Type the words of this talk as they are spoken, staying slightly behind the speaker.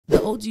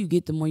older you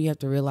get, the more you have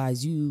to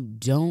realize you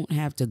don't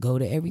have to go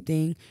to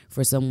everything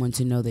for someone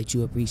to know that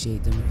you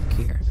appreciate them and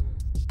you care.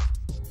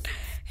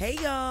 Hey,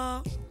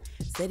 y'all.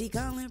 Said he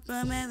calling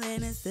from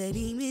Atlanta, said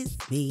he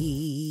missed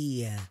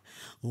me.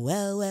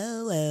 Well.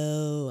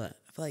 I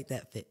feel like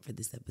that fit for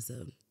this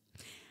episode.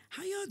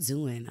 How y'all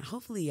doing?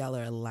 Hopefully y'all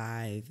are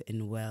alive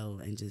and well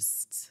and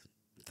just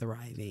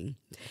thriving.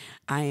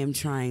 I am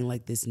trying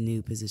like this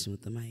new position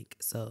with the mic,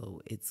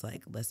 so it's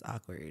like less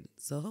awkward.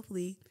 So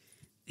hopefully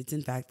it's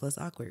in fact less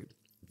awkward.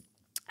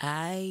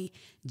 I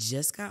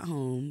just got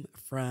home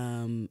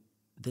from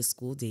the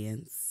school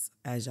dance.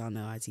 As y'all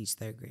know, I teach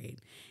 3rd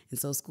grade. And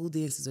so school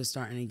dances are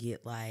starting to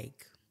get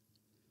like,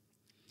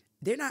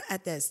 they're not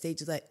at that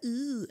stage of like,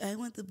 ooh, I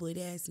want the boy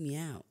to ask me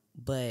out.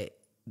 But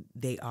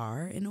they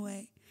are in a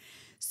way.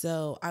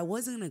 So I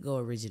wasn't going to go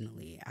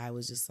originally. I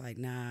was just like,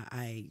 nah,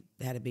 I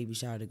had a baby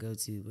shower to go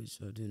to, which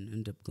I didn't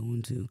end up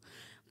going to.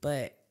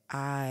 But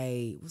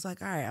I was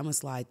like, all right, I'm going to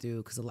slide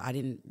through because I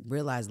didn't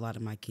realize a lot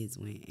of my kids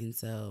went. And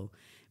so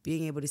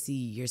being able to see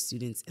your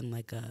students in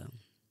like a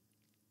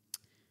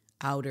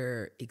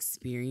outer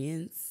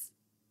experience,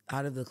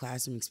 out of the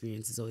classroom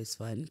experience is always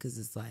fun because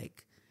it's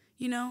like,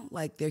 you know,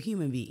 like they're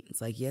human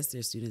beings. Like, yes,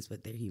 they're students,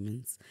 but they're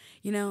humans,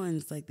 you know,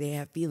 and it's like they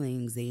have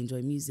feelings. They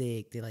enjoy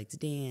music. They like to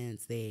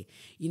dance. They,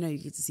 you know, you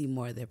get to see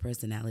more of their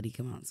personality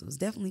come out. So it was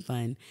definitely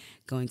fun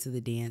going to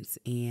the dance,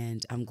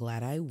 and I'm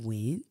glad I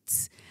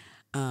went.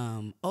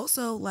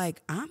 Also,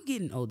 like, I'm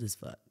getting old as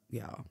fuck,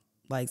 y'all.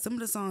 Like, some of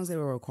the songs they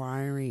were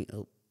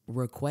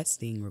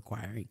requesting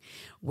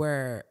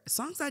were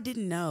songs I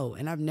didn't know,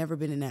 and I've never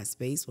been in that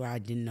space where I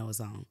didn't know a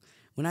song.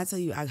 When I tell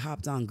you, I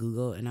hopped on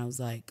Google and I was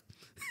like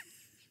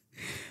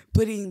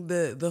putting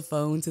the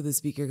phone to the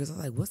speaker because I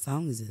was like, what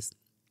song is this?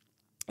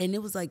 And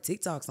it was like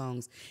TikTok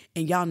songs,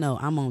 and y'all know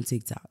I'm on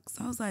TikTok.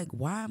 So I was like,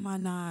 why am I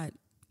not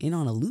in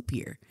on a loop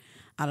here?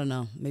 I don't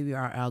know. Maybe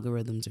our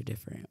algorithms are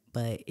different,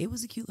 but it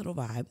was a cute little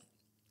vibe.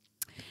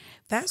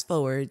 Fast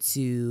forward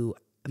to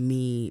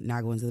me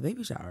not going to the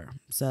baby shower.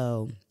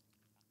 So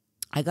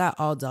I got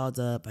all dolled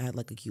up. I had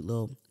like a cute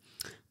little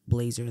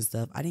blazer and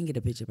stuff. I didn't get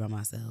a picture by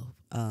myself.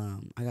 I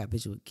got a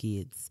picture with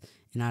kids,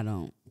 and I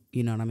don't,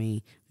 you know what I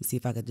mean? Let's see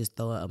if I could just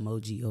throw an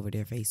emoji over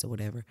their face or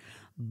whatever.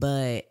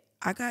 But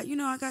I got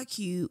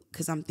cute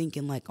because I'm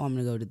thinking like, oh, I'm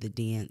going to go to the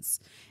dance,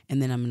 and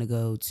then I'm going to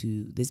go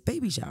to this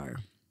baby shower.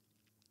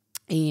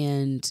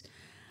 And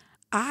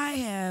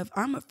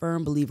I'm a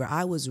firm believer.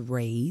 I was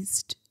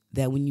raised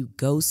that when you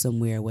go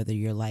somewhere, whether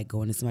you're like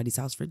going to somebody's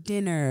house for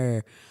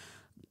dinner,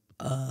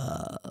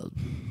 I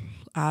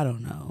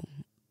don't know.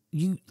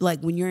 You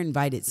like when you're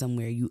invited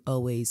somewhere, you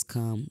always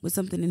come with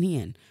something in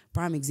hand.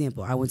 Prime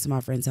example, I went to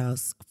my friend's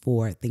house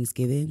for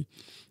Thanksgiving.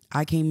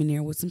 I came in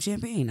there with some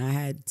champagne. I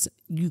had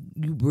you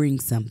bring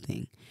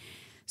something.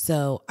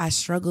 So I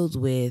struggled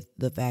with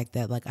the fact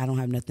that like I don't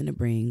have nothing to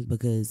bring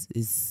because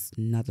it's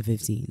not the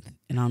 15th.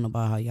 And I don't know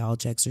about how y'all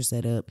checks are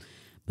set up,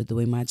 but the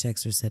way my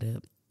checks are set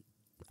up,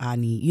 I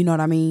need, you know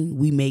what I mean?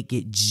 We make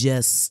it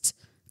just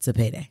to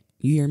payday.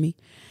 You hear me?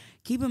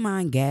 Keep in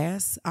mind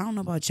gas. I don't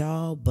know about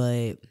y'all,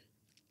 but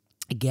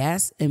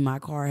gas in my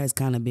car has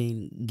kind of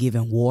been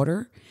given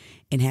water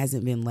and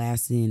hasn't been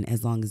lasting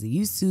as long as it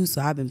used to.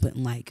 So I've been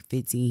putting like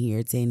 15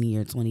 here, 10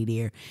 here, 20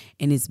 there.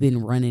 And it's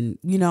been running,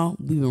 you know,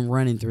 we've been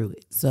running through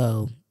it.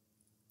 So,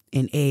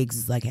 and eggs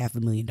is like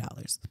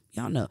 $500,000.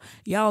 Y'all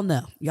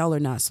know. Y'all are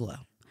not slow.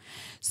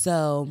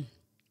 So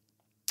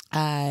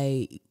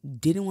I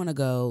didn't want to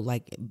go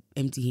like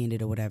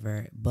empty-handed or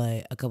whatever,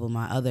 but a couple of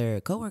my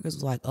other coworkers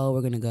was like, oh, we're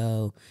going to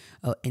go,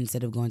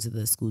 instead of going to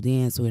the school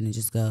dance, we're going to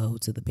just go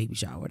to the baby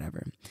shower or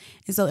whatever.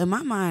 And so in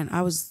my mind,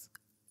 I was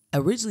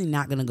originally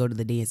not going to go to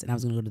the dance and I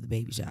was going to go to the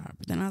baby shower.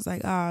 But then I was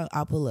like, oh,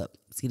 I'll pull up,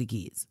 see the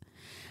kids.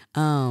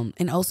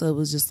 And also it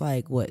was just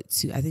like, I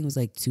think it was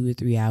like 2 or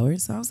 3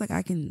 hours. So I was like,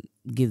 I can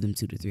give them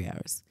 2 to 3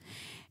 hours.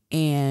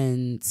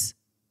 And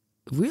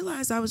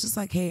realized I was just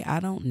like, hey,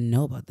 I don't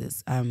know about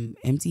this. I'm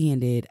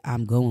empty-handed.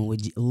 I'm going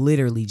with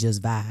literally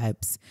just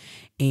vibes.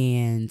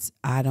 And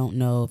I don't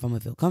know if I'm going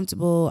to feel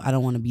comfortable. I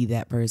don't want to be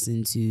that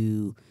person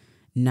to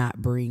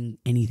not bring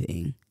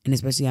anything. And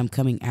especially I'm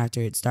coming after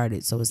it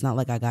started. So it's not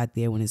like I got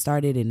there when it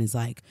started and it's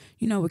like,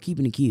 you know, we're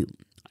keeping it cute.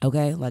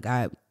 Okay? Like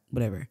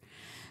whatever.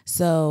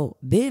 So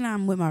then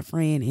I'm with my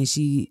friend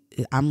and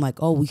I'm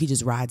like, oh, we could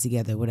just ride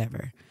together,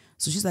 whatever.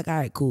 So she's like, all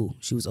right, cool.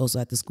 She was also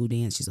at the school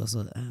dance. She's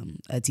also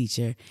a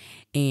teacher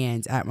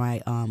and at my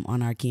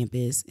on our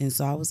campus. And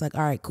so I was like,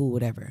 all right, cool,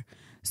 whatever.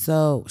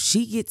 So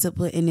she gets to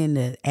putting in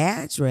the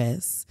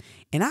address.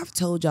 And I've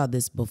told y'all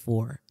this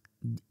before.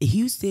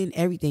 Houston,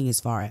 everything is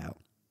far out.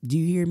 Do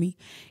you hear me?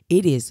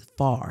 It is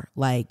far.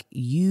 Like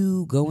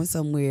you going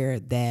somewhere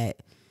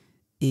that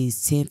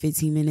is 10,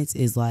 15 minutes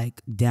is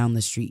like down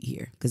the street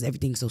here because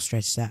everything's so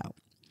stretched out.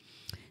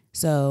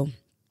 So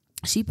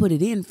she put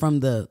it in from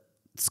the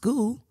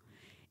school.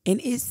 And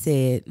it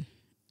said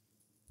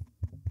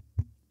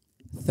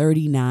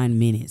 39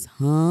 minutes.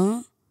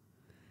 Huh?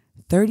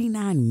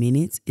 39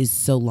 minutes is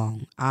so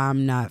long.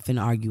 I'm not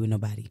finna argue with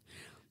nobody.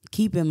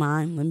 Keep in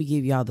mind, let me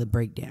give y'all the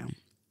breakdown.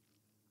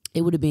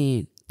 It would have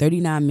been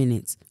 39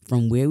 minutes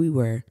from where we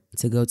were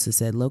to go to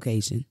said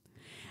location.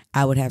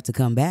 I would have to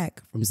come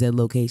back from said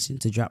location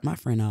to drop my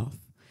friend off.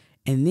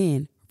 And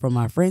then from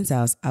my friend's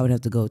house, I would have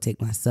to go take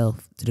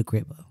myself to the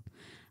cribbo.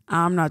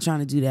 I'm not trying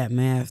to do that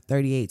math.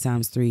 38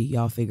 times 3,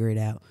 y'all figure it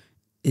out.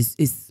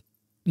 It's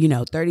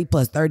 30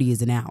 plus 30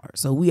 is an hour.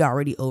 So we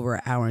already over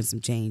an hour and some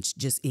change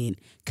just in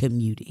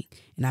commuting.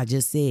 And I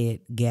just said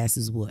gas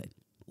is what?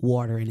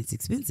 Water, and it's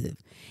expensive.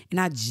 And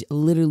I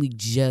literally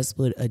just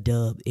put a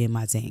dub in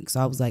my tank.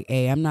 So I was like,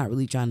 hey, I'm not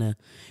really trying to,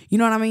 you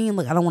know what I mean?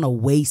 Like, I don't want to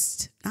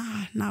waste.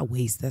 Not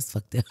waste. That's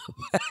fucked up.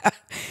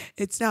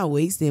 It's not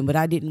wasting, but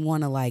I didn't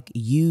want to like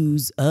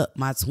use up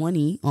my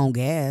 20 on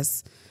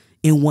gas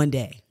in one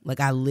day. Like,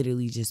 I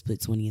literally just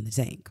put 20 in the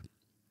tank.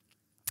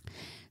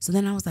 So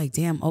then I was like,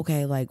 damn,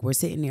 okay, like we're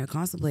sitting there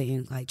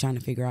contemplating, like trying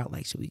to figure out,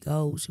 like, should we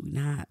go? Should we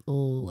not? Oh,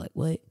 like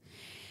what?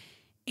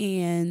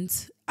 And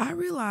I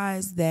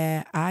realized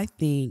that I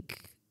think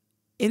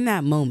in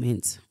that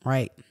moment,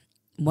 right,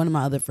 one of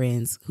my other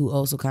friends who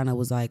also kind of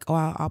was like,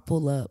 oh, I'll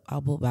pull up,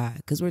 I'll pull by.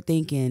 Because we're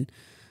thinking,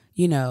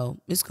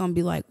 it's going to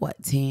be like,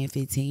 what, 10,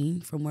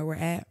 15 from where we're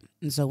at?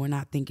 And so we're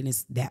not thinking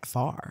it's that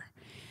far.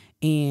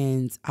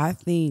 And I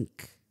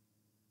think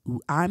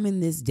I'm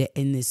in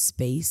this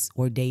space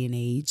or day and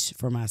age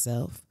for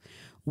myself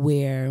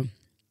where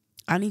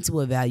I need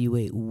to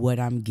evaluate what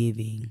I'm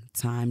giving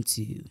time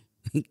to,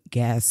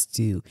 gas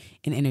to,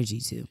 and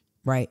energy to,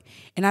 right?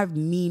 And I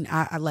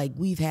like,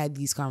 we've had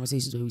these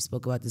conversations where we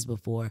spoke about this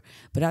before,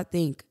 but I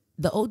think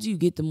the older you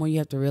get, the more you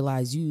have to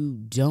realize you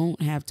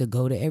don't have to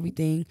go to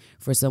everything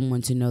for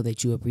someone to know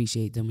that you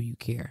appreciate them or you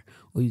care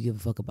or you give a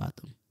fuck about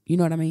them. You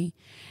know what I mean?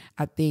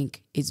 I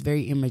think it's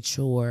very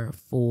immature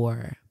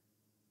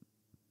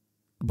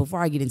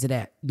before I get into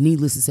that,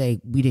 needless to say,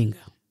 we didn't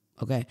go.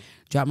 Okay.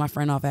 Dropped my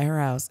friend off at her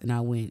house and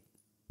I went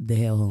the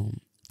hell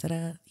home.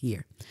 Ta-da,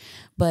 here.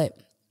 But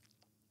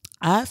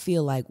I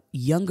feel like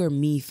younger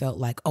me felt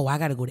like, oh, I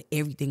got to go to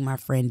everything my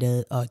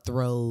friend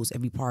throws,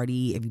 every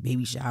party, every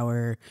baby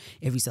shower,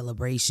 every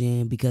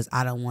celebration, because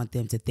I don't want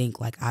them to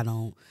think like I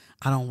don't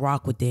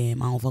rock with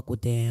them. I don't fuck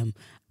with them.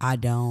 I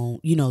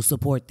don't,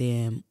 support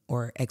them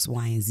or X,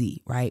 Y, and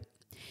Z, right?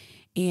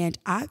 And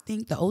I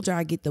think the older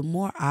I get, the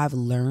more I've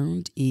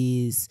learned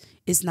is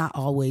it's not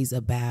always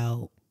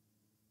about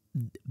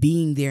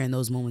being there in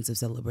those moments of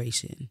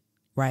celebration,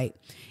 right?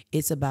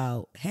 It's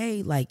about,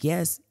 hey, like,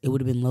 yes, it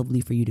would have been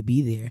lovely for you to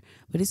be there,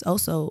 but it's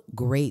also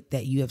great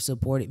that you have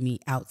supported me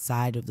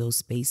outside of those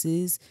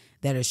spaces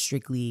that are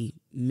strictly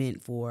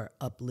meant for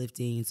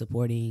uplifting,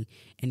 supporting,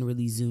 and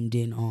really zoomed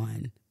in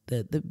on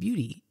the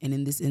beauty. And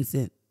in this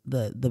instant,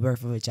 the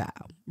birth of a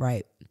child,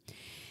 right?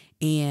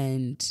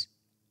 And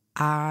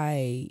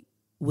I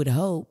would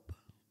hope,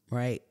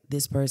 right,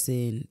 this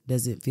person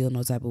doesn't feel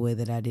no type of way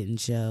that I didn't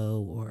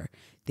show or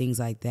things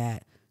like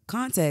that.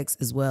 Context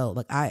as well.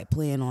 Like, I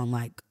plan on,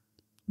 like,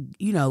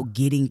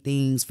 getting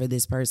things for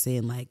this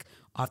person, like,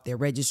 off their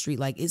registry.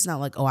 Like, it's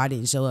not like, oh, I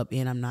didn't show up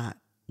and I'm not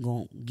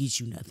going to get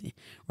you nothing,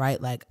 right?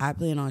 Like, I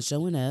plan on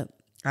showing up.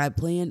 I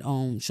plan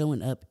on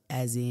showing up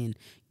as in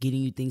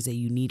getting you things that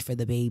you need for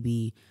the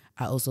baby.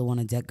 I also want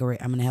to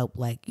decorate. I'm going to help,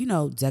 like,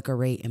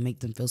 decorate and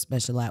make them feel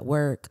special at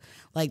work.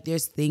 Like,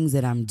 there's things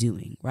that I'm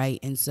doing, right?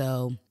 And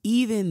so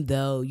even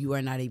though you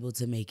are not able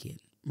to make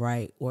it,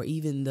 right? Or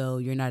even though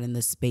you're not in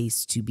the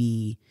space to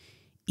be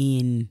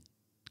in,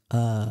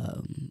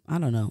 I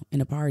don't know,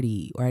 in a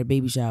party or at a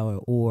baby shower,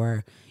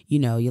 or,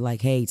 you're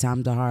like, hey,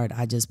 times are hard.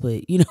 I just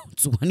put,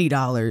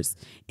 $20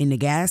 in the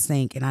gas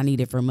tank and I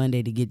need it for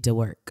Monday to get to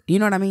work. You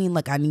know what I mean?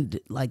 Like, I need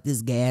like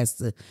this gas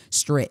to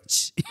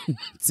stretch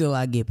till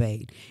I get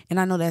paid. And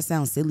I know that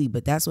sounds silly,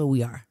 but that's where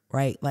we are,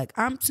 right? Like,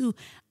 I'm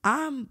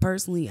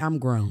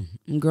grown.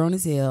 I'm grown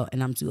as hell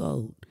and I'm too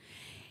old.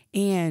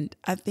 And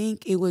I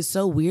think it was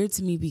so weird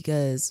to me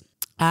because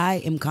I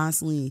am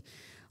constantly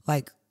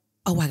like,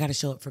 oh, I got to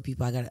show up for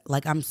people. I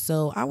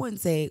wouldn't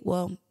say,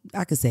 well,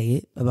 I could say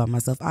it about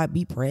myself. I'd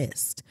be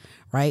pressed,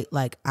 right?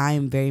 Like, I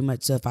am very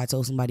much so, if I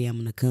told somebody I'm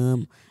going to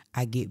come,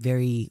 I get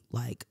very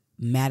like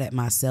mad at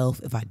myself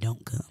if I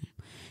don't come,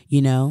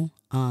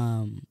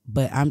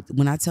 but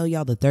when I tell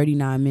y'all the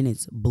 39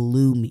 minutes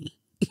blew me,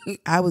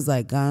 I was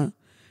like,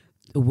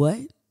 what?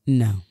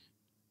 No,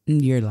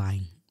 you're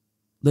lying.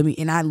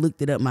 And I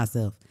looked it up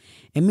myself.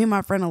 And me and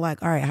my friend are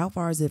like, all right, how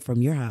far is it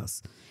from your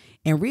house?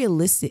 And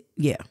realistically,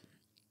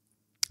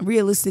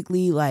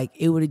 like,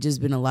 it would have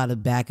just been a lot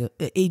of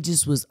it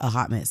just was a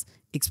hot mess,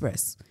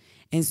 express.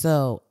 And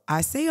so I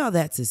say all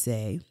that to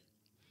say,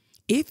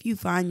 if you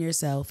find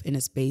yourself in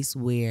a space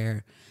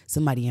where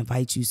somebody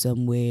invites you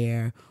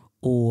somewhere,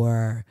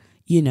 or,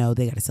 they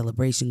got a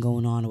celebration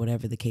going on or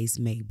whatever the case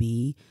may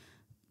be,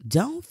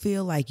 don't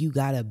feel like you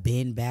got to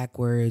bend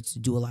backwards,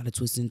 do a lot of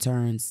twists and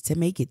turns to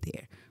make it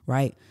there,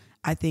 right?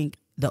 I think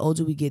the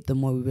older we get, the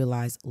more we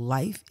realize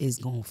life is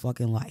going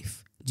fucking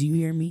life. Do you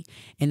hear me?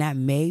 And that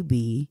may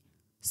be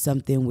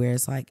something where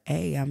it's like,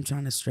 hey, I'm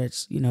trying to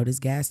stretch, this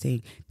gas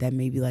tank. That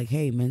may be like,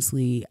 hey,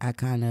 mentally,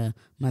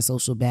 my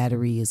social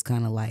battery is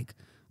kind of like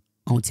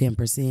on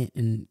 10%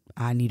 and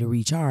I need a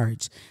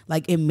recharge.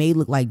 Like, it may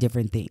look like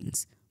different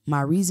things,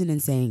 my reason in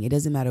saying it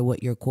doesn't matter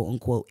what your quote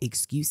unquote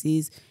excuse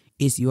is,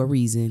 it's your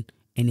reason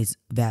and it's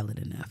valid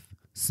enough.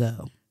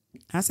 So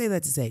I say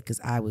that to say, because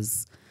I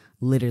was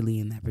literally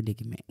in that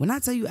predicament. When I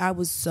tell you I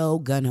was so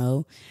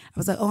gun-ho, I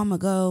was like, oh, I'm going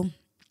to go.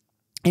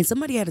 And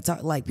somebody had to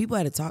talk, like people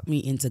had to talk me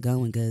into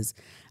going, because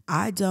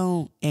I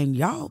don't, and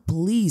y'all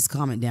please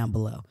comment down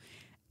below.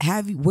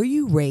 Were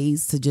you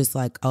raised to just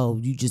like, oh,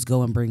 you just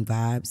go and bring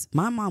vibes?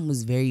 My mom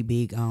was very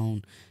big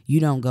on, you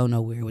don't go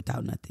nowhere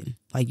without nothing.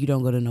 Like, you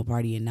don't go to no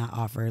party and not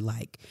offer,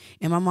 like,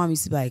 and my mom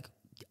used to be like,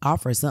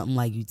 offer something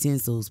like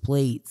utensils,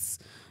 plates,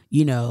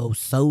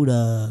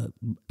 soda,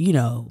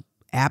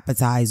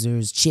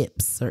 appetizers,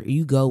 chips, or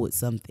you go with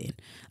something,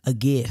 a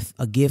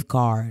gift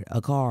card,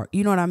 a card,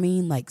 you know what I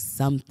mean? Like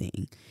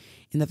something.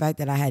 And the fact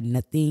that I had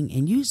nothing,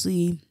 and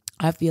usually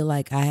I feel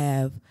like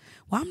I'm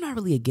not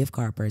really a gift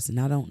card person.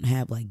 I don't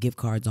have like gift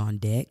cards on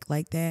deck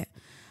like that.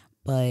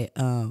 But,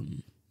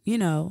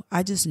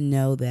 I just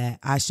know that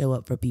I show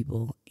up for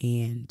people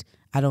and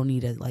I don't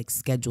need a like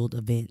scheduled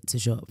event to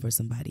show up for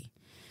somebody.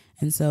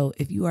 And so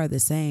if you are the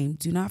same,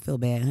 do not feel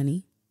bad,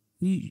 honey.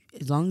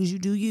 As long as you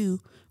do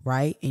you,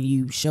 right? And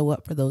you show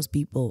up for those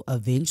people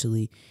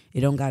eventually,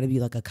 it don't got to be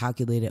like a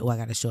calculated, I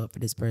got to show up for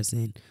this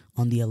person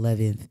on the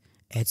 11th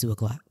at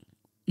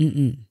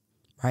 2:00.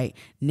 Right?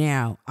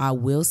 Now, I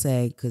will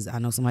say, because I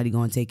know somebody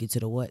going to take it to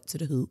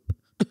the hoop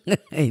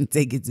and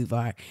take it too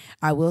far.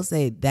 I will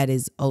say that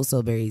is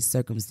also very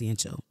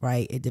circumstantial,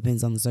 right? It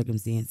depends on the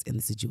circumstance and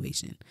the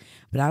situation.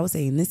 But I would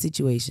say in this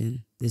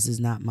situation, this is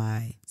not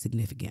my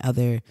significant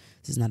other.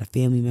 This is not a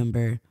family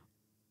member.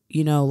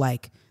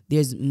 Like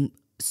there's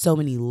so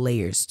many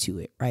layers to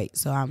it, right?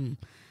 So I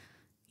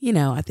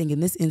think in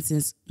this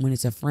instance, when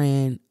it's a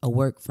friend, a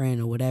work friend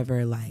or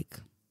whatever, like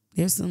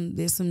there's some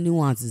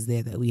nuances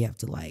there that we have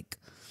to like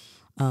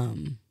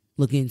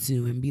look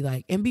into and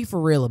be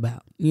for real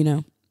about,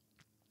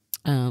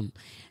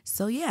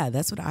 So yeah,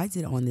 that's what I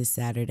did on this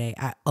Saturday.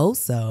 I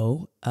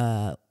also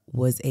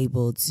was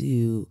able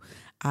to,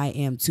 I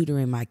am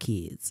tutoring my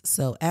kids.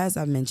 So as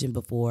I mentioned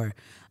before,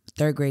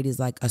 3rd grade is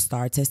like a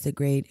STAR tested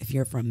grade. If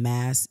you're from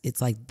Mass,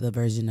 it's like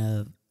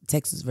the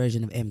Texas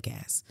version of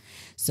MCAS.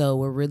 So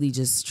we're really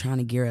just trying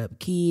to gear up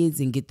kids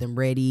and get them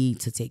ready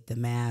to take the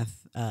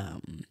math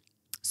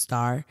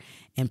STAR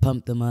and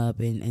pump them up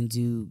and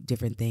do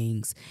different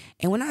things.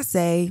 And when I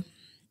say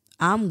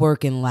I'm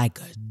working like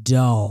a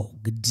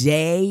dog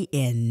day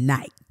and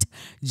night,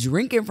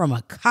 drinking from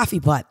a coffee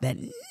pot that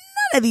none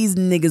of these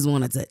niggas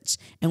want to touch.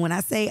 And when I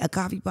say a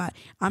coffee pot,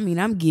 I mean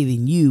I'm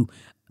giving you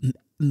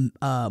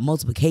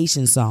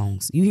multiplication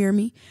songs. You hear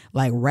me?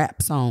 Like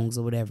rap songs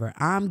or whatever.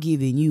 I'm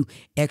giving you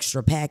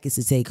extra packets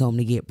to take home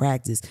to get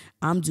practice.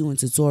 I'm doing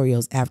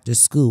tutorials after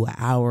school, an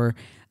hour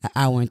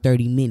and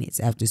 30 minutes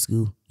after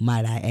school,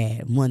 might I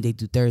add, Monday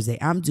through Thursday.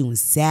 I'm doing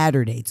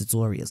Saturday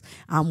tutorials.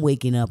 I'm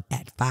waking up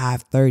at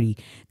 5:30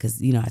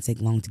 because, I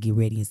take long to get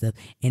ready and stuff.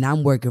 And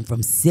I'm working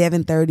from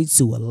 7:30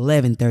 to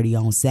 11:30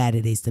 on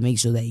Saturdays to make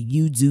sure that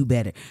you do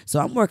better. So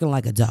I'm working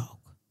like a dog.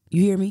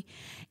 You hear me?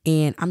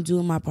 And I'm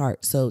doing my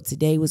part. So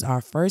today was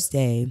our first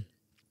day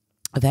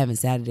of having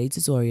Saturday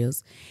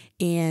tutorials.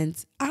 And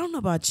I don't know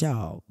about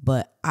y'all,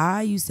 but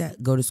I used to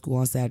go to school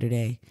on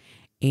Saturday.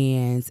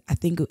 And I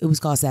think it was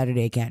called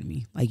Saturday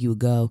Academy. Like you would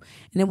go.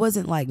 And it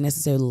wasn't like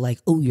necessarily like,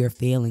 oh, you're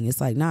failing. It's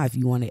like, nah, if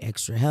you wanted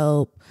extra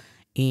help.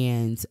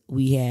 And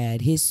we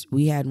had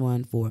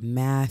one for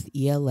math,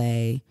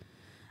 ELA.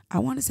 I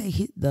want to say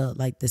the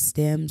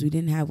STEMs. We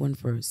didn't have one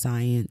for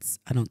science,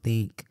 I don't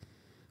think.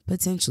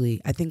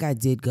 Potentially. I think I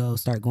did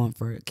start going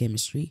for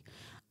chemistry.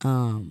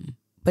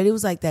 But it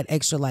was like that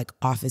extra like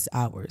office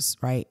hours,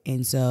 right?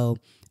 And so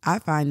I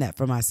find that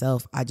for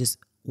myself, I just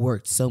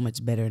worked so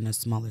much better in a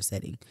smaller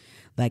setting.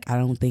 Like I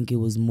don't think it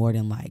was more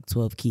than like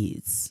 12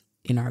 kids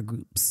in our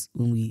groups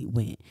when we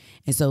went.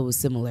 And so it was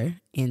similar.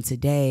 And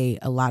today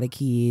a lot of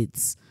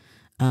kids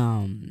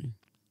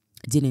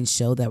didn't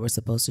show that were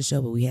supposed to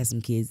show, but we had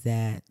some kids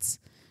that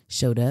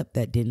showed up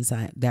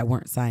that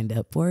weren't signed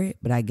up for it,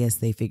 but I guess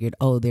they figured,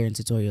 oh, they're in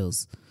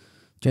tutorials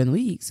during the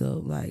week,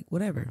 so like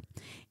whatever.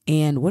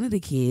 And one of the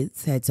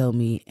kids had told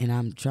me, and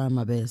I'm trying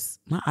my best,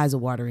 my eyes are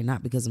watering,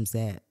 not because I'm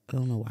sad, I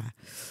don't know why,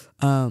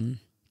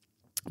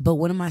 but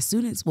two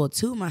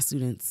of my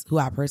students who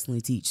I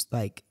personally teach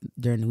like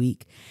during the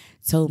week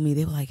told me,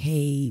 they were like,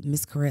 hey,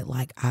 Miss Corrette,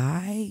 like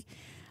I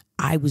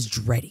was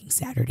dreading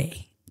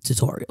Saturday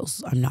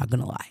tutorials. I'm not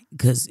gonna lie,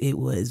 because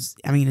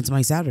it's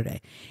my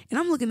Saturday, and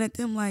I'm looking at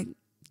them like,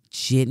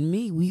 shitting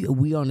me.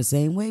 We on the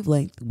same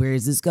wavelength. Where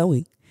is this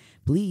going?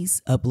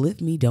 Please uplift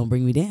me. Don't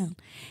bring me down.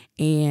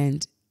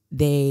 And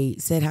they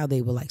said how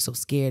they were like so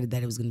scared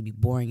that it was gonna be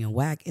boring and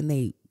whack, and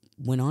they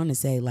went on to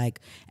say like,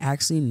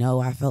 actually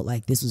no, I felt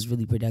like this was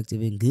really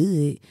productive and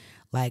good.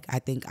 Like, I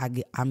think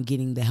I'm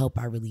getting the help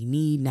I really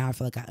need. Now I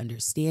feel like I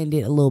understand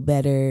it a little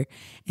better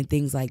and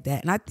things like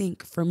that. And I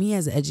think for me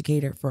as an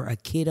educator, for a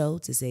kiddo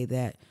to say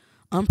that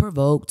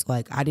unprovoked,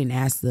 like I didn't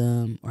ask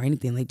them or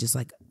anything, they just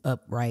like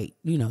upright,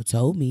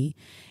 told me,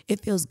 it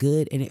feels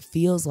good. And it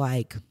feels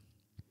like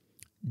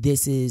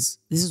this is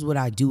what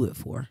I do it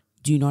for.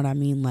 Do you know what I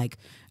mean? Like,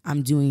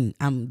 I'm doing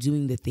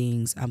the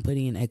things, I'm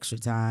putting in extra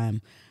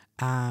time,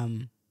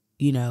 adding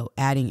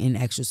in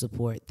extra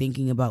support,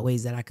 thinking about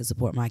ways that I could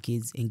support my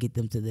kids and get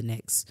them to the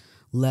next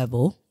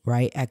level,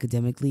 right,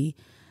 academically.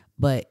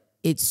 But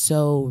it's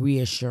so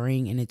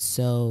reassuring, and it's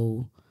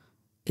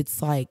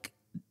like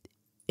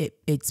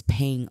it's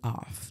paying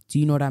off. Do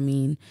you know what I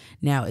mean?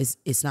 Now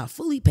it's not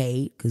fully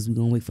paid because we're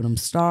gonna wait for them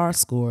star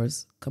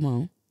scores. Come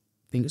on,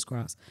 fingers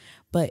crossed.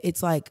 But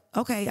it's like,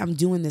 okay, I'm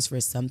doing this for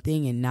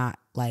something, and not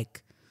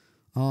like,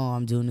 oh,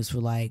 I'm doing this for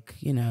like,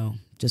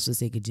 just for the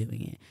sake of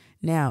doing it.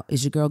 Now,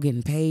 is your girl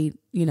getting paid,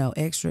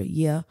 extra?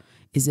 Yeah.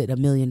 Is it $1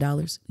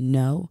 million?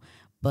 No.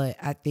 But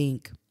I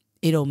think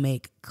it'll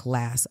make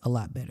class a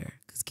lot better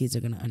because kids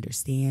are gonna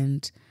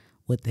understand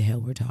what the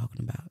hell we're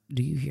talking about.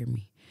 Do you hear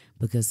me?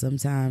 Because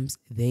sometimes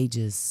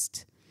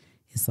it's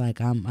like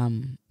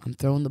I'm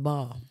throwing the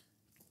ball,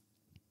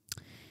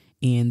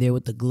 and they're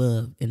with the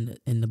glove and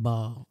the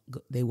ball.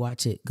 They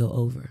watch it go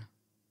over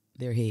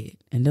their head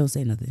and don't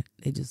say nothing.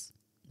 They just,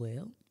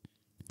 well.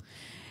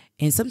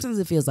 And sometimes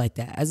it feels like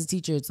that. As a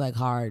teacher, it's like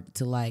hard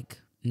to like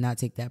not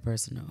take that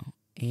personal.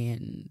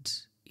 And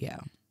yeah.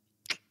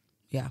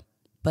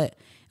 But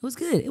it was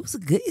good.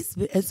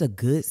 It's a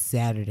good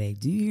Saturday.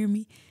 Do you hear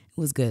me? It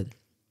was good.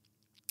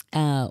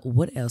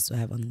 What else do I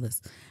have on the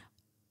list?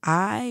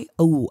 I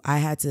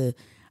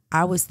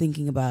was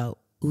thinking about,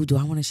 do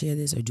I want to share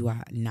this or do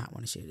I not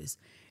want to share this?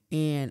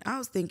 And I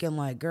was thinking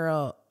like,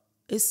 girl,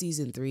 it's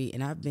season 3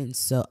 and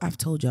I've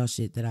told y'all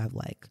shit that I've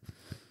like,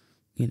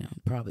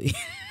 probably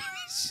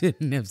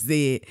shouldn't have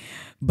said.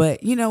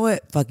 But you know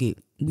what? Fuck it.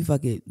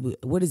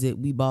 What is it?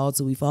 We ball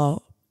till we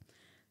fall.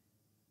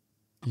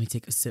 Let me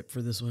take a sip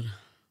for this one.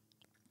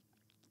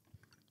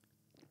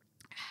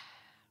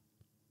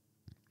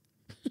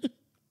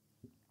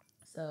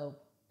 So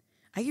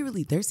I get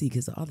really thirsty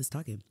because of all this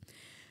talking.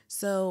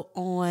 So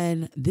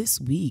on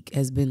this week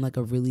has been like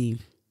a really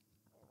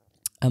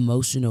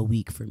emotional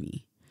week for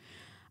me.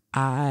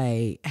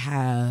 I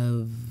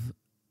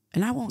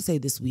won't say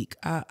this week.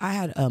 I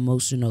had an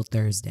emotional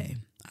Thursday,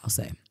 I'll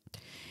say.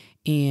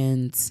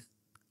 And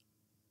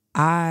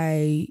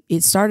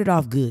it started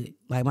off good.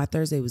 Like my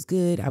Thursday was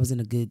good. I was in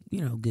a good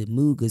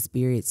mood, good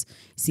spirits,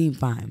 seemed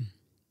fine.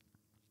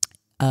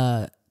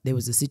 There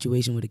was a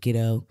situation with a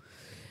kiddo,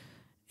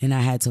 and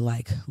I had to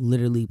like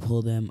literally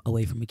pull them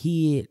away from a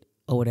kid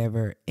or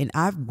whatever. And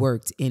I've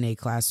worked in a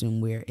classroom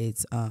where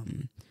it's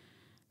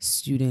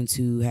students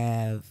who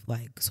have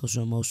like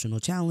social emotional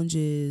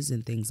challenges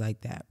and things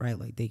like that, right?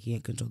 Like they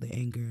can't control their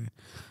anger,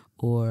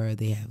 or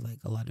they have like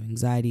a lot of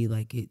anxiety.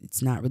 Like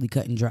it's not really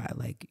cut and dry,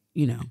 like,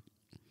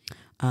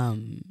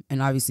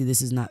 and obviously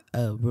this is not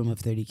a room of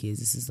 30 kids.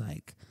 This is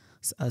like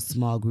a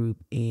small group,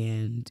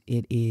 and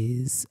it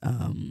is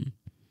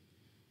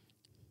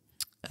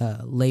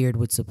layered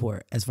with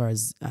support as far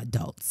as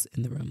adults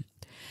in the room.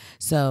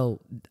 So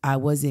it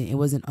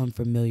wasn't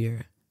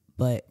unfamiliar,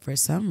 but for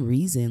some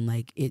reason,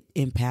 like it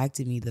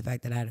impacted me, the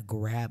fact that I had to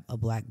grab a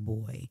black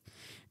boy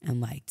and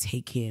like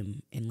take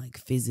him and like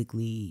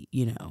physically,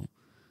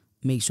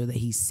 make sure that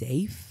he's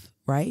safe,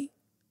 right?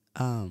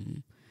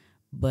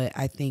 But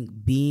I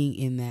think being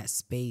in that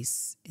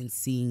space and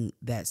seeing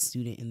that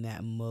student in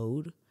that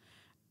mode,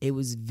 it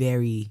was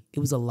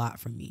a lot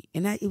for me.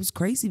 And it was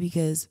crazy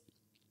because,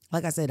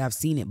 like I said, I've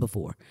seen it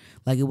before.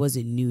 Like it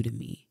wasn't new to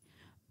me.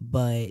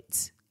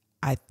 But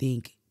I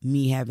think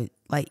me having,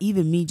 like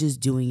even me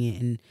just doing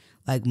it, and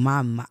like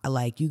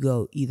like you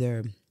go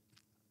either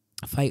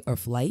fight or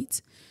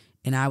flight.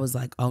 And I was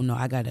like, oh no,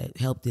 I gotta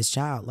help this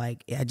child.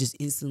 Like I just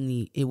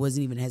instantly, it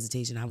wasn't even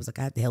hesitation. I was like,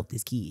 I have to help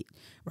this kid,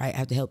 right? I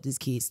have to help this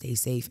kid stay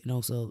safe. And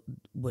also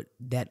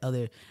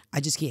I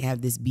just can't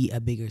have this be a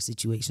bigger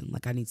situation.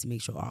 Like I need to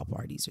make sure all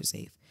parties are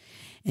safe.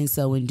 And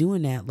so in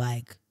doing that,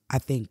 like, I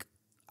think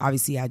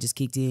obviously I just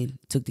kicked in,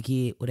 took the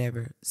kid,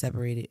 whatever,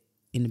 separated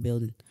in the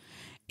building.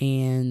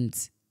 And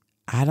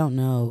I don't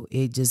know,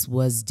 it just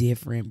was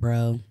different,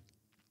 bro.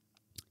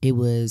 It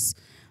was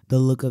the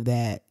look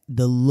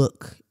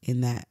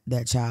in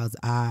that child's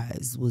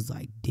eyes was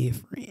like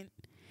different.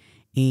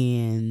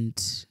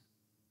 And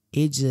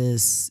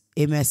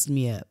it messed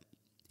me up.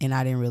 And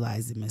I didn't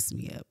realize it messed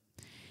me up.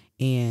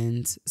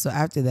 And so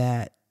after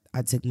that,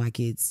 I took my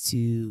kids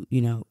to,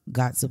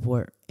 got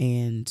support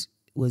and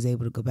was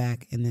able to go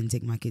back and then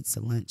take my kids to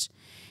lunch.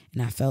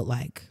 And I felt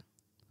like,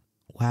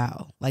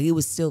 wow. Like it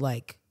was still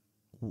like,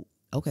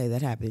 okay,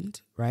 that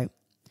happened, right?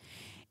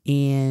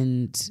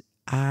 And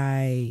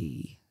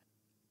I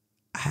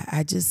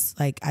just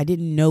like, I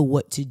didn't know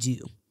what to do,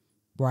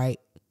 right,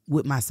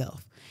 with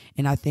myself.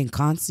 And I think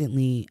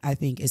constantly,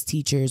 as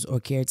teachers or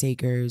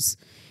caretakers,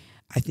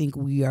 I think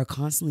we are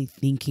constantly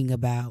thinking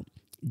about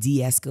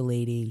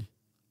de-escalating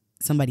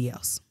somebody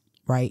else,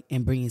 right?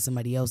 And bringing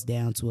somebody else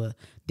down to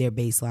their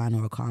baseline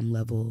or a calm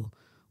level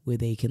where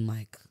they can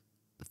like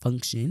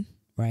function,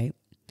 right?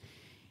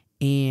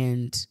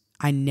 And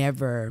I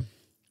never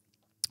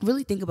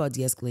really think about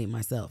de-escalating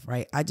myself,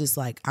 right? I just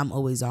like, I'm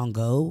always on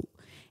go.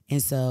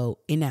 And so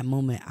in that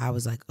moment, I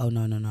was like, oh,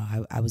 no.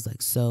 I was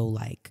like, so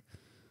like,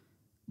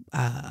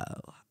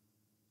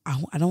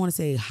 I don't want to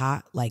say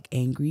hot, like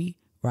angry,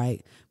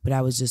 right? But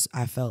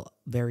I felt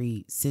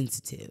very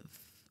sensitive,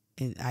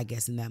 and I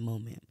guess in that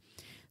moment.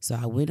 So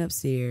I went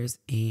upstairs,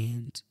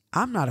 and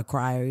I'm not a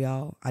crier,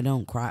 y'all. I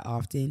don't cry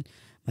often.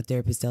 My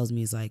therapist tells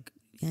me, it's like,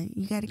 yeah,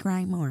 you got to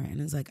cry more. And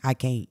it's like, I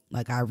can't.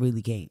 Like, I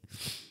really can't.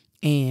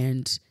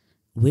 And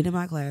went in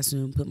my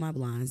classroom, put my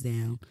blinds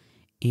down,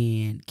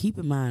 and keep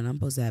in mind, I'm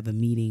supposed to have a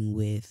meeting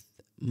with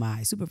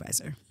my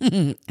supervisor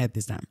at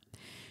this time.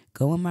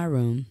 Go in my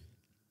room,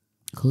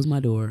 close my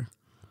door,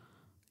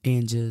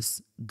 and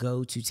just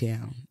go to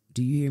town.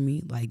 Do you hear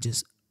me? Like,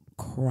 just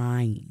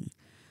crying,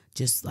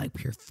 just like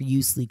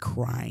profusely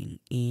crying.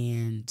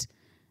 And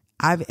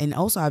I've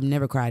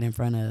never cried in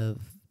front of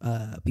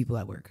people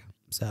at work.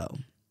 So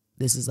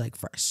this is like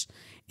fresh.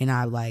 And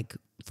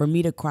for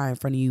me to cry in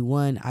front of you,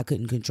 one, I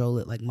couldn't control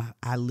it. Like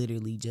I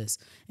literally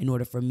just, in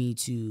order for me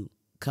to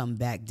come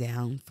back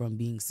down from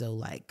being so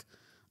like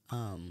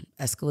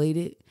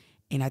escalated.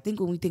 And I think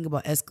when we think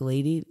about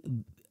escalation,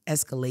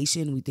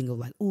 we think of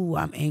like, ooh,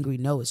 I'm angry.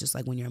 No, it's just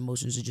like when your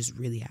emotions are just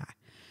really high.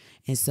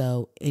 And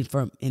so,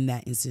 in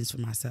that instance for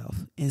myself.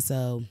 And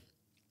so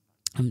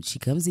she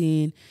comes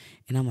in,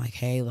 and I'm like,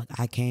 hey, like,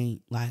 I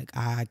can't.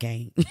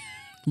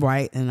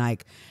 Right. And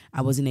like,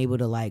 I wasn't able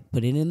to like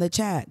put it in the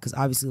chat, because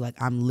obviously like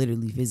I'm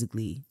literally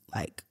physically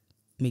like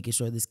making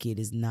sure this kid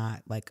is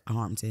not like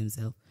harm to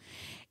himself.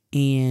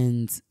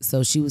 And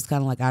so she was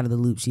kind of like out of the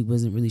loop. She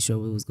wasn't really sure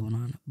what was going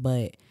on,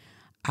 but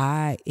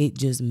it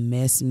just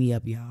messed me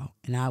up, y'all.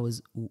 And I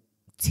was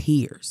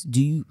tears.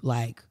 Do you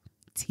like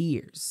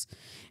tears?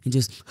 And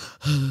just,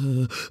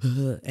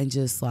 and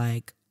just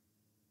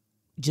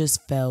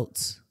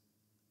felt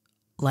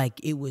like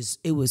it was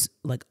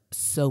like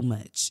so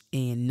much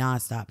and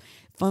nonstop.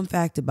 Fun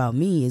fact about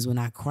me is when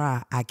I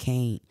cry, I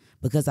can't,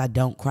 because I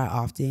don't cry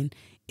often.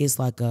 It's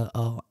like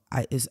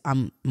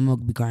I'm gonna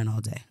be crying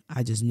all day.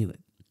 I just knew it.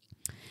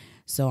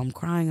 So I'm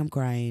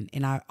crying.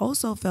 And I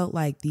also felt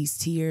like these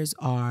tears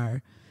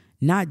are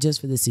not just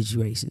for the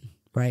situation,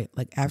 right?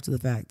 Like after the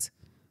fact,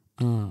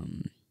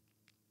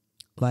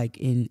 like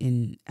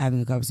in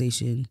having a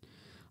conversation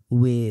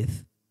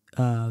with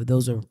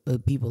those are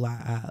people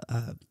I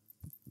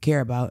care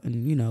about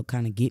and, you know,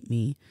 kind of get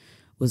me,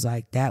 was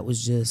like, that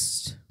was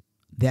just,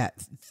 that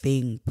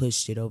thing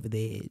pushed it over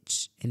the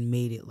edge and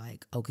made it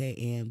like, okay,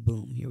 and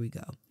boom, here we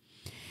go.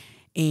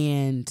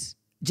 And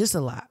just a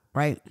lot,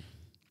 right?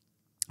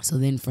 So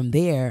then from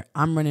there,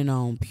 I'm running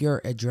on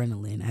pure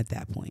adrenaline at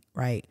that point,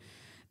 right?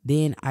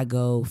 Then I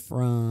go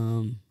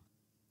from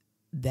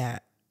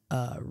that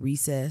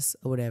recess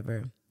or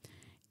whatever,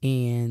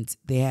 and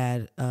they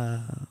had,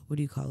 what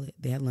do you call it?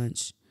 They had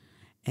lunch,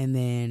 and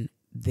then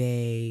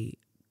they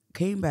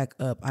came back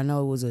up. I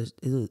know it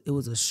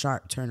was a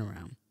sharp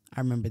turnaround. I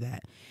remember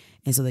that.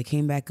 And so they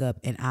came back up,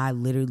 and I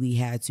literally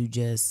had to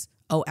just,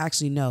 oh,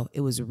 actually, no,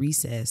 it was a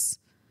recess.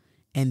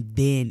 And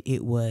then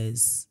it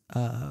was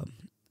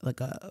like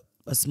a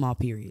small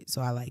period.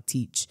 So I like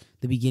teach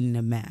the beginning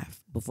of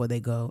math before they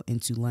go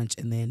into lunch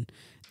and then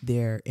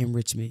their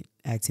enrichment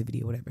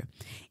activity or whatever.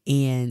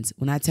 And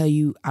when I tell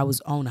you, I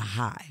was on a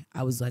high.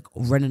 I was like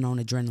running on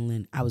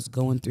adrenaline. I was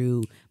going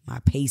through, my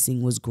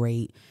pacing was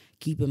great.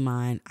 Keep in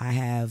mind, I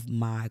have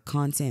my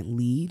content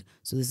lead.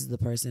 So this is the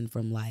person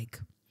from like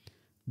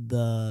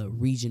the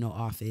regional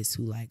office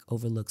who like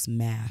overlooks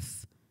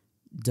math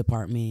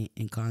department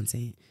and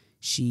content.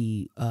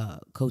 She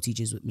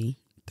co-teaches with me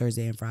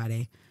Thursday and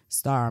Friday.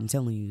 Star, I'm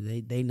telling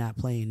you, they not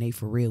playing. They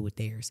for real with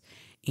theirs.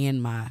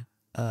 And my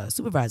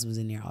supervisor was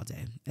in there all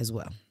day as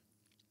well.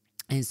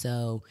 And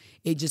so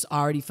it just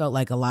already felt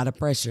like a lot of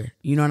pressure.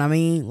 You know what I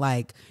mean?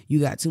 Like, you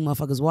got two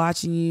motherfuckers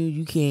watching you.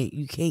 You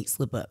can't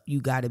slip up. You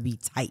got to be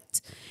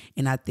tight.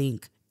 And I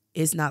think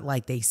it's not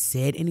like they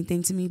said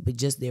anything to me, but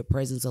just their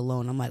presence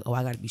alone, I'm like, oh,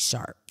 I got to be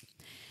sharp.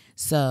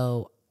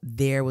 So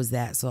there was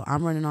that. So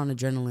I'm running on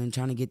adrenaline,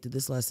 trying to get through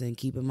this lesson.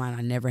 Keep in mind,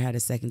 I never had a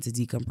second to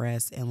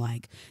decompress and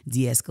like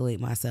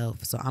de-escalate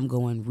myself. So I'm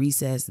going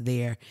recess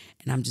there,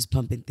 and I'm just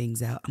pumping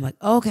things out. I'm like,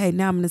 okay,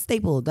 now I'm gonna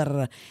staple. Da, da,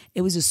 da.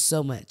 It was just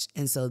so much.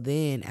 And so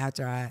then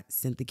after I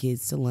sent the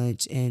kids to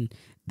lunch and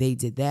they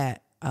did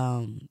that,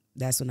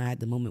 that's when I had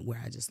the moment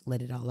where I just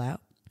let it all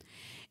out.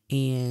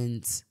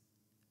 And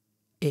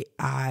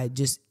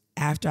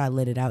after I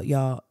let it out,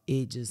 y'all,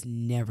 it just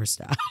never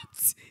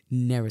stopped.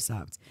 Never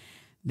stopped.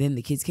 Then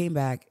the kids came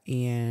back,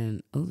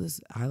 and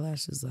this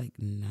eyelash is like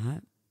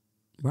not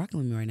rocking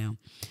with me right now.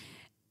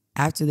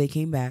 After they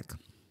came back,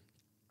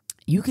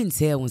 you can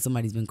tell when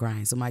somebody's been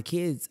crying. So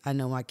I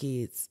know my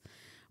kids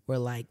were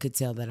like, could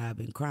tell that I've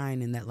been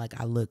crying and that like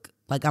I look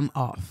like I'm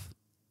off.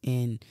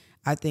 And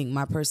I think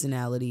my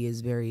personality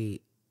is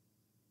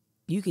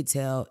you could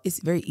tell, it's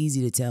very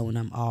easy to tell when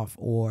I'm off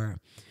or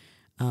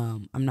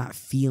I'm not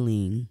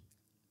feeling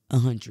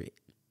 100,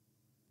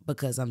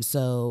 because I'm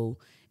so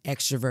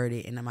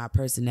extroverted and my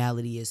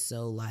personality is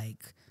so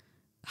like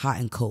hot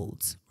and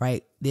cold,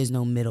 right? There's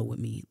no middle with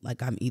me.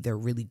 Like, I'm either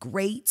really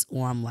great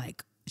or I'm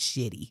like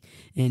shitty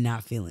and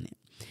not feeling it.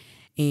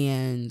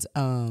 And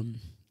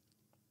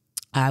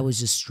I was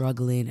just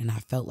struggling, and I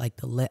felt like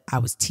I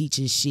was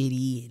teaching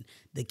shitty, and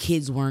the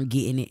kids weren't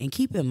getting it. And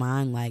keep in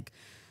mind, like,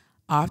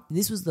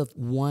 this was the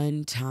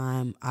one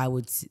time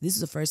this is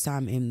the first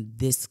time in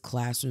this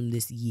classroom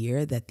this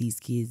year that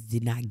these kids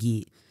did not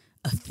get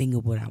a thing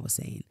of what I was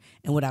saying.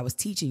 And what I was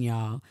teaching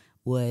y'all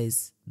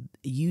was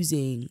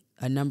using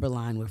a number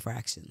line with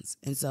fractions.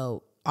 And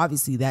so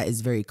obviously that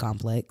is very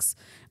complex.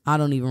 I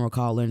don't even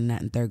recall learning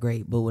that in third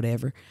grade, but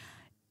whatever.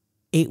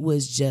 It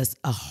was just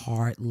a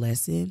hard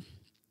lesson.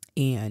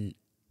 And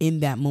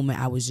in that moment,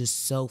 I was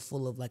just so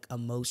full of like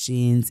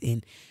emotions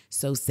and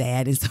so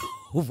sad and so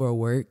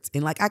overworked.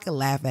 And like I could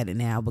laugh at it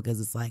now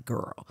because it's like,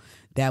 girl,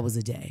 that was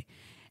a day.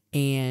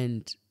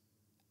 And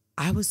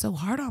I was so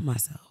hard on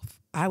myself.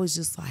 I was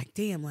just like,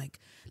 damn, like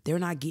they're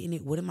not getting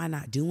it. What am I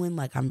not doing?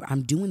 Like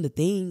I'm doing the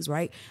things,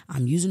 right?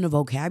 I'm using the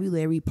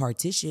vocabulary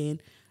partition.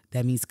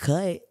 That means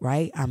cut,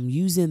 right? I'm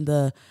using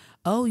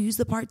use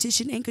the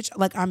partition and control.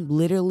 Like I'm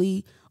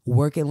literally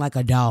working like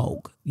a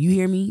dog. You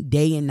hear me?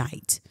 Day and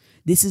night.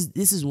 This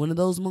is one of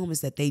those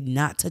moments that they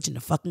not touching the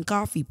fucking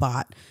coffee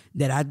pot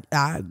that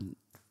I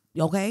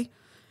okay?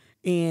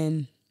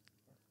 And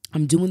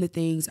I'm doing the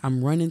things,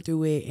 I'm running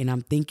through it, and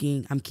I'm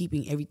thinking, I'm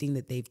keeping everything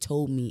that they've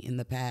told me in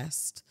the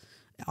past,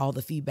 all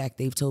the feedback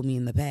they've told me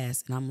in the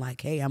past. And I'm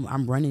like, hey,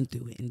 I'm running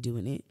through it and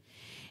doing it.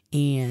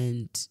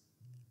 And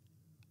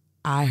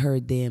I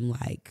heard them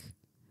like,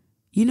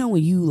 you know,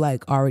 when you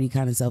like already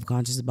kind of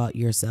self-conscious about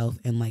yourself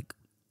and like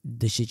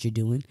the shit you're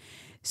doing.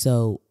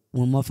 So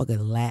when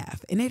motherfuckers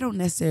laugh, and they don't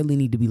necessarily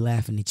need to be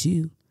laughing at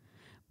you,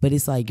 but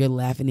it's like you're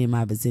laughing in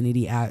my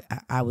vicinity.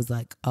 I was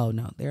like, oh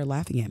no, they're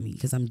laughing at me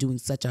because I'm doing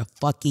such a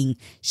fucking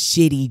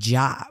shitty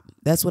job.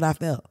 That's what I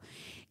felt.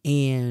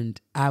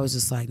 And I was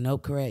just like,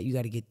 nope, correct. You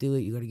got to get through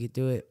it. You got to get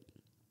through it.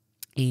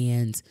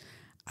 And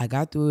I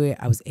got through it.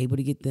 I was able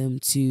to get them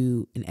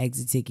to an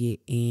exit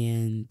ticket.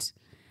 And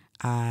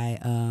I,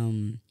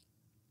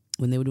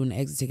 when they were doing the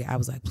exit ticket, I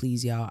was like,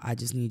 please, y'all, I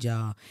just need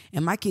y'all.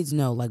 And my kids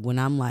know, like, when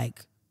I'm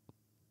like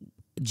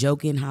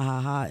joking, ha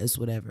ha ha, it's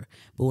whatever.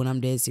 But when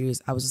I'm dead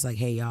serious, I was just like,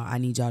 hey, y'all, I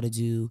need y'all to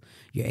do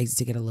your exit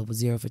ticket at level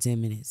 0 for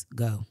 10 minutes.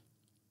 Go.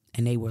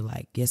 And they were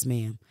like, yes,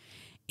 ma'am.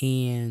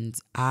 And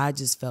I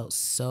just felt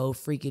so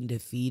freaking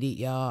defeated,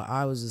 y'all.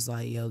 I was just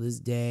like, yo, this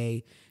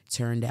day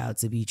turned out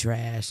to be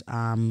trash.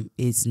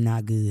 It's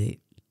not good.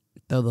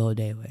 Throw the whole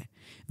day away.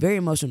 Very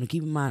emotional.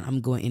 Keep in mind, I'm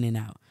going in and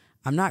out.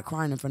 I'm not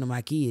crying in front of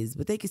my kids,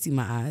 but they can see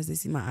my eyes. They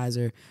see my eyes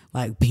are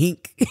like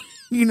pink.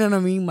 You know what I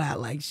mean? My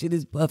like shit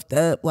is puffed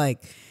up.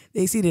 Like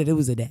they see that it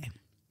was a day.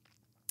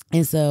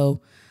 And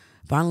so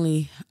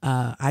finally,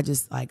 I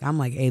just like, I'm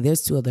like, hey,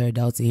 there's 2 other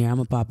adults in here. I'm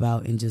gonna pop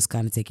out and just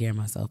kind of take care of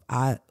myself.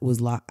 I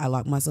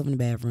locked myself in the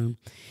bathroom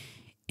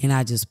and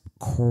I just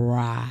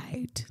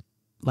cried.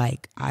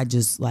 Like I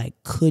just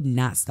like could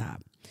not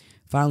stop.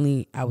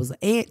 Finally, I was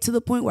and to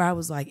the point where I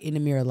was like in the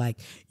mirror, like,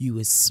 you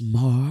was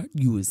smart,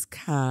 you was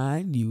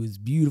kind, you was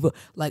beautiful.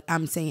 Like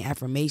I'm saying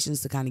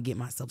affirmations to kind of get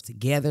myself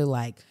together.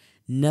 Like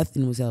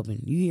nothing was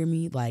helping. You hear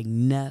me? Like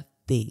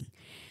nothing.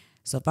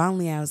 So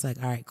finally I was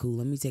like, all right, cool.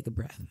 Let me take a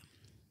breath.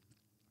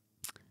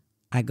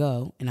 I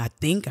go and I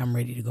think I'm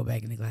ready to go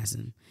back in the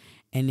classroom.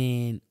 And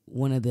then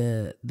one of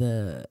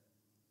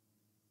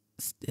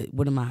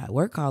my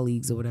work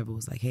colleagues or whatever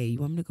was like, hey, you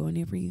want me to go in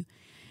there for you?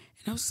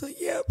 And I was like,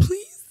 yeah,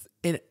 please.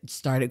 And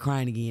started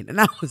crying again.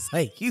 And I was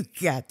like, you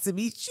got to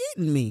be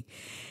shitting me.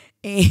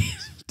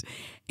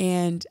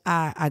 And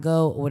I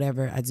go,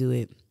 whatever, I do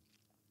it.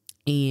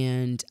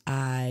 And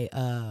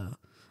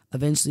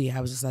eventually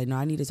I was just like, no,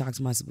 I need to talk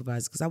to my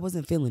supervisor because I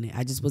wasn't feeling it.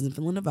 I just wasn't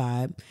feeling the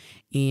vibe.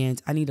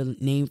 And I need a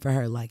name for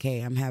her. Like,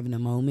 hey, I'm having a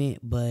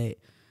moment, but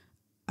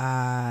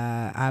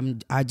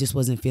I just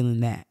wasn't feeling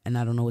that. And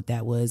I don't know what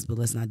that was, but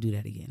let's not do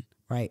that again.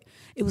 Right?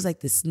 It was like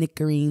the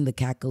snickering, the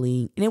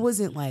cackling. And it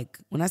wasn't like,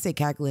 when I say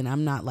cackling,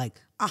 I'm not like,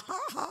 ah, ha,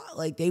 ha.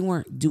 Like they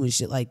weren't doing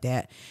shit like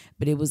that.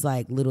 But it was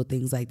like little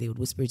things like they would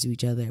whisper to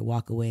each other,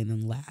 walk away, and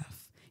then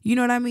laugh. You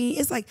know what I mean?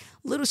 It's like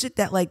little shit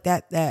that like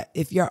that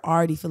if you're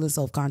already feeling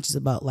self-conscious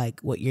about like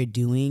what you're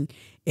doing,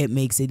 it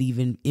makes you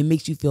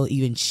feel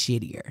even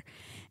shittier.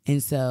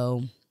 And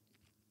so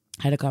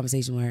I had a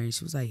conversation with her and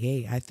she was like,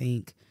 hey,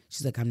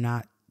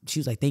 she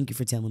was like, thank you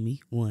for telling me,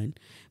 one.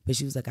 But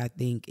she was like, I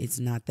think it's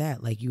not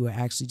that. Like, you were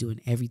actually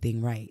doing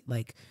everything right.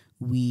 Like,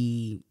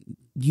 you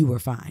were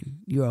fine.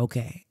 You were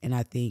okay. And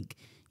I think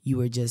you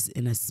were just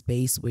in a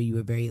space where you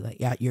were very, like,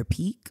 at your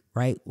peak,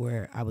 right?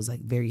 Where I was,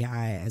 like, very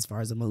high as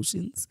far as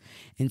emotions.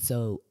 And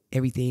so I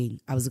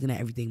was looking at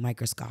everything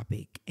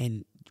microscopic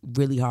and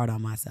really hard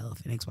on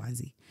myself and X, Y, and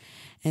Z.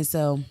 And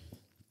so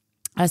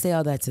I say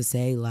all that to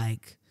say,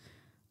 like,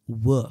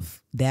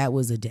 woof, that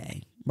was a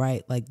day,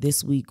 right? Like,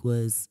 this week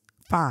was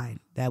fine.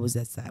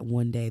 That's that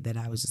one day that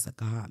I was just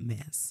like a hot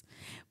mess.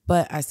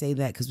 But I say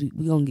that because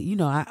we gonna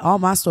get, all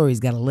my stories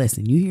got a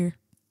lesson. You hear?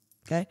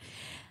 Okay.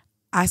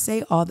 I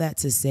say all that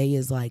to say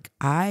is like,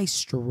 I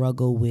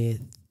struggle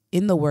with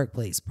in the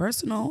workplace,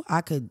 personal.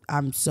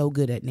 I'm so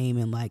good at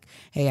naming like,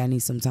 hey, I need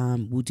some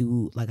time.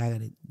 Woo, like I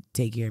gotta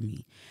take care of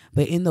me.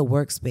 But in the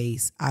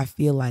workspace, I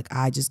feel like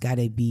I just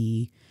gotta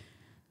be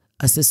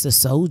a sister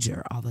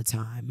soldier all the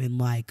time and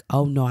like,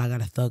 oh no, I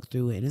gotta thug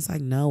through it. And it's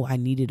like, no, I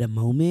needed a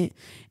moment.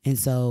 And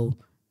so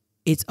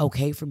it's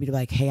okay for me to be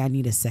like, hey, I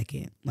need a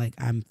second. Like,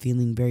 I'm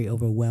feeling very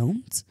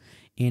overwhelmed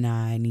and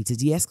I need to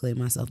de-escalate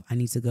myself. I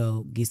need to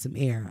go get some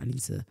air. I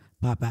need to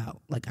pop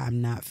out. Like,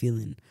 I'm not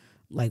feeling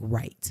like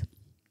right.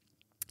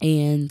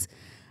 And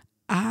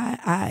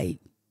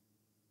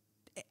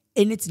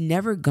and it's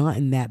never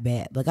gotten that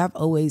bad. Like, I've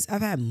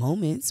had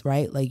moments,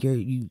 right? Like,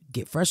 you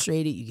get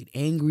frustrated, you get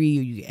angry,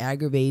 or you get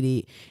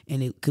aggravated,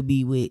 and it could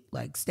be with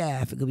like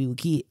staff, it could be with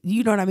kids.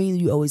 You know what I mean?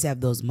 You always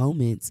have those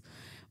moments,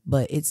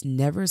 but it's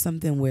never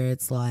something where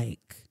it's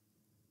like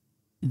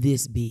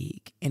this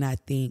big. And I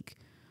think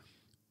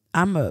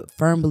I'm a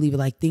firm believer,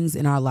 like, things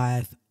in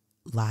our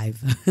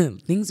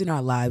things in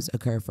our lives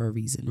occur for a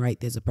reason, right?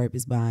 There's a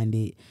purpose behind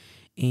it.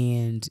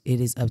 And it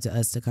is up to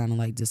us to kind of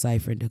like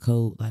decipher and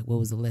decode, like, what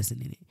was the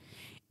lesson in it.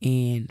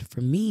 And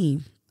for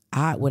me,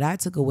 what I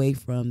took away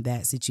from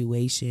that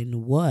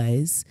situation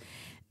was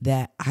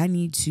that I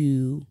need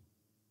to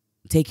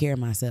take care of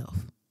myself,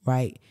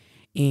 right?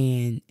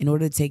 And in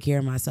order to take care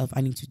of myself,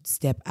 I need to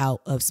step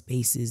out of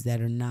spaces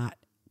that are not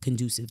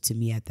conducive to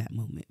me at that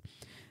moment.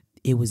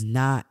 It was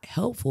not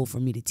helpful for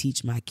me to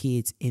teach my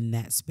kids in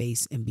that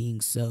space and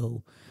being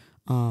so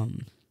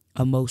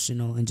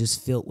emotional and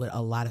just filled with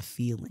a lot of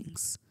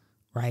feelings,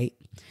 right?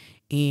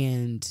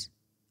 And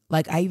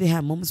like, I even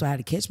had moments where I had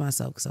to catch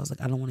myself because I was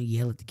like, I don't want to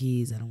yell at the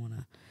kids. I don't want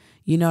to,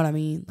 you know what I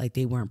mean? Like,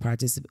 they weren't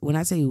participating. When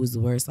I say it was the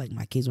worst, like,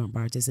 my kids weren't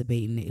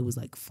participating. It was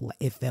like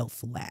it felt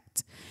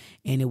flat.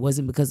 And it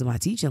wasn't because of my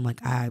teaching.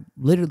 Like, I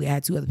literally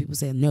had two other people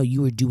saying, no,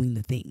 you were doing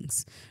the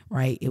things,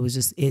 right? It was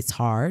just, it's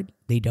hard.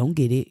 They don't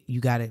get it. You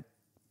got to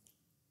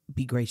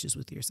be gracious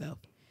with yourself.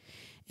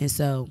 And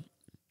so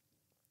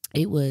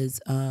it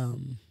was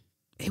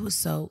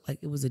so, like,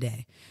 it was a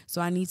day. So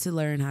I need to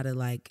learn how to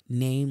like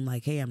name,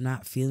 like, hey, I'm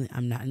not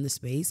in the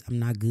space. I'm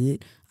not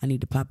good. I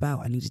need to pop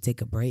out. I need to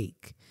take a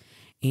break.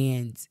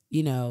 And,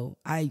 you know,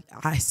 I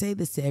say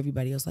this to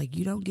everybody else, like,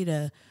 you don't get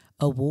a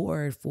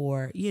award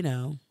for, you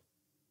know,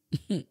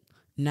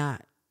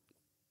 not,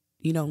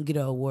 you don't get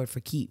an award for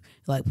keep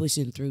like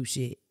pushing through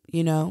shit,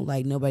 you know,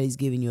 like, nobody's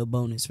giving you a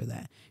bonus for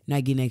that. You're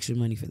not getting extra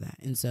money for that.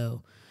 And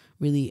so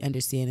really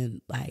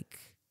understanding, like,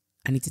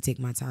 I need to take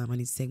my time. I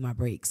need to take my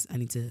breaks. I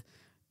need to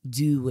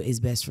do what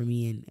is best for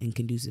me and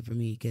conducive for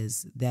me,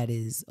 because that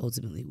is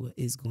ultimately what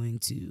is going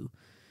to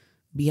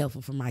be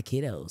helpful for my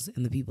kiddos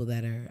and the people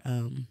that are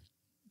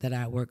that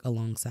I work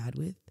alongside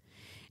with.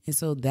 And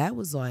so that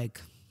was like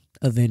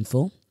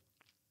eventful.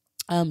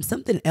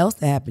 Something else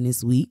that happened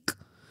this week,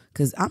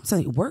 because I'm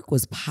telling you, work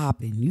was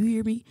popping. You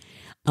hear me?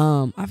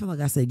 I feel like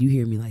I said you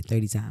hear me like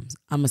 30 times.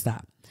 I'm gonna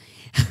stop.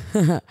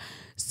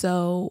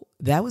 So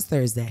that was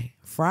Thursday.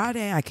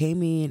 Friday, I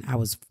came in.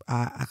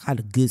 I had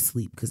a good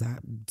sleep because I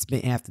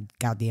spent half the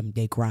goddamn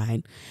day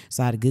crying.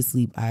 So I had a good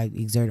sleep. I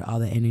exerted all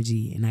the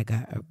energy, and I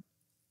got,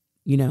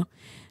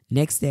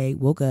 next day,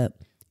 woke up,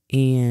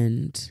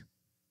 and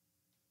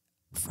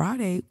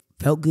Friday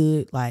felt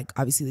good. Like,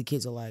 obviously the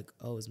kids are like,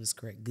 oh, is Miss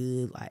Correct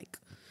good? Like,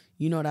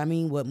 you know what I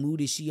mean? What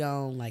mood is she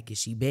on? Like, is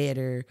she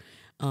better?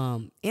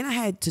 And I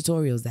had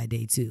tutorials that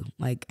day too,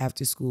 like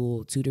after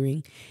school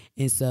tutoring.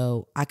 And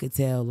so I could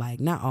tell,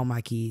 like, not all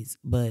my kids,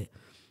 but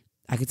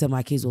I could tell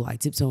my kids were like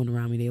tiptoeing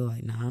around me. They were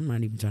like, nah, I'm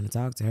not even trying to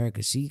talk to her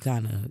because she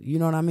kind of, you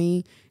know what I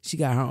mean? She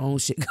got her own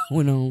shit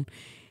going on.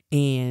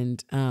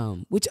 And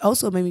which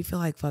also made me feel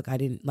like, fuck, I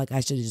should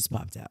have just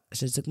popped out. I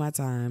should have took my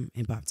time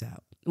and popped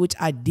out, which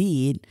I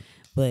did,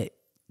 but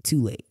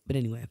too late. But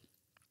anyway,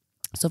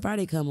 so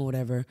Friday come or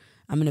whatever,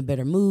 I'm in a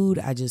better mood.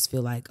 I just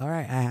feel like, all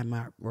right, I had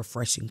my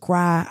refreshing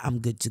cry. I'm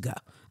good to go.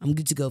 I'm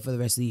good to go for the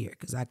rest of the year,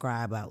 because I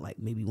cry about like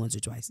maybe once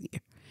or twice a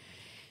year.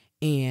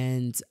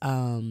 And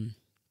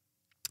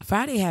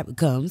Friday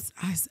comes.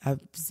 I've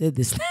said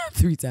this now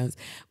 3 times,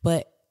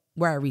 but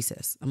we're at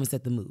recess. I'm going to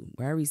set the mood.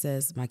 We're at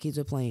recess. My kids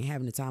are playing,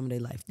 having the time of their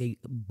life. They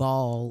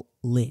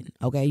ballin'.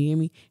 Okay, you hear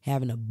me?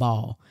 Having a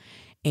ball.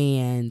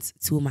 And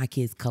 2 of my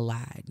kids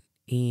collide.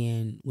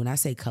 And when I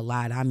say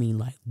collide, I mean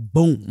like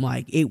boom.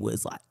 Like, it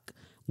was like,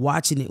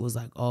 watching it was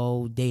like,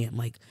 oh damn,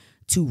 like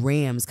 2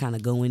 rams kind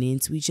of going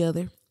into each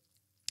other.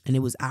 And it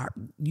was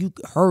you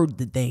heard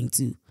the thing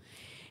too.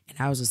 And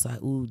I was just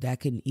like, ooh, that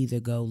can either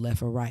go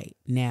left or right.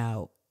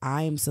 Now,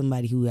 I am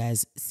somebody who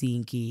has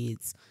seen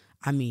kids,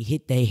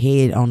 hit their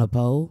head on a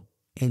pole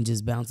and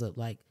just bounce up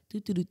like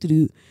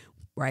do,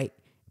 right?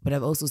 But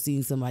I've also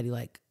seen somebody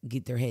like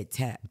get their head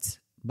tapped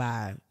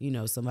by,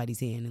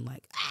 somebody's hand and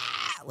like,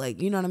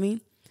 like, you know what I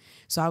mean?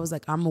 So I was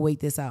like, I'm going to wait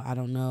this out. I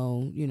don't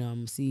know. I'm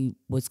going to see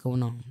what's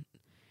going on.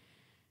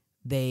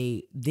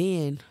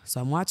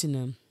 So I'm watching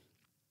them.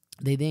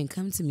 They then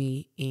come to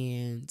me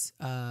and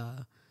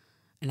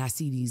I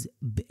see these,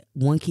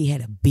 one kid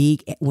had a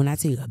big, when I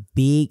tell you a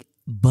big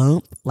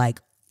bump,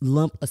 like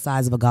lump the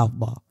size of a golf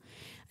ball.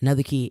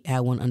 Another kid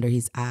had one under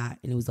his eye,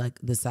 and it was like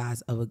the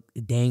size of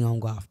a dang on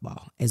golf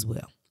ball as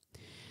well.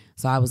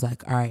 So I was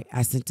like, all right,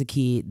 I sent a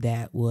kid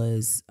that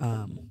was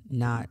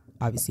not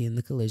obviously in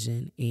the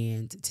collision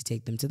and to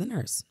take them to the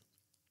nurse.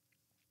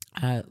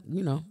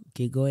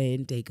 Kid go ahead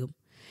and take them.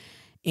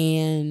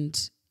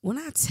 And when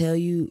I tell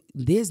you,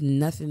 there's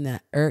nothing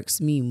that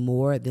irks me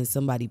more than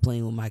somebody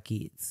playing with my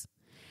kids.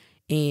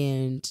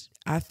 And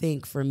I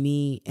think for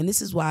me, and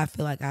this is why I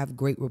feel like I have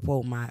great rapport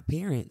with my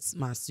parents,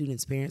 my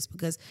students' parents,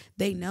 because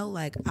they know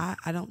like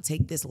I don't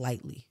take this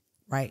lightly,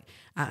 right?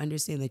 I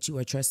understand that you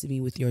are trusting me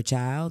with your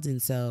child.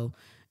 And so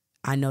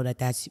I know that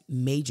that's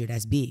major,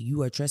 that's big.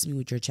 You are trusting me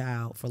with your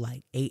child for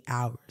like 8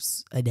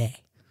 hours a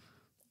day,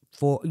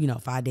 for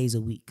 5 days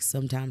a week,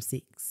 sometimes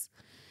 6.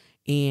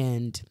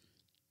 And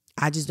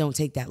I just don't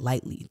take that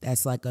lightly.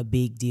 That's like a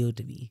big deal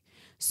to me.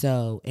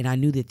 So, and I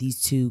knew that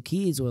these two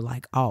kids were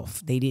like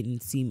off. They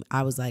didn't seem,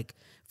 I was like,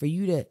 for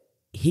you to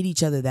hit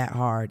each other that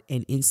hard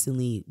and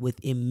instantly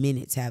within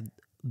minutes have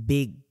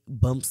big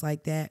bumps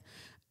like that,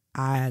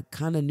 I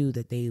kind of knew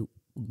that they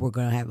were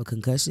going to have a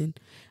concussion.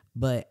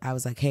 But I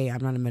was like, hey,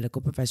 I'm not a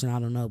medical professional. I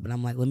don't know. But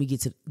I'm like, let me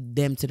get to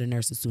the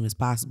nurse as soon as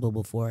possible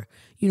before,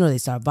 they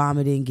start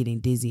vomiting, getting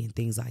dizzy and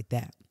things like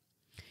that.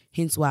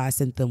 Hence why I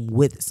sent them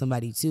with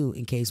somebody too,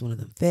 in case one of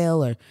them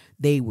fell or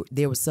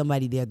there was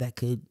somebody there that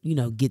could,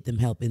 get them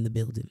help in the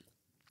building.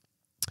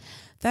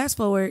 Fast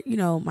forward,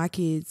 my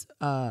kids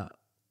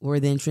were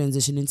then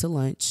transitioning to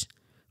lunch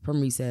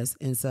from recess.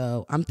 And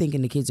so I'm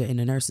thinking the kids are in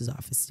the nurse's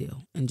office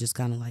still and just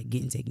kind of like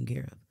getting taken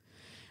care of.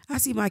 I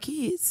see my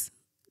kids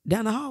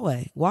down the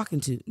hallway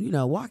walking.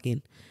 And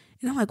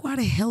I'm like, why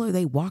the hell are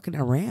they walking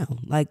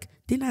around? Like,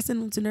 didn't I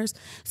send them to nurse?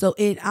 So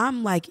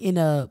I'm like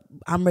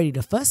I'm ready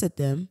to fuss at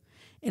them.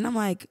 And I'm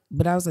like,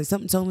 but I was like,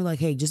 something told me like,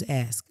 hey, just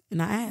ask.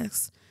 And I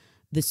asked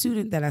the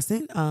student that I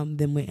sent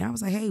them with, and I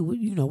was like, hey,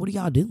 what are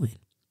y'all doing?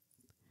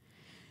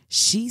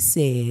 She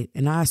said,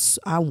 and I'm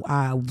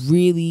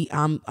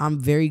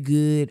very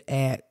good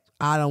at,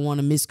 I don't want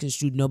to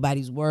misconstrue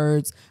nobody's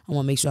words. I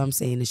want to make sure I'm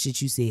saying the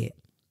shit you said.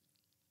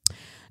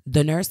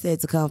 The nurse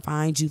said to come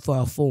find you for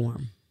a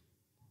form.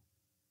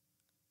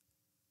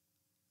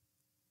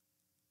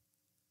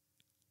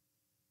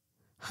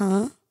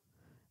 Huh?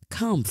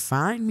 Come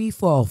find me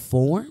for a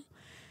form?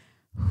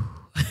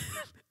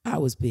 I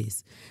was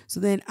pissed.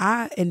 So then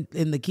and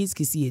the kids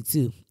could see it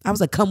too. I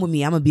was like, come with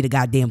me. I'm going to be the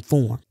goddamn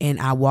form. And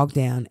I walked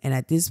down. And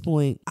at this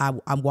point,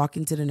 I'm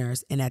walking to the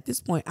nurse. And at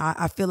this point,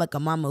 I feel like a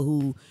mama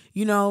who,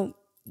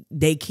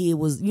 they kid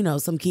was,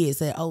 some kid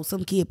said, oh,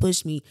 some kid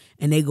pushed me.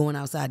 And they going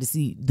outside to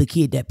see the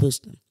kid that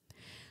pushed them.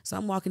 So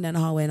I'm walking down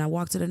the hallway and I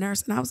walked to the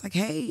nurse and I was like,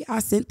 hey, I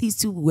sent these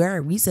two where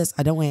at recess.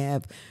 I don't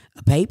have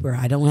a paper.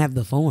 I don't have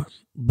the form,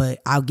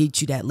 but I'll get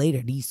you that later.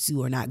 These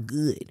two are not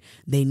good.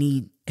 They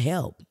need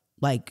help.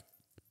 Like,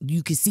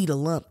 you can see the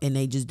lump and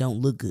they just don't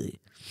look good.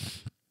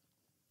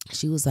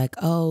 She was like,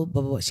 oh,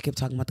 blah, blah, blah. She kept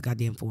talking about the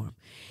goddamn form.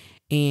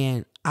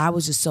 And I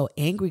was just so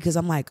angry because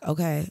I'm like,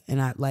 okay. And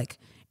my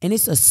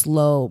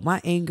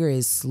anger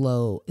is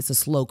slow. It's a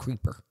slow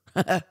creeper.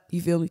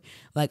 You feel me?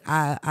 Like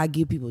I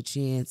give people a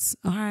chance.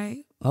 All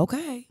right.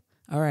 Okay.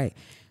 All right.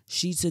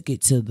 She took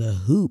it to the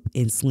hoop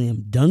and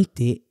slam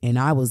dunked it. And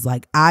I was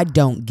like, I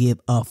don't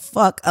give a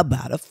fuck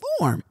about a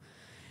form.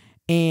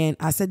 And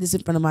I said this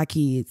in front of my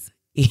kids.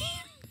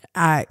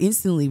 I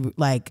instantly,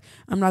 like,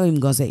 I'm not even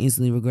going to say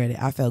instantly regret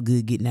it. I felt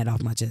good getting that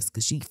off my chest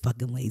because she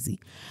fucking lazy.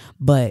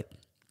 But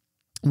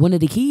one of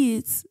the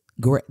kids,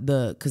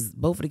 because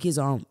both of the kids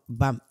are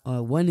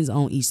one is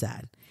on each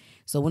side.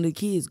 So one of the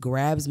kids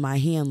grabs my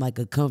hand like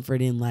a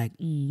comfort and like,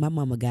 my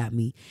mama got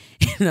me.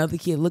 And another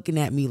kid looking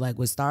at me like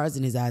with stars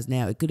in his eyes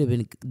now. It could have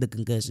been the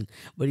concussion.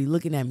 But he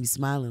looking at me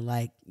smiling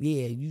like,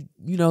 yeah,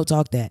 you don't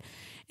talk that.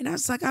 And I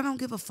was like, I don't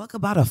give a fuck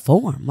about a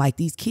form. Like,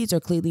 these kids are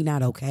clearly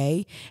not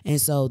okay.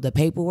 And so the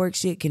paperwork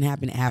shit can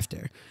happen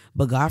after.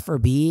 But God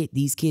forbid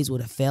these kids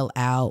would have fell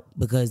out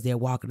because they're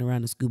walking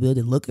around the school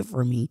building looking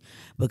for me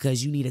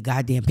because you need a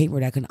goddamn paper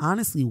that can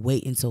honestly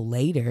wait until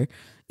later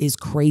is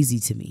crazy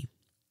to me.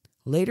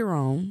 Later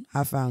on,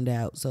 I found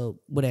out, so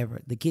whatever,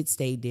 the kid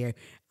stayed there,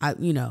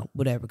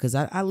 whatever, because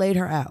I laid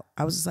her out.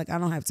 I was just like, I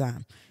don't have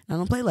time. I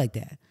don't play like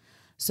that.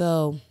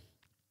 So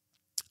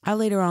I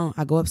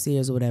go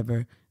upstairs or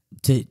whatever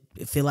to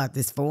fill out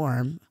this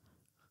form.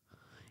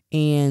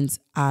 And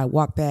I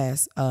walked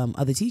past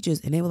other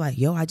teachers and they were like,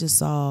 yo, I just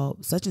saw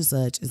such and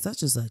such and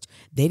such and such.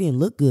 They didn't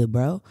look good,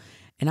 bro.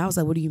 And I was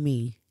like, what do you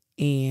mean?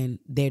 And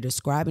they're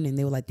describing it and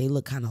they were like, they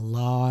look kind of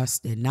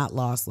lost and not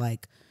lost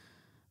like,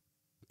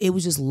 it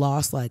was just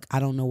lost, like, I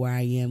don't know where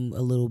I am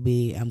a little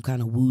bit. I'm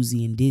kind of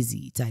woozy and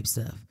dizzy type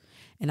stuff.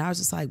 And I was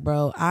just like,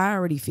 bro, I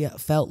already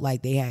felt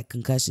like they had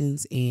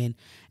concussions, and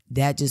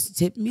that just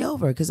tipped me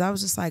over because I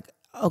was just like,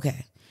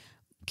 okay,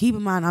 keep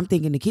in mind, I'm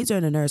thinking the kids are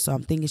in the nurse, so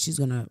I'm thinking she's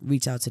going to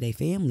reach out to their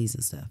families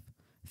and stuff.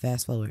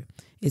 Fast forward,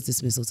 it's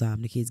dismissal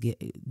time.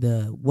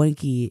 The one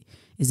kid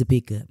is a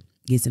pickup,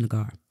 gets in the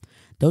car.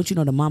 Don't you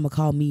know the mama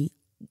called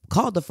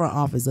the front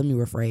office, let me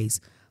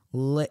rephrase,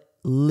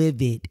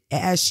 livid,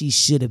 as she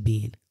should have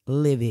been.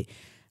 Livid.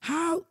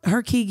 How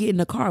her kid get in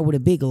the car with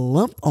a big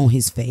lump on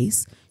his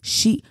face?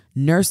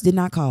 Nurse did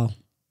not call.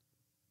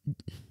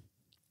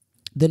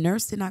 The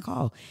nurse did not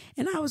call.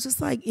 And I was just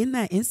like, in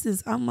that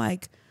instance, I'm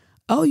like,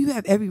 oh, you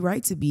have every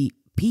right to be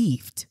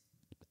peeved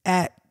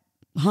at,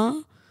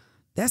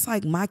 that That's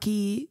like my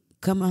kid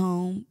coming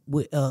home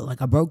with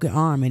like a broken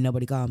arm and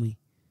nobody called me.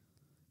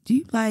 Do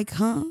you like,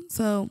 huh?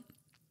 So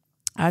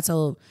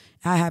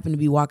I happened to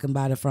be walking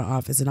by the front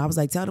office and I was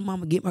like, tell the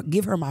mama,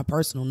 give her my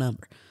personal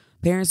number.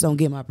 Parents don't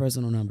get my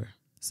personal number.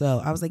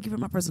 So I was like, give her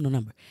my personal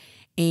number.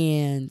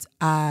 And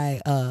I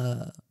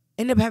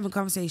ended up having a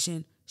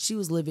conversation. She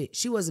was livid.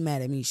 She wasn't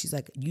mad at me. She's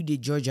like, you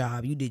did your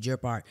job. You did your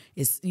part.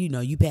 It's,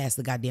 you passed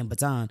the goddamn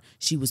baton.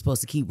 She was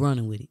supposed to keep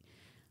running with it,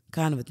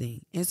 kind of a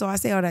thing. And so I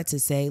say all that to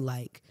say,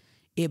 like,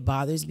 it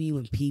bothers me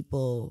when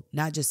people,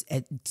 not just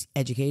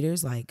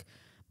educators, like,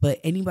 but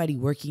anybody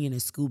working in a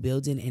school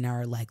building and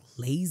are like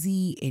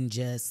lazy and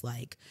just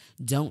like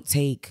don't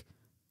take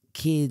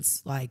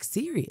kids like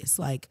serious.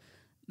 Like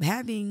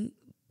having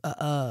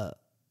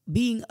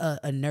being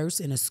a nurse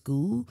in a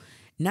school,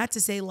 not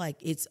to say like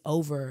it's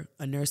over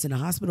a nurse in a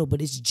hospital,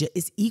 but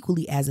it's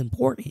equally as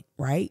important,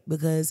 right?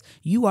 Because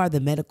you are the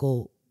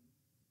medical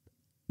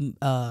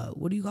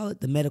what do you call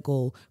it? The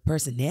medical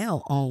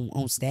personnel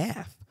on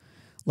staff.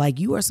 Like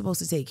you are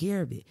supposed to take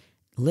care of it.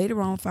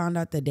 Later on, found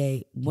out that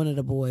day one of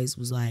the boys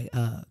was like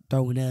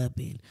throwing up,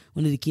 and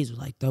one of the kids was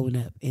like throwing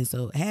up, and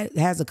so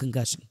has a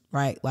concussion,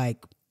 right?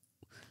 Like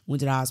went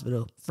to the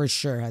hospital for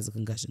sure, has a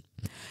concussion,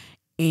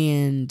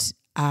 and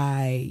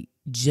I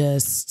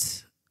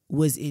just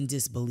was in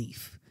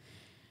disbelief,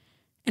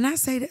 and I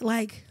say that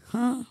like,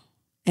 huh?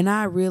 And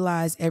I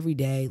realize every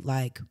day,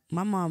 like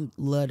my mom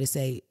loved to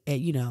say,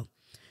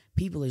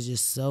 people are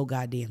just so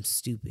goddamn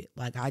stupid.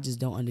 Like, I just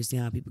don't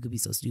understand how people could be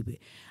so stupid.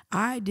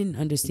 I didn't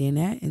understand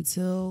that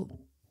until,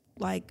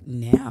 like,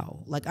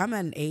 now. Like, I'm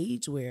at an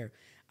age where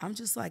I'm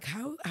just like,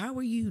 how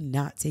are you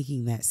not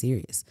taking that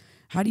serious?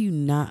 How do you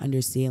not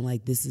understand,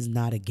 like, this is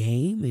not a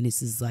game and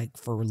this is, like,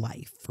 for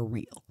life, for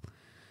real?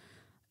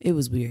 It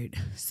was weird.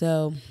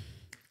 So,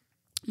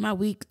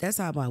 that's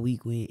how my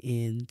week went,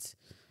 and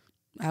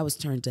I was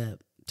turned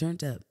up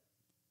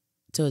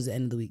towards the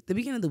end of the week. The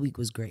beginning of the week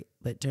was great,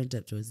 but turned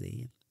up towards the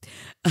end.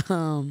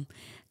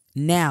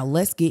 Now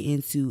let's get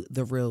into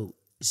the real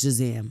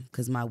Shazam,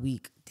 because my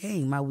week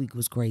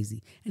was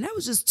crazy, and that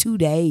was just 2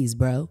 days,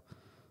 bro.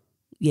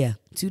 Yeah,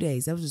 2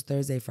 days. That was just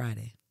Thursday,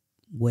 Friday.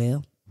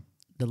 Well,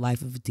 the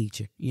life of a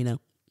teacher,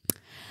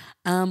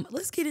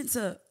 Let's get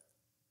into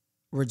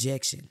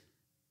rejection.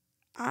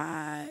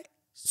 I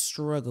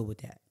struggle with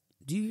that.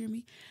 Do you hear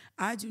me?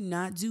 I do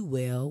not do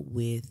well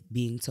with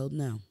being told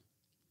no.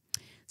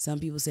 Some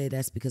people say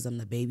that's because I'm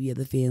the baby of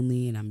the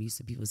family and I'm used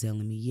to people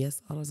telling me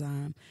yes all the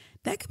time.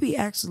 That could be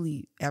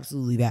actually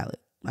absolutely valid.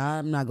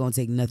 I'm not going to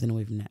take nothing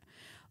away from that.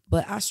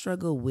 But I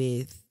struggle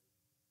with,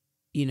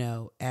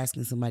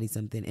 asking somebody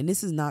something. And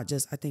this is not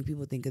just, I think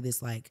people think of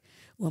this like,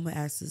 well, I'm going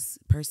to ask this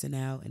person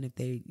out. And if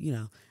they,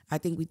 I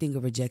think we think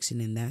of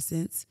rejection in that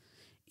sense.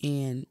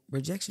 And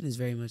rejection is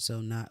very much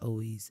so not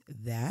always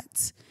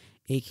that.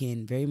 It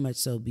can very much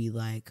so be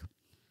like,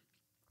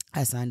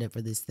 I signed up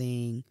for this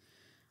thing.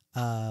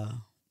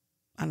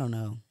 I don't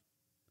know.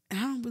 And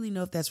I don't really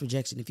know if that's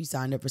rejection. If you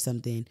signed up for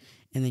something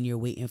and then you're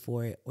waiting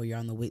for it or you're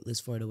on the wait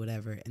list for it or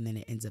whatever, and then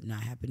it ends up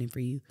not happening for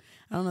you.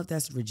 I don't know if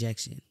that's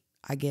rejection.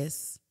 I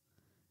guess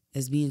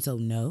as being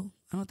told no,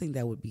 I don't think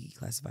that would be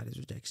classified as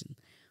rejection.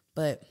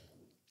 But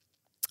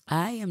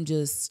I am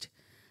just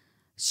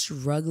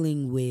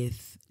struggling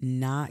with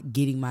not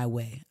getting my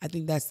way. I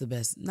think that's the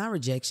best. Not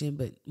rejection,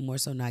 but more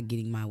so not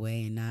getting my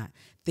way and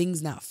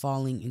things not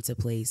falling into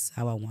place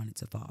how I want it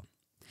to fall.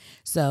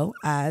 So,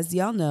 as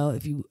y'all know,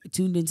 if you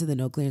tuned into the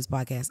No Clearance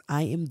podcast,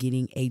 I am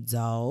getting a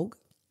dog.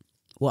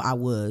 Well, I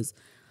was.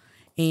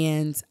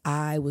 And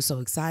I was so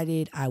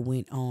excited. I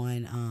went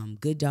on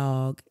Good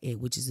Dog,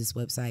 which is this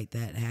website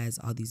that has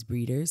all these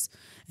breeders.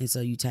 And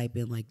so you type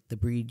in like the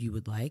breed you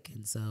would like.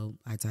 And so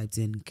I typed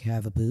in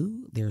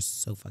Cavapoo. They're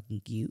so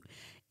fucking cute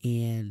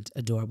and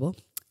adorable.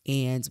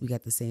 And we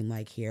got the same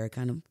like hair,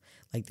 kind of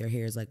like their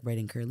hair is like red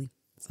and curly.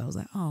 So I was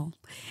like, oh.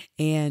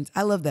 And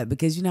I love that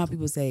because you know how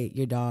people say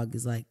your dog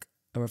is like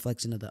a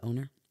reflection of the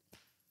owner?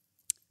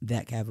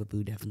 That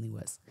Cavapoo definitely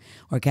was.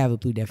 Or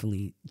Cavapoos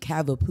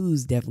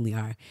definitely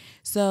are.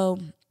 So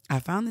I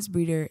found this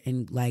breeder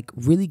and like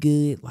really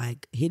good,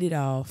 like hit it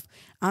off.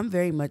 I'm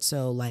very much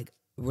so like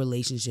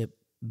relationship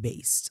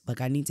based. Like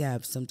I need to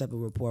have some type of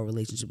rapport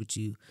relationship with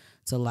you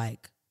to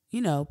like,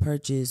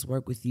 purchase,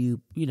 work with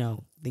you,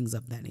 things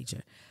of that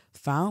nature.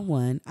 Found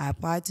one. I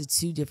applied to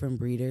 2 different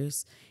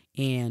breeders.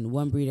 And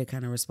one breeder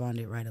kind of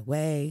responded right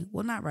away.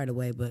 Well, not right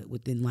away, but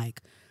within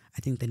like, I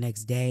think the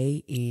next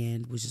day,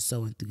 and was just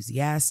so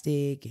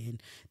enthusiastic.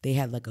 And they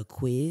had like a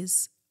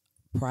quiz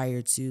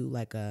prior to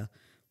like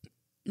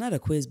not a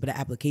quiz, but an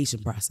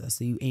application process.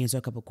 So you answer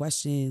a couple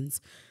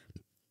questions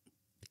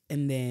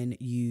and then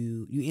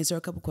you answer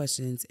a couple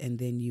questions and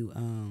then you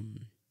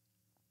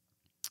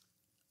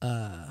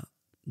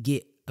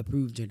get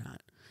approved or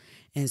not.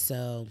 And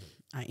so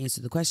I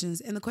answer the questions,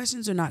 and the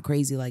questions are not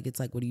crazy. Like, it's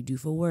like, what do you do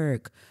for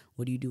work?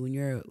 What do you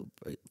do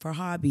for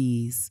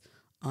hobbies?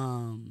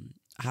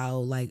 How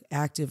like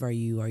active are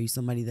you? Are you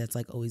somebody that's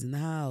like always in the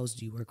house?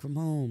 Do you work from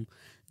home?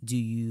 Do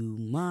you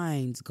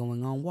mind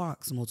going on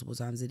walks multiple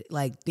times a day?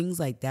 Like things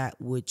like that,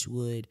 which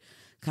would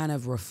kind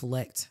of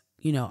reflect,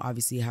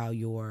 obviously how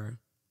your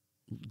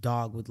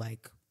dog would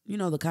like,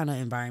 the kind of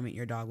environment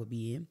your dog would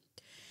be in,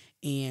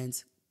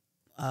 and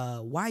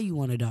why you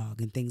want a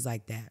dog and things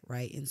like that,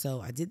 right? And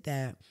so I did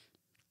that,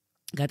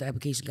 got the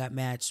application, got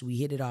matched, we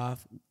hit it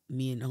off.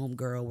 Me and the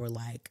homegirl were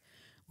like,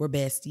 we're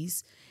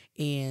besties,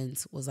 and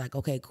was like,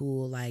 okay,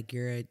 cool, like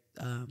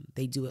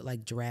they do it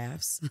like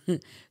drafts.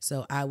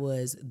 So I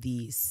was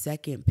the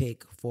second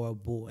pick for a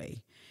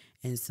boy,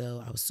 and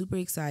so I was super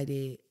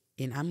excited,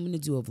 and I'm gonna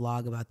do a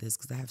vlog about this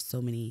because I have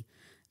so many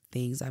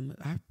things. I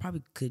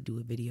probably could do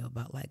a video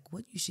about like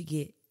what you should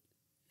get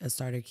a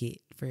starter kit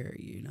for,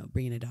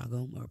 bringing a dog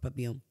home or a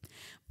puppy home.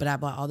 But I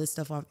bought all this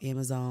stuff off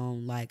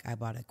Amazon. Like I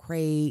bought a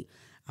crate,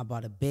 I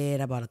bought a bed,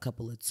 I bought a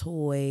couple of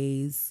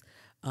toys.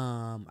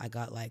 I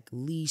got like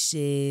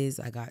leashes,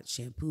 I got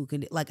shampoo,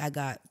 like I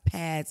got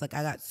pads, like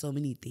I got so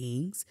many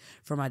things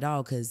for my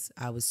dog because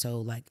I was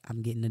told like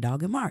I'm getting a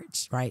dog in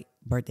March, right?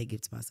 Birthday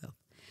gift to myself.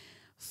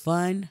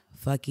 Fun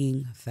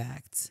fucking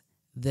fact: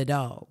 the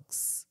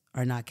dogs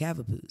are not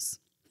Cavapoos.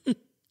 I'm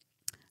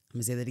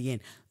gonna say that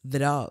again. The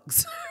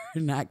dogs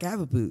are not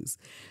Cavapoos.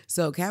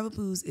 So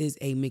Cavapoos is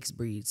a mixed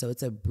breed. So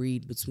it's a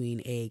breed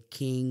between a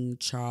King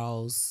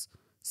Charles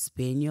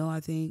Spaniel, I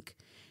think,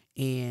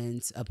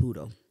 and a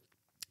poodle.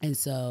 And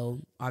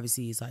so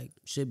obviously it's like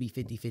should be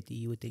 50-50,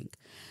 you would think.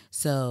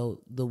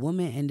 So the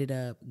woman ended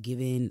up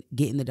getting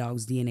the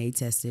dog's DNA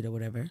tested or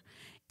whatever,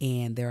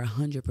 and they're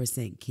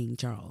 100% King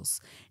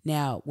Charles.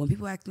 Now, when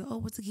people ask me, oh,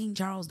 what's a King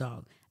Charles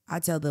dog? I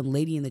tell them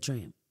Lady and the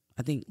Tramp.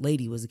 I think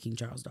Lady was a King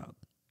Charles dog.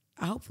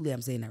 Hopefully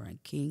I'm saying that right.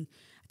 King,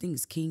 I think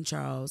it's King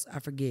Charles. I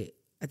forget.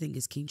 I think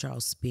it's King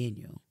Charles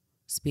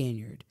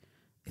Spaniard,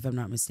 if I'm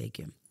not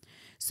mistaken.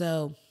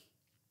 So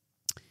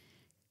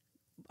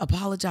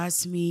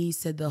apologized to me,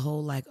 said the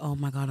whole like, oh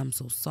my God, I'm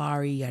so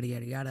sorry, yada,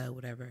 yada, yada,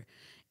 whatever.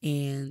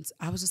 And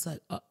I was just like,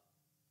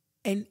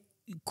 and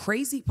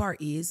crazy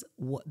part is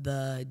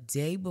the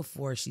day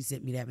before she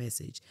sent me that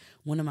message,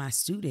 one of my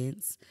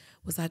students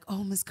was like,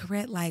 oh, Miss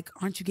Corrette, like,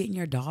 aren't you getting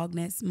your dog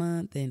next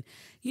month? And,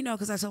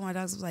 because I told my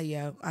dogs, I was like,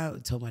 yeah, I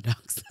told my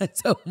dogs, I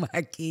told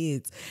my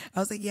kids, I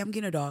was like, yeah, I'm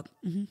getting a dog.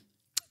 Mm-hmm.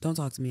 Don't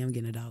talk to me, I'm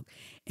getting a dog.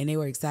 And they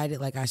were excited.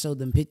 Like I showed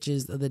them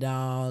pictures of the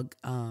dog,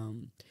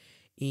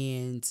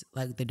 and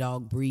like the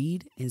dog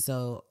breed. And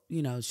so,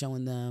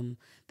 showing them,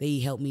 they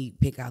helped me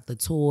pick out the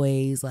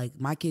toys. Like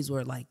my kids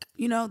were like,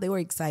 they were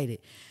excited.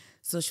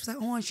 So she was like,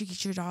 oh, I should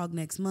get your dog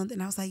next month.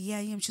 And I was like, yeah,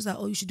 I am. She was like,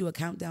 oh, you should do a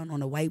countdown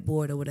on a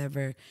whiteboard or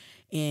whatever.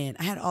 And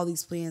I had all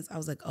these plans. I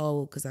was like,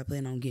 oh, because I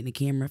plan on getting a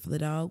camera for the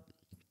dog.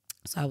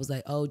 So I was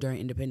like, oh, during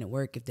independent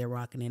work, if they're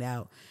rocking it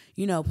out,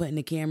 putting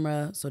the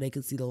camera so they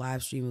could see the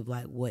live stream of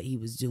like what he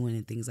was doing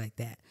and things like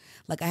that.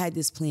 Like I had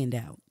this planned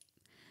out.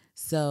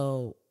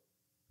 So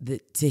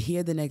to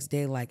hear the next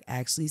day, like,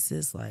 actually,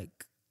 sis,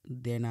 like,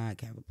 they're not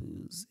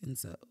Cavapoos. And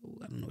so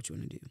I don't know what you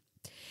want to do.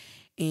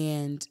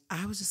 And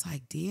I was just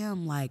like,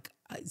 damn, like,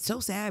 so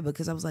sad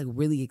because I was like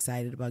really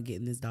excited about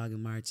getting this dog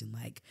in March and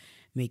like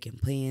making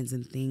plans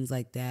and things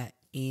like that.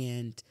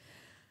 And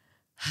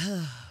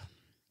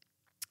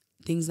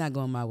things not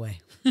going my way.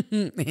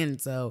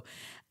 And so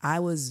I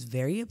was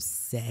very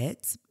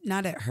upset.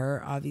 Not at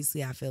her,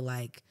 obviously. I feel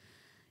like,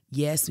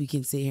 yes, we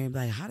can sit here and be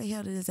like, how the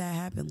hell did that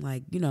happen?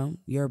 Like,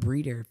 you're a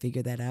breeder,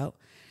 figure that out.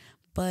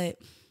 But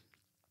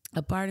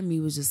a part of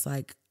me was just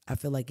like, I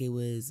feel like it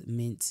was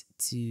meant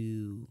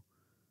to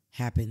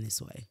happen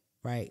this way,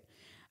 right?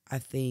 I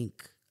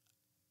think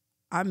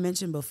I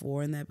mentioned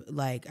before in that,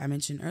 like I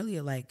mentioned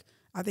earlier, like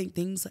I think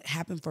things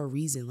happen for a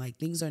reason. Like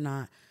things are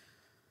not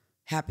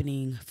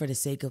happening for the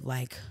sake of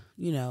like,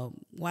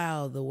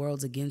 wow, the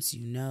world's against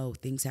you. No,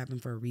 things happen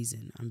for a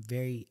reason. I'm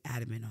very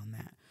adamant on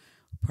that.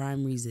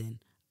 Prime reason.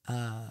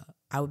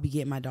 I would be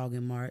getting my dog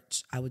in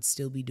March. I would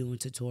still be doing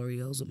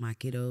tutorials with my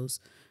kiddos,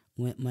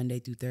 went Monday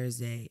through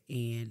Thursday.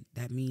 And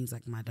that means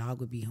like my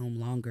dog would be home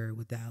longer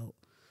without,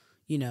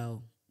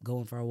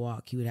 going for a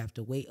walk. He would have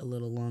to wait a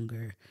little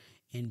longer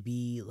and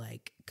be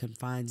like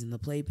confined in the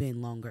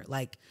playpen longer.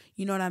 Like,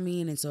 you know what I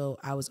mean? And so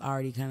I was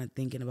already kind of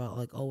thinking about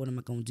like, oh, what am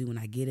I going to do when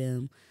I get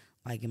him?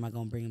 Like, am I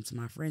going to bring him to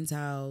my friend's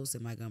house?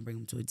 Am I going to bring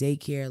him to a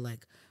daycare?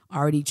 Like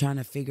already trying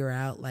to figure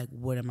out like,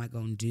 what am I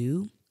going to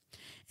do?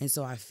 And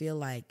so I feel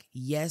like,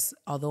 yes,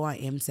 although I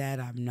am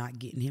sad I'm not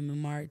getting him in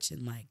March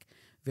and like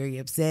very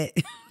upset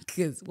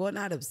because, well,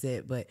 not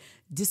upset, but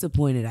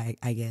disappointed,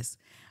 I guess.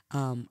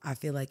 I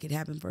feel like it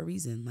happened for a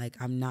reason. Like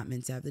I'm not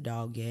meant to have the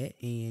dog yet,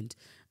 and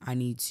I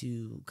need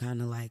to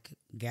kind of like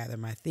gather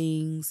my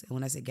things. And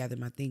when I say gather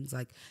my things,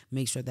 like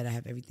make sure that I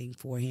have everything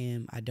for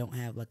him. I don't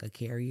have like a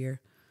carrier.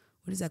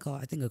 What is that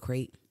called? I think a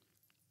crate.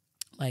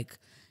 Like,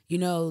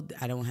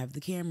 I don't have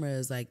the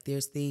cameras. Like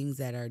there's things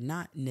that are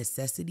not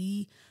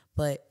necessity,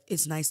 but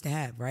it's nice to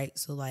have, right?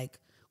 So like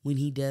when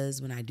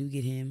I do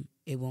get him,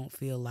 it won't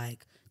feel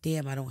like,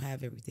 damn, I don't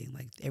have everything.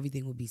 Like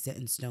everything will be set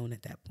in stone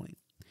at that point.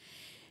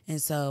 And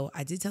so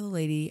I did tell the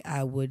lady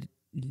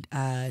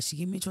she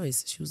gave me a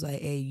choice. She was like,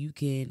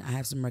 hey, I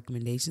have some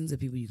recommendations of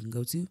people you can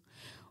go to.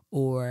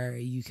 or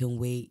you can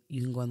wait.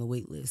 You can go on the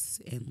wait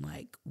list and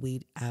like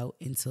wait out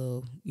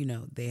until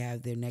they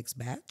have their next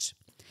batch.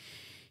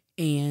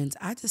 And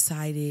I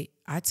decided,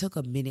 I took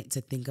a minute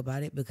to think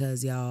about it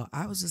because, y'all,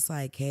 I was just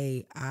like,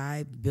 hey,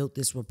 I built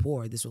this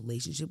rapport, this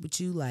relationship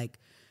with you. Like,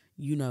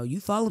 you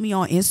follow me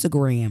on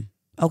Instagram,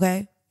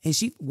 okay? And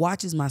she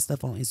watches my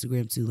stuff on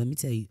Instagram too, let me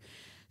tell you.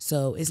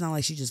 So it's not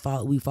like she just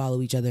we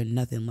follow each other and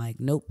nothing. Like,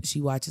 nope,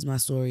 she watches my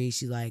story.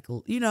 She like,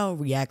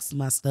 reacts to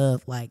my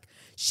stuff. Like,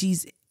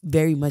 she's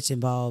very much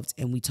involved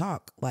and we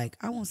talk. Like,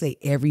 I won't say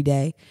every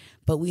day,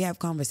 but we have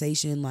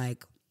conversation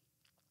like,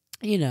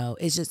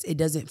 it's just, it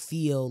doesn't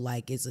feel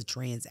like it's a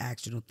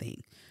transactional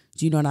thing.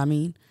 Do you know what I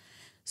mean?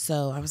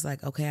 So I was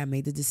like, okay, I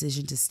made the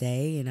decision to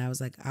stay, and I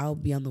was like, I'll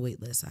be on the wait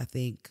list. I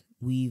think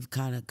we've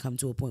kind of come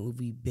to a point where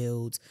we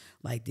build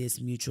like this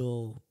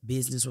mutual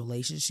business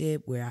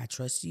relationship where I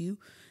trust you.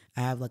 I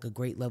have like a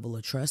great level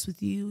of trust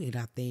with you, and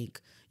I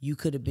think you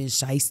could have been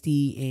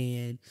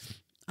shysty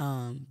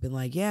and been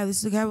like, yeah, this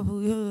is a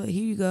capital,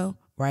 here you go,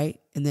 right?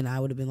 And then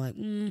I would have been like,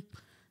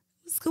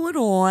 what's going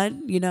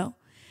on,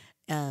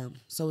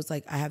 So it's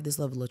like I have this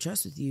level of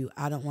trust with you.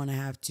 I don't want to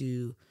have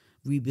to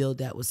rebuild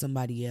that with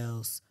somebody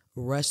else,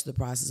 rush the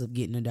process of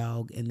getting a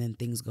dog, and then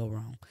things go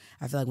wrong.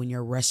 I feel like when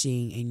you're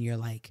rushing and you're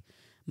like,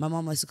 my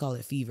mom likes to call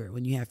it fever.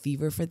 When you have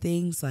fever for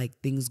things, like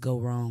things go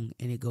wrong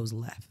and it goes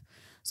left.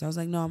 So I was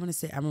like, no, I'm going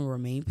to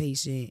remain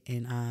patient,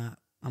 and I'm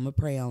going to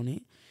pray on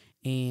it,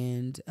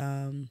 and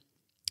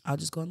I'll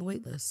just go on the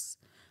wait list.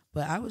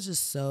 But I was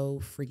just so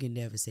freaking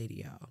devastated,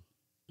 y'all.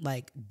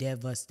 Like,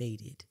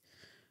 devastated.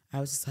 I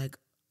was just like,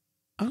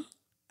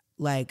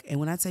 like, and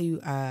when I tell you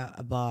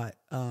I bought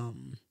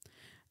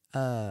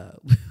I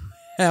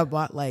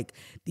bought like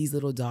these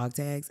little dog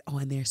tags. Oh,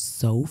 and they're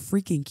so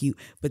freaking cute.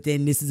 But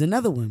then this is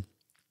another one.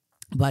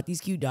 I bought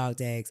these cute dog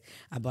tags.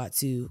 I bought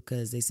two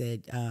because they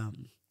said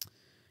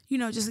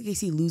just in case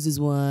he loses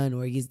one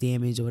or he gets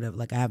damaged or whatever.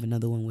 Like, I have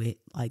another one with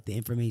like the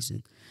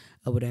information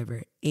or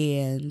whatever.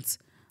 And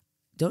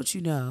don't you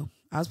know,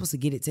 I was supposed to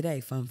get it today,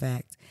 fun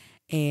fact,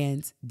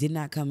 and did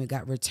not come. It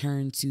got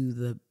returned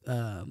to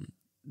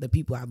the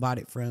people I bought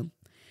it from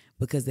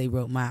because I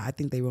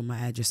think they wrote my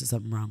address or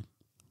something wrong.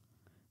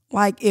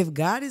 Like, if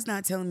God is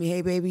not telling me,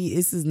 hey, baby,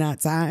 this is not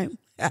time,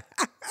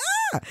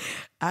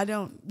 I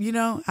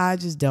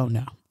just don't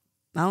know.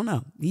 I don't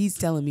know. He's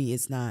telling me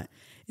it's not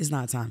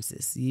time,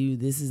 sis.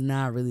 This is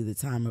not really the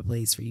time or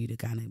place for you to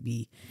kind of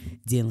be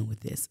dealing with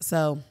this.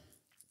 So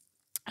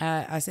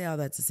I say all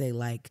that to say,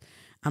 like,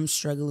 I'm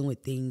struggling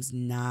with things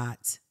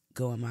not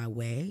going my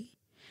way.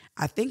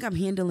 I think I'm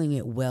handling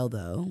it well,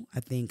 though. I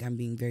think I'm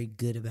being very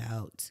good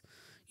about,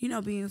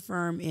 being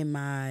firm in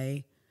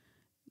my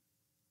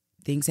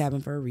things happen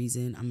for a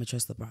reason. I'm going to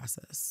trust the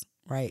process,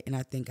 right? And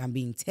I think I'm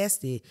being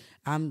tested.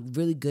 I'm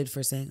really good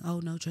for saying, oh,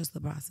 no, trust the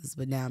process.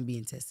 But now I'm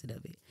being tested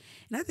of it.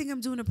 And I think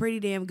I'm doing a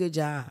pretty damn good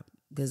job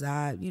because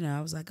I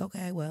was like,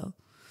 okay, well,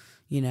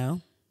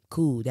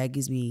 cool. That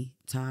gives me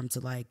time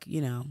to like,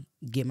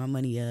 get my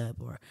money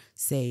up or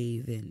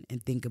save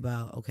and think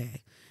about,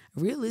 okay,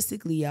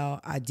 realistically,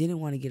 y'all, I didn't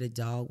want to get a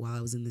dog while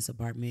I was in this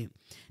apartment.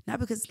 Not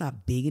because it's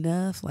not big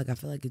enough. Like, I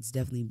feel like it's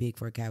definitely big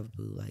for a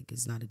Cavapoo. Like,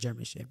 it's not a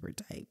German Shepherd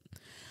type.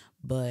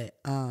 But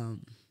I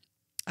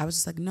was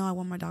just like, no, I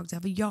want my dog to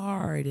have a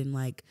yard. And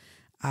like,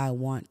 I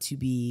want to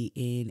be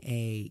in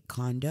a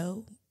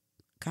condo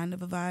kind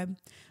of a vibe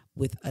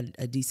with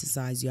a decent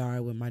sized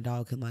yard where my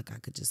dog can, like, I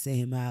could just send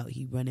him out.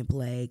 He run and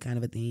play kind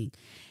of a thing.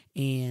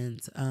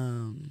 And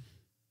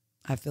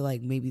I feel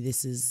like maybe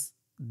this is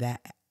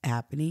that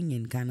happening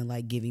and kind of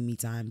like giving me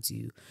time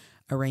to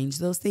arrange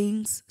those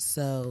things.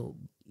 So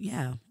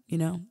yeah,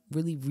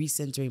 really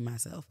recentering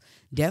myself.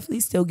 Definitely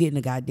still getting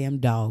a goddamn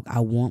dog. I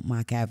want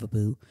my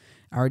Cavapoo.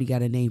 I already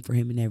got a name for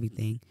him and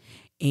everything.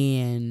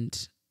 And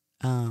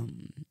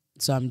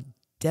so I'm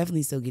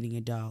definitely still getting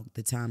a dog.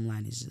 The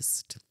timeline is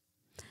just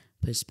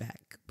pushed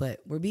back.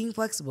 But we're being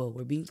flexible.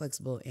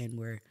 And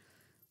we're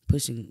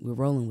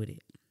rolling with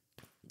it.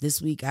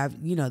 This week,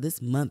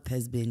 this month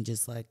has been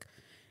just like,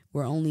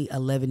 we're only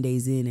 11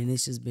 days in, and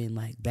it's just been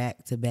like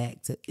back to back.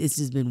 It's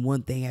just been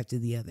one thing after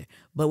the other.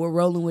 But we're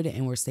rolling with it,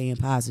 and we're staying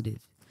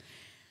positive.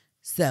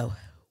 So,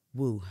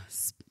 woo.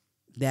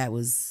 That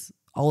was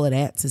all of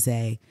that to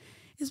say.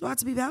 It's about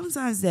to be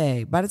Valentine's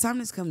Day. By the time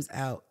this comes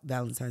out,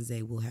 Valentine's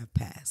Day will have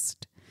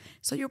passed.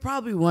 So you're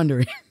probably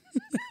wondering.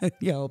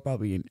 Y'all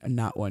probably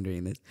not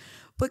wondering this.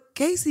 But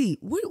Casey,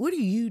 what are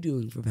you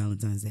doing for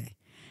Valentine's Day?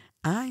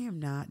 I am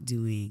not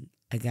doing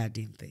a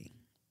goddamn thing.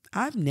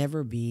 I've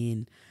never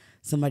been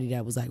somebody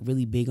that was like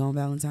really big on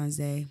Valentine's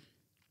Day.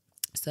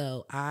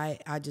 So I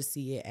just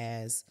see it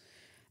as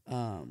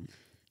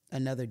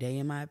another day,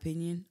 in my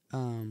opinion.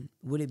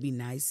 Would it be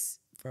nice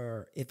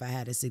if I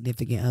had a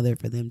significant other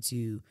for them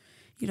to,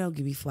 give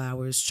me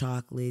flowers,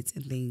 chocolates,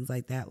 and things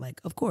like that?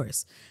 Like, of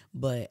course.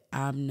 But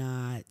I'm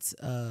not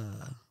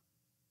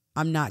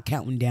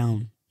counting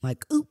down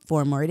like,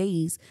 4 more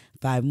days,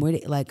 5 more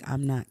days. Like,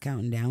 I'm not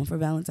counting down for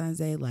Valentine's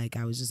Day. Like,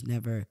 I was just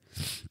never,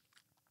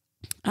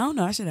 I don't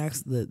know. I should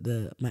ask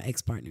my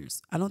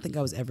ex-partners. I don't think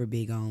I was ever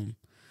big on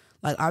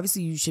Like,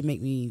 obviously, you should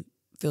make me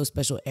feel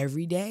special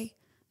every day.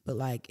 But,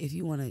 like, if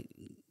you want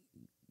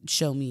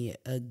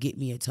to get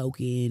me a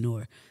token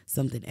or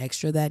something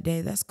extra that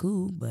day, that's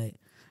cool. But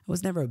I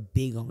was never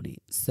big on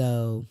it.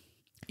 So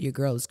your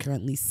girl is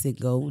currently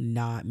single,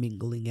 not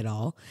mingling at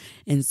all.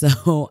 And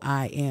so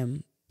I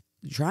am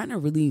trying to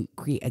really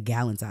create a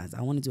Galentine's.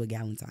 I want to do a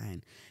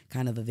Galentine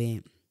kind of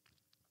event,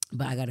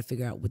 but I got to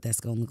figure out what that's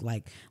going to look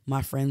like.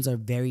 My friends are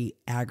very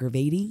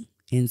aggravating.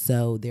 And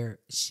so they're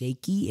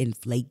shaky and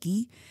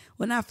flaky.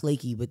 Well, not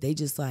flaky, but they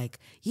just like,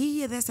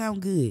 yeah, that sounds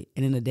good.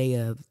 And in a day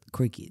of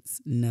crickets,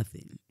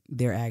 nothing.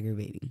 They're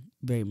aggravating,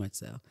 very much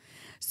so.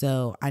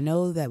 So I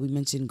know that we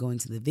mentioned going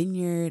to the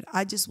vineyard.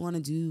 I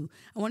want to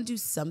do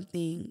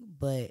something,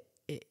 but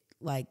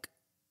like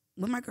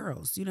with my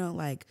girls,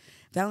 like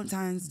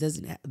Valentine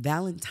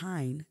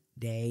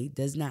Day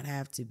does not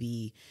have to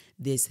be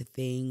this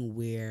thing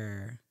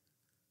where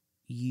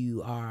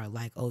you are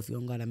like, oh, if you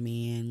don't got a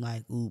man,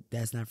 like, oop,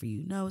 that's not for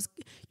you. No,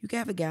 you can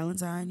have a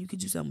Galentine. You could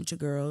do something with your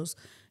girls,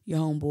 your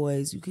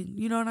homeboys.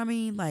 You know what I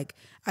mean? Like,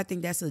 I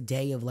think that's a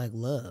day of like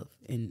love.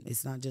 And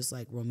it's not just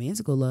like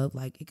romantical love.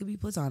 Like, it could be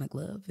platonic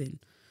love. And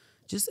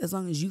just as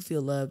long as you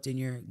feel loved and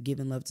you're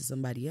giving love to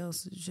somebody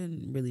else, it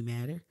shouldn't really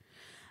matter.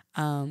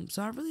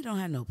 So I really don't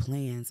have no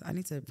plans. I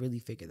need to really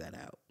figure that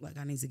out. Like,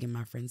 I need to get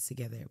my friends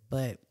together.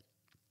 But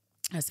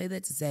I say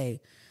that to say,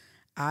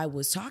 I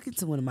was talking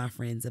to one of my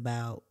friends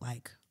about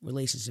like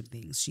relationship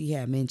things. She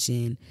had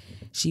mentioned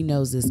she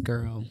knows this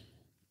girl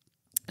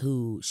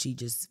who she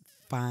just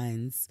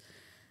finds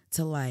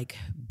to like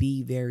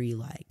be very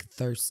like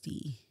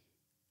thirsty.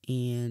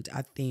 And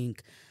I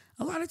think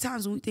a lot of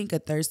times when we think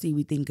of thirsty,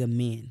 we think of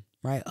men,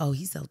 right? Oh,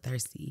 he's so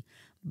thirsty.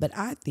 But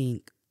I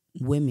think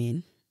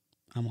women,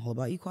 I'm all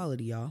about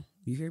equality, y'all.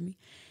 You hear me?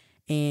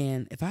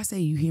 And if I say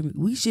you hear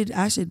me,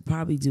 I should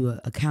probably do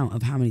a count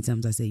of how many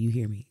times I say you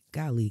hear me.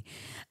 Golly.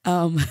 She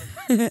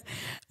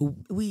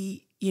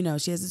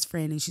has this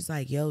friend and she's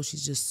like, yo,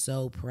 she's just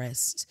so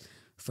pressed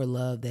for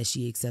love that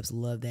she accepts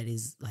love that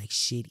is like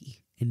shitty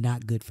and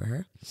not good for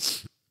her.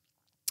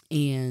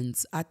 And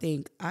I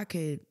think I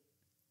could,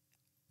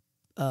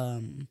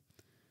 what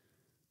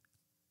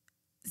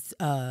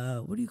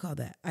do you call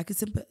that? I could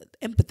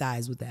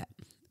empathize with that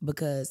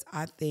because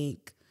I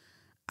think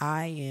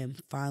I am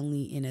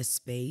finally in a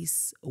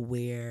space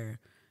where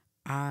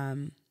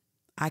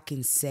I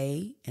can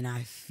say and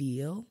I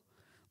feel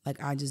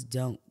like I just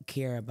don't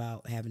care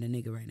about having a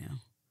nigga right now.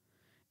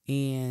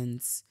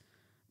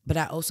 But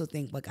I also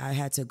think like I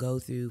had to go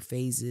through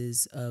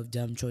phases of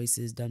dumb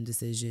choices, dumb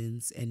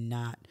decisions, and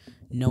not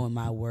knowing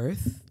my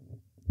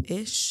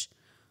worth-ish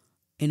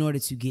in order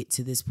to get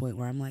to this point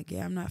where I'm like,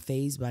 yeah, I'm not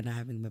fazed by not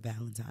having a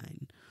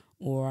Valentine,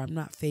 or I'm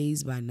not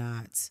fazed by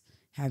not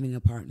having a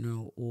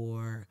partner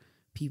or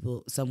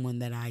someone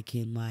that I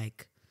can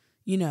like,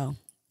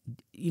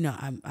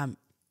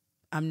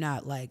 I'm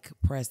not like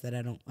pressed that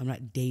I'm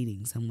not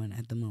dating someone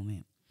at the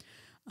moment.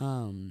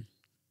 And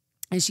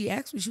she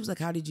asked me, she was like,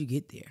 how did you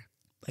get there?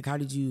 Like, how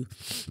did you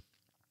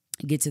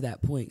get to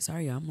that point?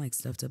 Sorry, I'm like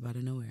stuffed up out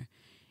of nowhere.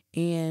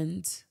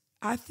 And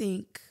I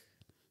think,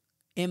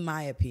 in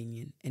my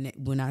opinion, and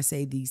when I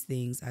say these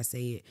things, I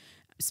say it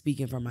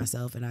speaking for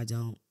myself, and I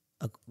don't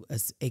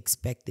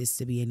expect this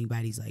to be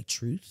anybody's like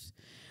truth,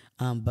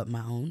 but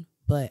my own.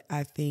 But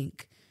I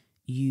think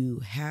you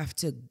have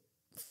to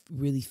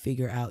really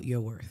figure out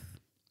your worth.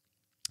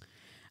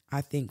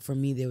 I think for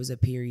me, there was a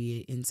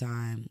period in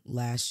time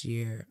last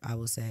year, I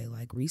will say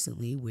like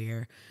recently,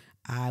 where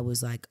I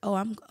was like, oh,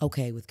 I'm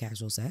okay with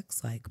casual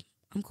sex. Like,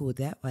 I'm cool with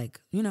that.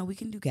 Like, we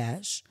can do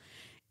cash.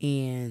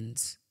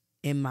 And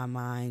in my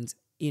mind,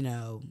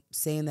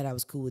 saying that I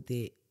was cool with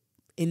it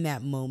in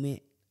that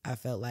moment, I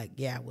felt like,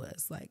 yeah, I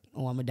was like,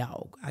 oh, I'm a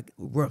dog.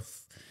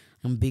 Rough.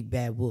 I'm a big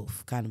bad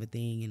wolf kind of a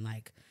thing. And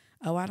like,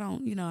 oh, I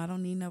don't need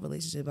no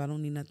relationship. I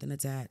don't need nothing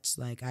attached.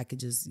 Like, I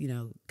could just,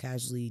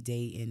 casually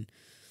date and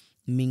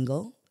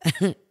mingle.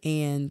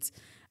 And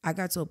I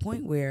got to a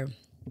point where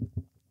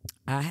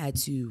I had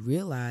to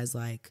realize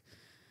like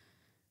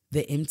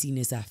the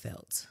emptiness I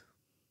felt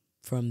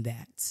from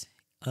that,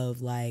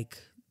 of like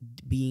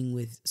being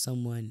with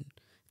someone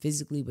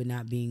physically but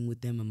not being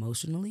with them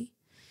emotionally.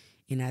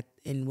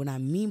 And what I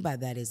mean by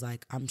that is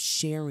like I'm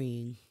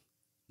sharing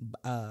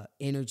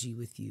energy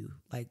with you,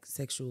 like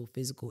sexual,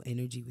 physical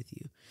energy with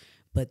you,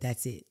 but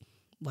that's it.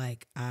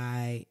 Like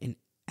and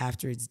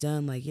after it's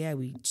done, like, yeah,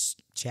 we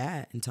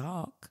chat and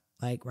talk,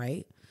 like,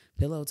 right?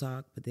 Pillow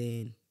talk, but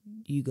then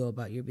you go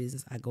about your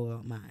business, I go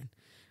about mine,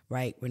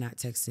 right? We're not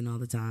texting all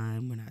the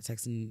time. We're not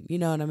texting, you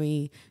know what I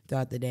mean,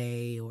 throughout the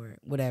day or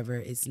whatever.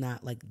 It's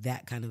not like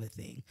that kind of a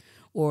thing.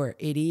 Or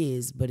it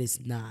is, but it's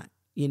not,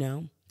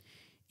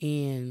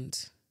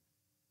 And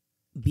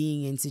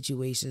being in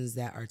situations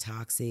that are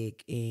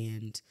toxic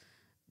and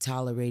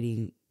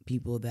tolerating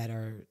people that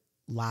are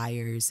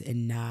liars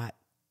and not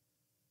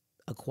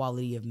a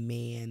quality of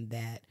man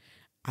that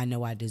I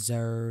know I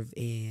deserve,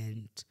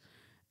 and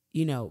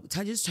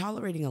just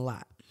tolerating a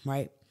lot,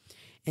 right?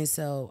 And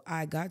so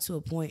I got to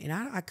a point, and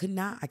I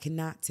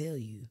cannot tell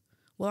you.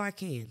 Well, I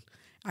can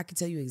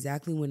tell you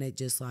exactly when it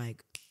just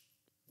like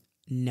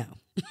No.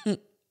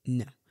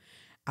 No.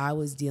 I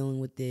was dealing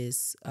with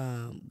this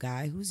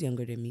guy who's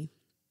younger than me.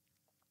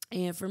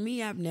 And for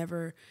me, oh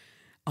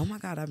my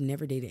God, I've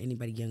never dated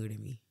anybody younger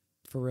than me.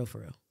 For real, for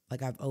real.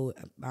 Like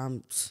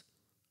I'm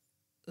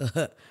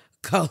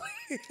call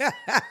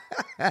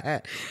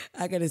I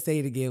gotta say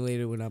it again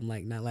later when I'm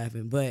like not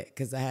laughing, but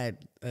because I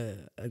had a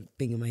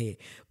thing in my head.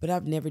 But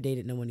I've never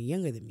dated no one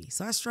younger than me,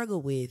 so I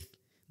struggle with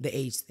the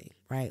age thing,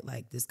 right?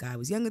 Like this guy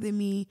was younger than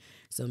me,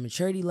 so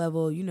maturity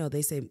level.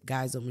 They say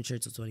guys don't mature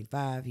till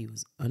 25. He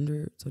was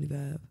under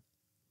 25,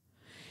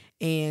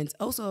 and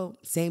also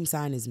same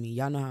sign as me.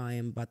 Y'all know how I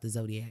am about the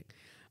zodiac.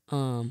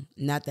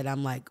 Not that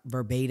I'm like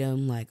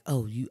verbatim, like,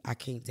 oh, I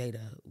can't date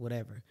a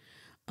whatever.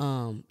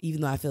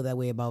 Even though I feel that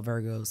way about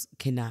Virgos,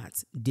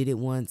 cannot. Did it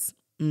once,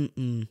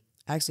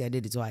 Actually, I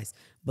did it twice,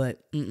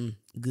 but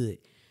good.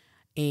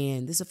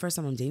 And this is the first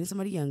time I'm dating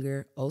somebody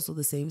younger, also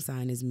the same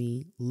sign as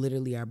me.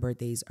 Literally, our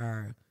birthdays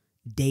are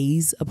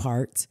days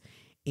apart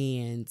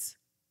and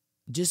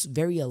just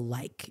very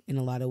alike in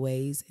a lot of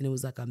ways. And it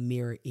was like a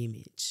mirror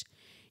image.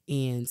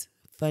 And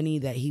funny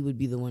that he would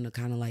be the one to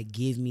kind of like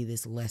give me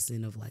this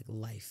lesson of like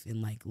life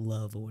and like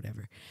love or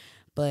whatever.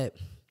 But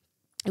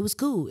it was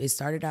cool. It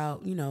started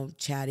out,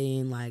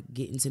 chatting, like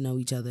getting to know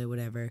each other,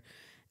 whatever.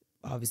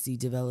 Obviously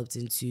developed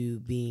into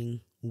being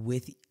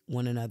with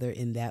one another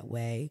in that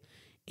way.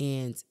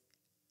 And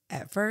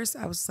at first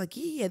I was like,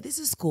 yeah, this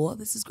is cool.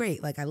 This is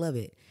great. Like, I love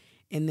it.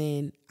 And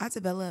then I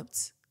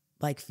developed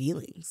like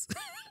feelings,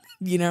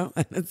 And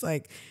it's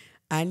like,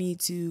 I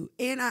need to,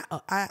 and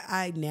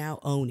I now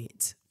own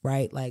it,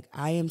 right? Like,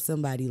 I am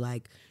somebody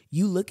like,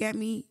 you look at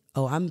me,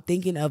 oh, I'm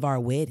thinking of our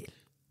wedding.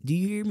 Do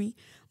you hear me?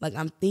 Like,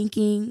 I'm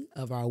thinking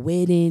of our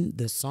wedding,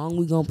 the song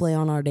we gonna play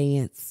on our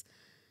dance,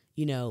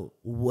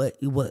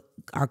 what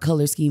our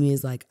color scheme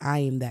is. Like, I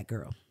am that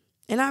girl.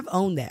 And I've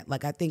owned that.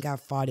 Like, I think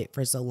I've fought it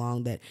for so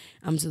long that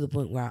I'm to the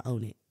point where I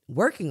own it.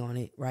 Working on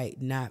it, right?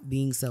 Not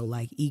being so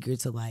like eager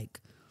to like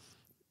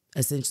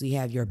essentially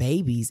have your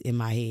babies in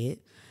my head,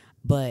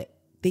 but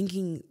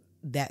thinking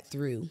that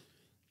through.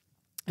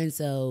 And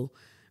so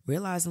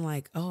realizing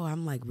like, oh,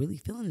 I'm like really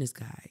feeling this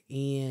guy.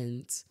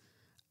 And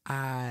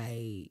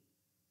I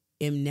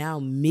am now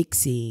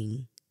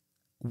mixing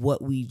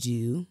what we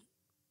do,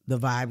 the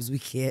vibes we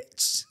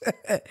catch,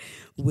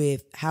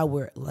 with how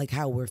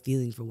we're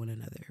feeling for one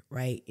another,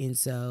 right? And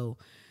so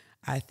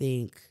I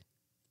think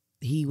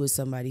he was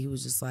somebody who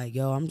was just like,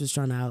 yo, I'm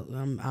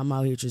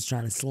out here just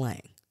trying to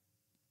slang.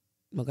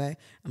 Okay?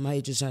 I'm out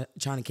here just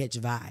trying to catch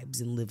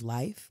vibes and live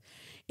life.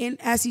 And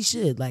as he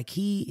should, like,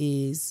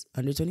 he is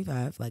under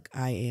 25, like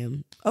I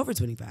am over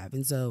 25.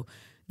 And so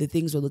the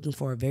things we're looking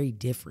for are very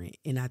different.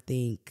 And I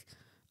think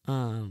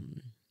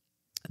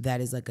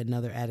that is like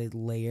another added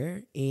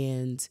layer.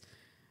 And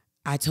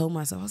I told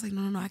myself, I was like,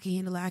 no, I can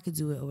handle it. I could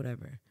do it or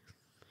whatever.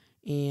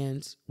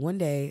 And one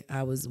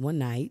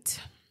night,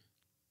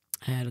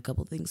 I had a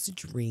couple things to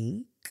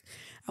drink.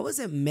 I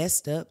wasn't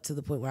messed up to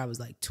the point where I was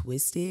like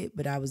twisted,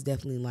 but I was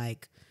definitely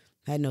like,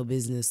 I had no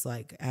business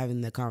like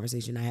having the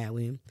conversation I had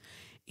with him.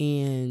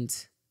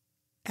 And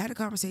I had a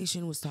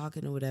conversation, was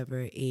talking or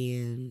whatever,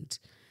 and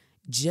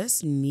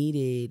just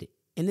needed,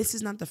 and this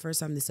is not the first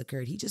time this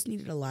occurred, he just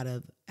needed a lot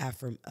of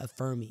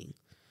affirming,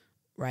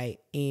 right?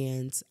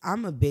 And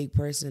I'm a big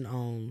person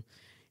on,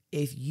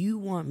 if you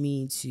want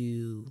me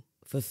to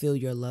fulfill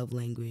your love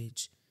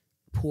language,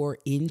 pour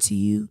into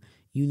you,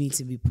 you need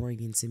to be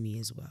pouring into me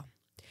as well.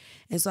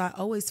 And so I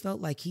always felt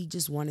like he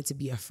just wanted to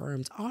be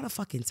affirmed all the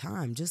fucking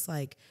time. Just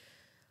like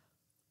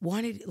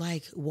wanted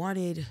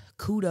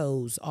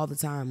kudos all the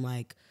time,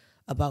 like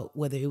about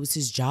whether it was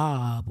his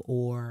job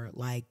or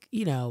like,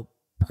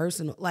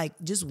 personal, like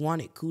just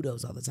wanted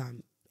kudos all the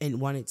time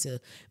and wanted to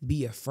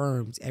be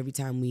affirmed every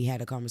time we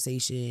had a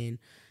conversation.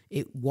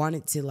 It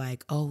wanted to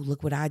like, oh,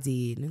 look what I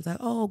did. And it's like,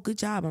 oh, good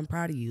job. I'm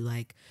proud of you.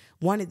 Like,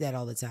 wanted that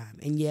all the time.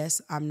 And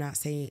yes, I'm not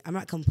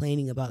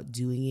complaining about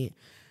doing it,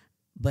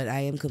 but I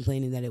am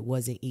complaining that it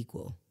wasn't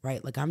equal,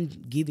 right? Like, I'm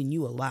giving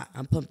you a lot.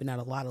 I'm pumping out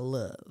a lot of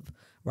love,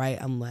 right?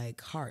 I'm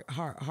like, heart,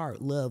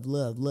 love,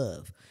 love,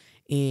 love.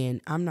 And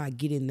I'm not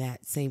getting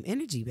that same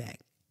energy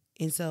back.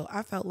 And so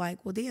I felt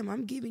like, well, damn,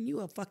 I'm giving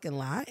you a fucking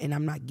lot and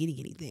I'm not getting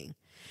anything.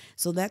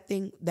 So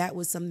that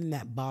was something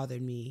that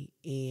bothered me,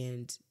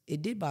 and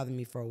it did bother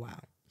me for a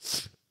while.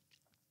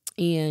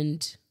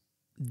 And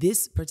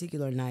this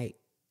particular night,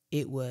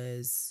 it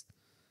was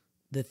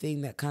the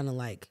thing that kind of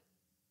like,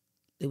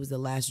 it was the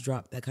last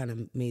drop that kind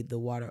of made the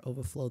water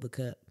overflow the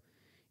cup.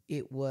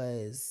 It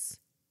was,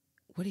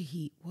 what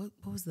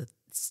was the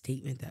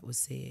statement that was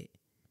said?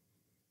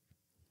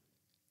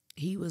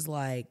 He was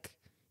like,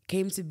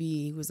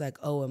 he was like,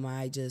 oh, am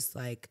I just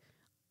like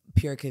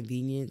pure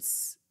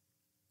convenience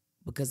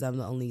because I'm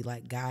the only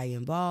like guy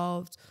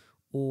involved,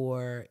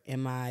 or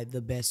am I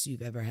the best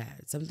you've ever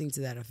had? Something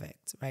to that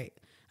effect, right?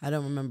 I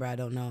don't remember. I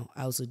don't know.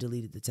 I also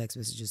deleted the text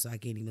messages, so I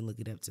can't even look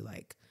it up to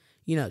like,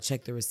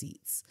 check the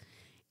receipts.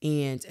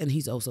 And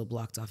he's also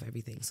blocked off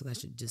everything, so that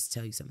should just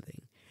tell you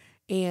something.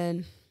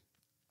 And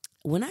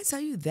when I tell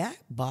you that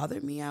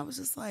bothered me, I was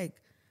just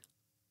like,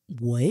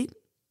 what?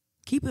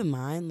 Keep in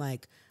mind,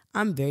 like,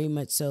 I'm very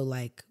much so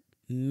like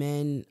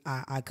men.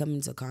 I come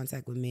into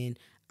contact with men.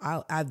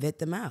 I vet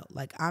them out.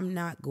 Like, I'm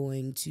not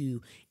going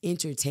to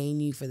entertain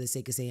you for the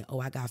sake of saying,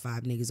 oh, I got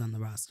 5 niggas on the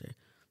roster.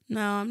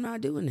 No, I'm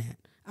not doing that.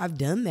 I've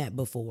done that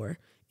before.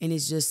 And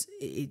it's just,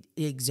 it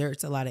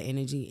exerts a lot of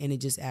energy, and it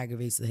just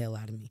aggravates the hell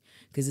out of me.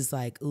 Because it's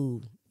like,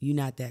 ooh, you're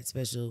not that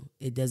special.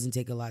 It doesn't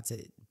take a lot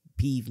to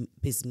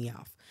piss me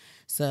off.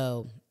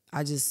 So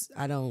I'm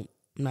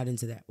not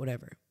into that,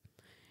 whatever.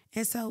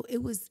 And so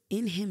it was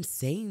in him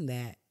saying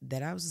that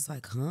I was just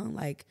like, huh?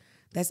 Like,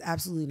 that's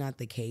absolutely not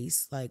the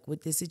case, like,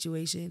 with this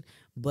situation.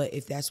 But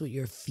if that's what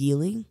you're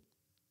feeling,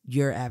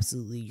 you're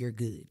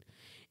good.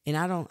 And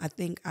I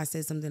think I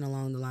said something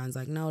along the lines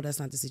like, no, that's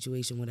not the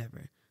situation,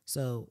 whatever.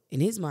 So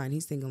in his mind,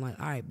 he's thinking like,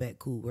 all right, bet,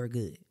 cool, we're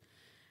good.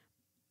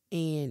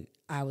 And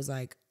I was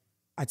like,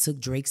 I took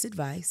Drake's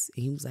advice,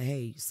 and he was like,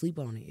 hey, sleep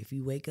on it. If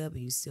you wake up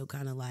and you still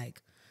kind of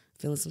like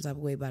feeling some type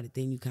of way about it,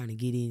 then you kind of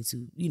get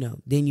into,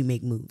 then you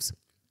make moves.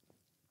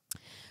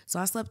 So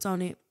I slept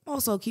on it.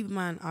 Also, keep in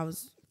mind, I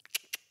was,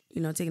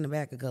 taking it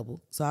back a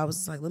couple. So I was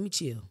just like, let me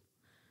chill.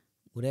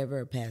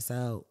 Whatever, pass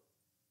out.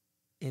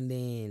 And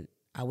then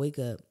I wake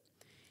up,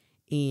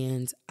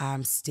 and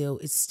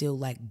it's still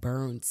like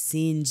burned,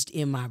 singed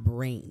in my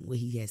brain what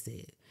he had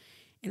said.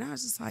 And I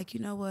was just like, you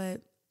know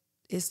what?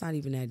 It's not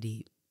even that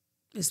deep.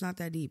 It's not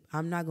that deep.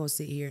 I'm not going to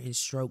sit here and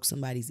stroke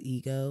somebody's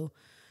ego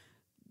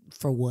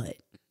for what?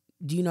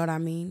 Do you know what I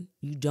mean?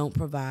 You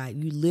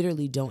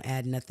literally don't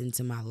add nothing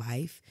to my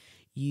life.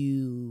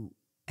 You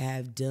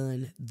have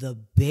done the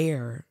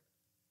bare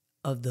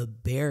of the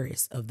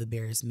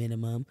barest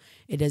minimum.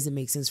 It doesn't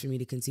make sense for me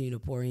to continue to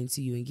pour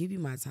into you and give you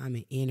my time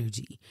and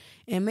energy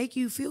and make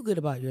you feel good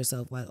about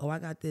yourself. Like, oh, I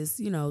got this,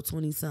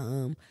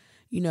 20-something,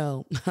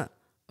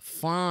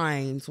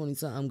 fine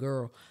 20-something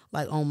girl,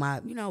 like on my,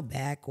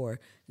 back, or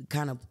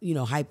kind of,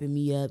 hyping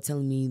me up,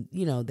 telling me,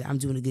 that I'm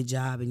doing a good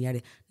job and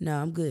yada. No,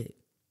 I'm good.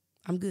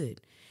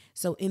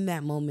 So in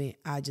that moment,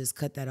 I just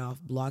cut that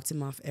off, blocked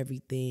him off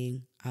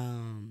everything.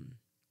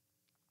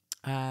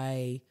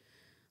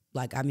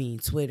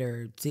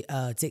 Twitter,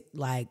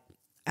 like,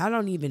 I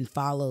don't even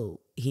follow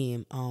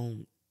him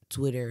on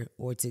Twitter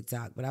or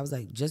TikTok, but I was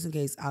like, just in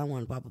case I don't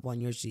want to pop up on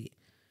your shit.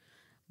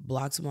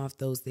 Blocked him off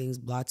those things,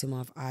 blocked him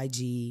off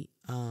IG.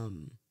 I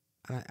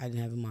didn't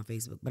have him on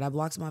Facebook, but I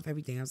blocked him off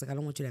everything. I was like, I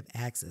don't want you to have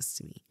access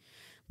to me,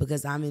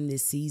 because I'm in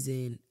this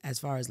season as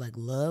far as like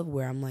love,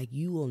 where I'm like,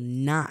 you will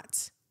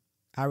not,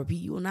 I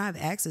repeat, you will not have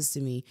access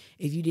to me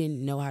if you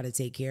didn't know how to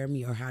take care of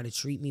me or how to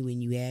treat me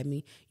when you had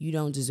me. You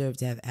don't deserve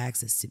to have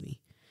access to me.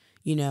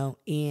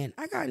 And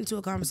I got into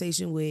a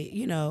conversation with,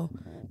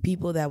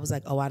 people that was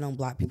like, oh, I don't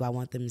block people. I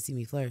want them to see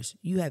me flourish.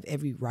 You have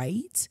every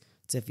right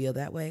to feel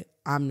that way.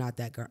 I'm not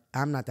that girl.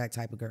 I'm not that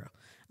type of girl.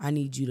 I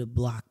need you to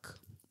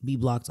be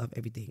blocked off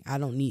everything. I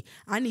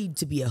need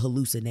to be a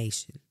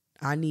hallucination.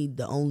 I need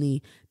the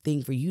only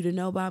thing for you to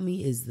know about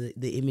me is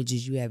the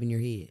images you have in your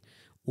head,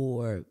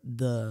 or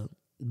the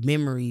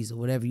memories or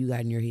whatever you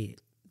got in your head.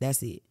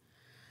 That's it.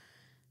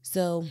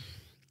 So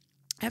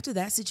after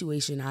that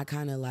situation, I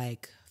kind of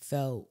like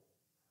felt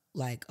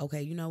like,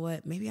 okay, you know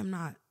what? Maybe I'm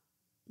not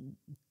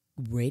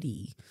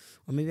ready,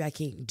 or maybe I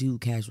can't do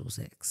casual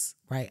sex,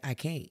 right? I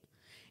can't.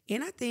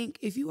 And I think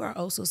if you are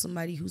also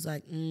somebody who's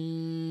like,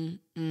 find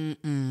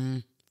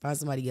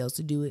somebody else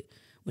to do it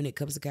when it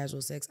comes to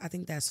casual sex, I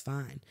think that's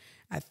fine.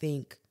 I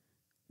think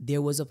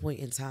there was a point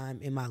in time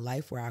in my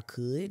life where I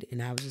could,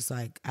 and I was just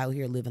like out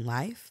here living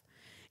life.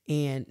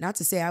 And not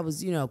to say I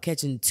was,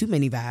 catching too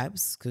many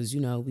vibes, because,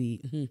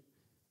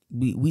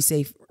 we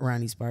safe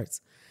around these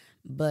parts.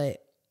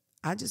 But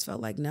I just felt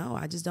like, no,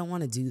 I just don't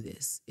want to do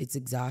this. It's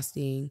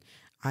exhausting.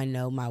 I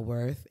know my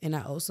worth. And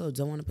I also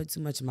don't want to put too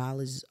much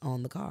mileage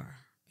on the car,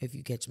 if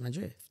you catch my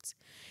drift.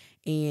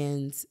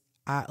 And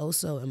I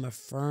also am a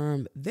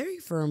very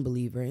firm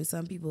believer, and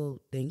some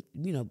people think,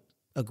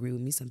 agree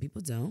with me, some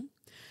people don't.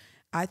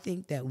 I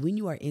think that when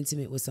you are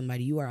intimate with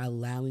somebody, you are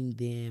allowing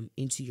them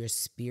into your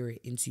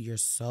spirit, into your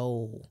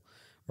soul,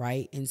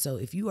 right? And so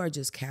if you are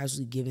just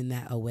casually giving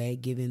that away,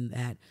 giving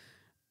that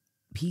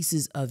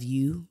pieces of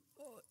you,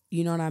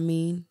 you know what I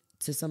mean,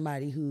 to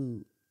somebody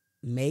who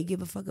may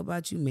give a fuck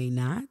about you, may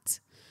not,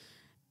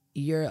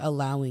 you're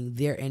allowing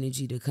their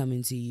energy to come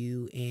into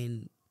you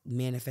and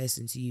manifest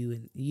into you,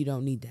 and you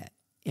don't need that,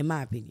 in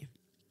my opinion.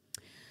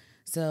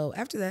 So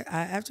after that,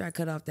 after I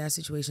cut off that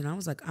situation, I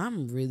was like,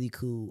 I'm really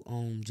cool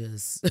on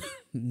just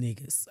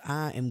niggas.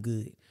 I am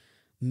good.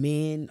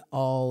 Men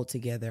all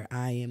together,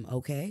 I am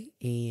okay.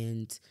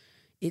 And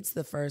it's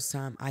the first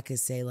time I could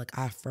say, like,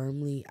 I'm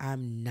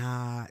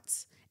not,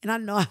 and I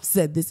know I've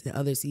said this in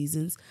other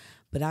seasons,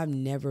 but I've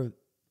never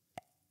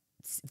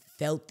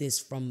felt this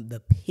from the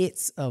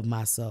pits of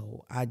my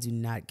soul. I do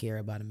not care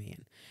about a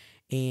man.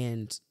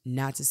 And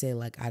not to say,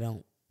 like, I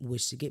don't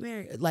wish to get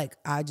married. Like,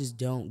 I just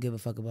don't give a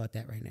fuck about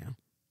that right now.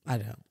 I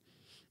don't.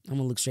 I'm going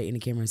to look straight in the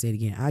camera and say it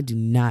again. I do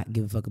not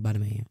give a fuck about a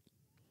man.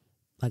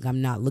 Like,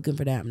 I'm not looking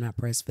for that. I'm not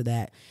pressed for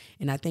that.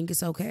 And I think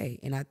it's okay.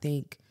 And I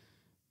think,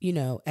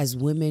 as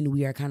women,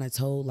 we are kind of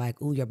told,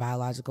 like, ooh, your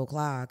biological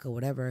clock or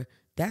whatever.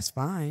 That's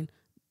fine.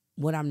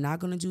 what I'm not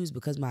going to do is,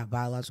 because my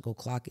biological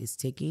clock is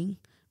ticking,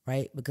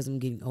 right? Because I'm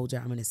getting older,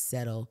 I'm going to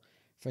settle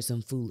for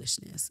some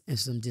foolishness and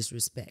some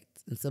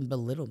disrespect and some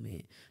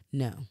belittlement.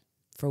 No.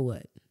 For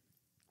what?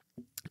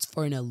 It's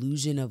for an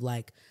illusion of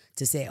like,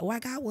 to say, oh, I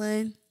got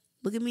one.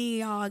 Look at me,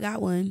 y'all, I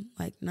got one.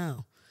 Like,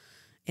 no.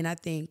 And I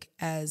think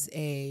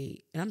and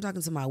I'm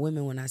talking to my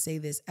women when I say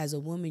this, as a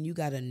woman, you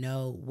got to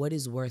know what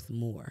is worth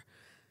more.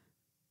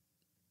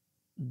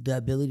 The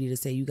ability to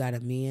say you got a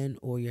man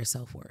or your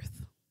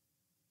self-worth.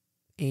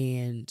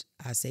 And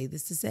I say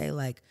this to say,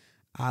 like,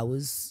 I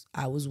was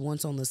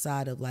once on the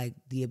side of like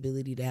the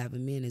ability to have a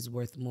man is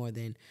worth more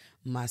than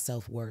my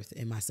self-worth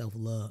and my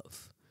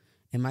self-love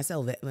and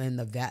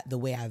the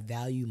way I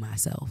value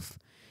myself.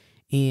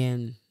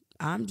 And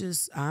I'm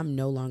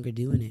no longer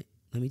doing it.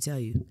 Let me tell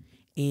you.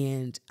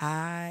 And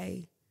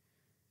I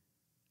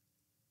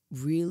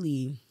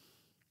really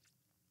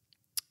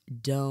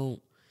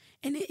don't.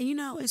 And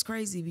it's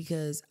crazy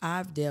because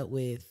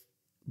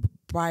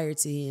prior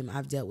to him,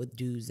 I've dealt with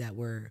dudes that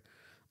were,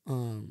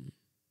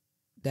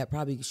 that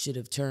probably should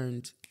have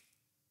turned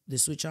the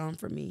switch on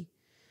for me.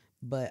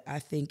 But I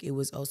think it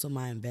was also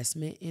my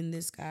investment in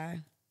this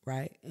guy,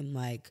 right? And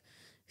like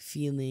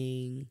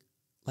feeling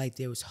like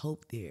there was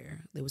hope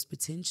there. There was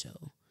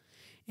potential.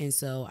 And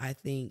so I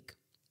think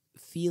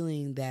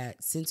feeling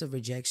that sense of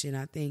rejection,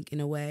 I think in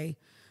a way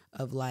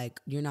of like,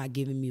 you're not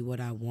giving me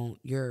what I want.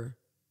 You're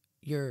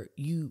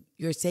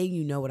saying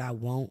you know what I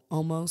want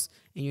almost,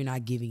 and you're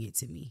not giving it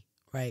to me,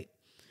 right?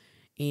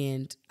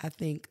 And I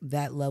think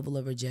that level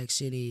of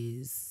rejection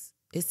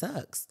it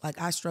sucks. Like,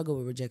 I struggle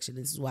with rejection.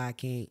 This is why I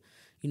can't,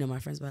 my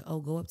friends be like, oh,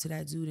 go up to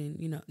that dude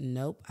and,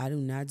 nope, I do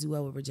not do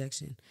well with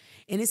rejection.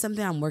 And it's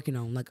something I'm working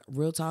on. Like,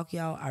 real talk,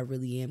 y'all, I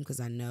really am, because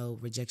I know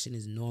rejection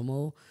is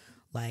normal.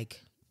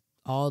 Like,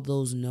 all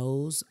those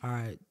no's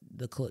are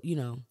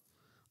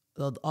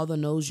all the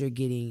no's you're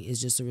getting is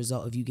just a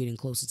result of you getting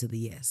closer to the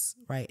yes,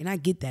 right? And I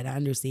get that. I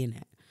understand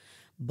that.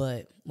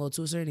 But, well,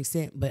 to a certain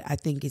extent, but I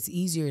think it's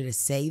easier to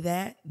say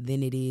that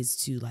than it is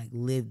to like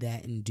live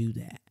that and do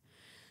that.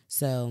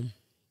 So,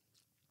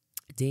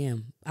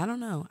 damn, I don't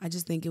know. I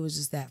just think it was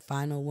just that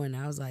final one.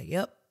 I was like,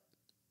 yep,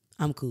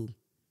 I'm cool.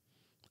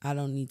 I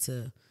don't need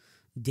to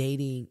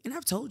dating. And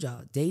I've told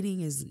y'all, dating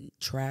is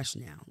trash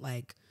now.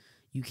 Like,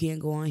 you can't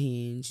go on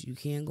Hinge. You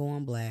can't go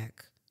on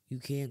Black. You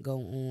can't go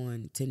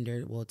on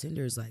Tinder. Well,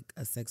 Tinder is like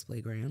a sex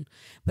playground.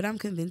 But I'm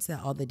convinced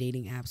that all the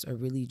dating apps are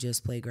really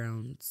just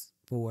playgrounds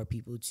for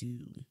people to,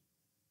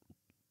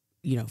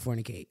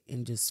 fornicate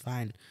and just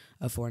find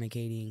a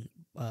fornicating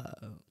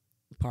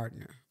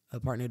partner, a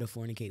partner to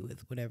fornicate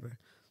with, whatever,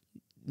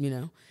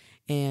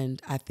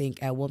 And I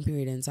think at one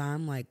period in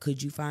time, like,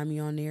 could you find me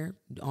on there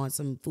on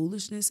some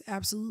foolishness?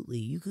 Absolutely,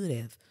 you could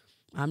have.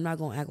 I'm not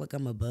going to act like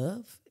I'm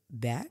above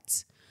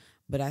that.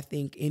 But I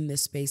think in the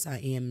space I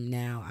am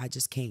now, I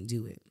just can't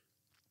do it.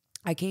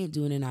 I can't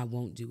do it, and I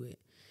won't do it.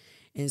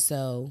 And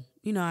so,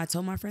 I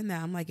told my friend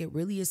that. I'm like, it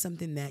really is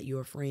something that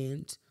your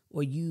friend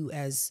or you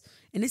and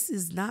this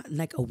is not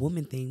like a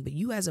woman thing, but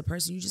you as a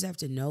person, you just have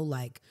to know,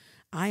 like,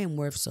 I am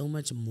worth so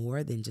much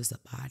more than just a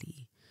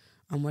body.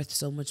 I'm worth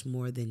so much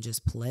more than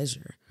just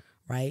pleasure,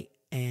 right?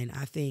 And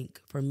I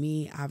think for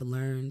me, I've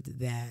learned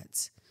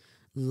that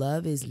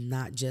love is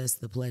not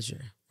just the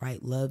pleasure,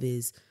 right? Love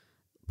is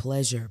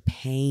pleasure,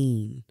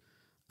 pain,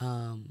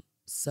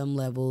 some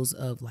levels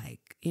of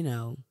like,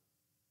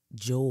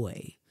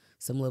 joy,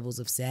 some levels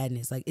of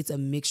sadness. Like, it's a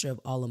mixture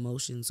of all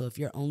emotions. So if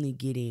you're only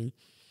getting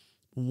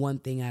one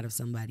thing out of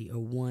somebody or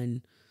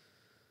one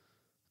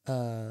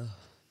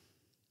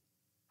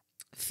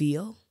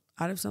feel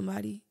out of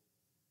somebody,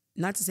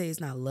 not to say it's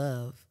not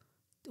love.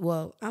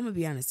 Well, I'm going to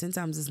be honest.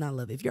 Sometimes it's not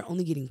love. If you're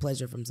only getting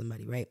pleasure from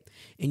somebody, right?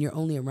 And you're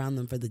only around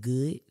them for the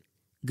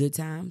good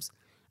times,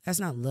 that's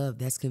not love.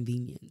 That's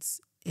convenience.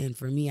 And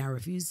for me, I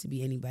refuse to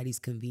be anybody's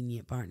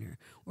convenient partner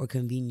or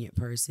convenient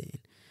person.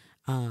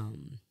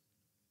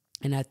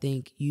 And I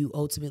think you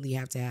ultimately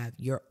have to have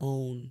your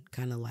own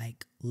kind of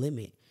like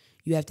limit.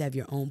 You have to have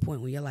your own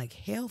point where you're like,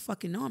 hell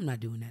fucking no, I'm not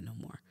doing that no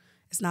more.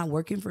 It's not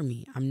working for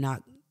me.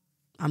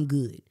 I'm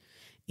good.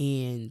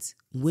 And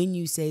when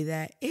you say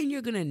that, and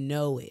you're going to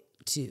know it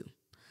too.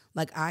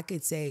 Like, I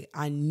could say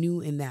I knew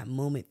in that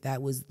moment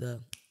that was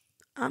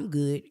I'm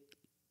good.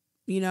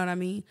 You know what I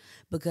mean?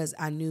 Because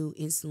I knew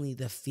instantly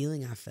the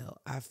feeling I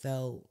felt. I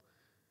felt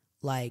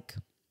like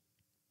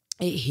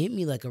it hit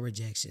me like a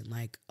rejection.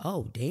 Like,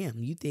 oh,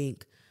 damn, you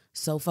think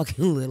so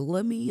fucking little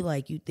of me?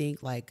 Like, you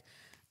think like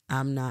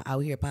I'm not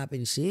out here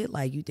popping shit?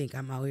 Like, you think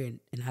I'm out here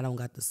and I don't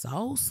got the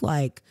sauce?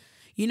 Like,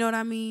 you know what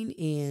I mean?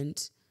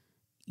 And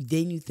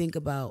then you think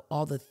about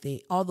all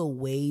the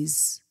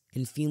ways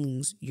and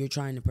feelings you're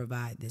trying to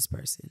provide this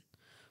person.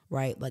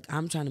 Right? Like,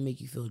 I'm trying to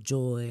make you feel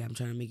joy. I'm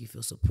trying to make you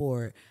feel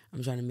support.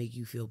 I'm trying to make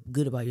you feel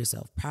good about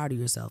yourself, proud of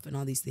yourself, and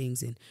all these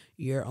things. And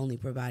you're only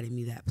providing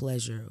me that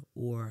pleasure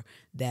or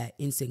that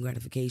instant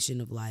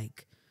gratification of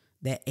like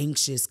that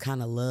anxious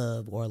kind of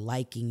love or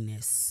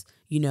likingness,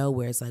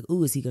 where it's like,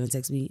 ooh, is he going to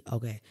text me?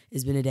 Okay.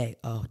 It's been a day.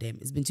 Oh, damn.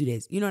 It's been 2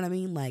 days. You know what I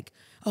mean? Like,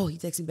 oh, he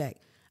texted me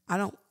back.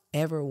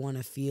 ever want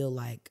to feel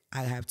like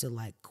I have to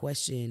like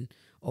question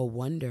or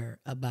wonder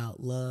about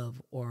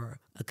love or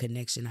a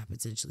connection I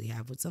potentially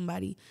have with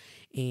somebody.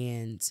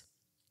 And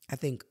I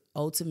think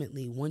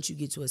ultimately, once you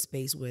get to a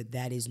space where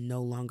that is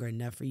no longer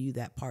enough for you,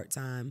 that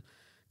part-time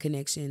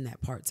connection,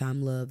 that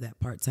part-time love, that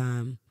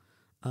part-time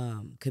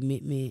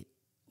commitment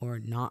or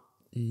not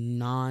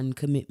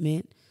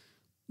non-commitment,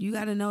 you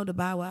got to know to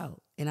bow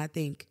out. And I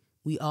think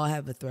we all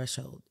have a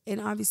threshold.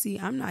 And obviously,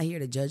 I'm not here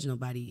to judge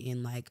nobody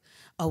in like,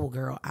 oh, well,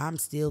 girl, I'm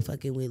still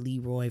fucking with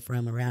Leroy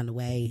from around the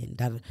way. And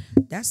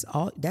that's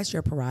all. That's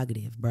your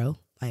prerogative, bro.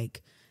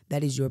 Like,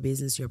 that is your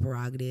business, your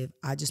prerogative.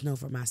 I just know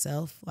for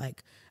myself,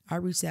 like, I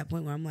reached that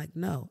point where I'm like,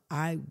 no,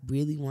 I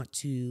really want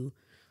to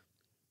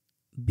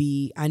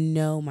I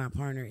know my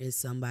partner is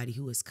somebody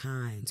who is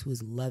kind, who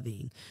is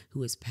loving,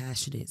 who is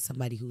passionate,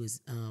 somebody who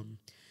is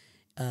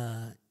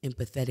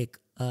empathetic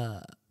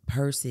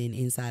person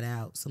inside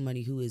out,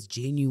 somebody who is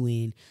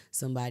genuine,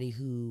 somebody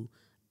who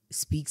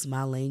speaks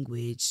my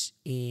language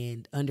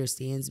and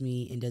understands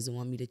me and doesn't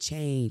want me to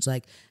change.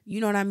 Like,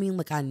 you know what I mean?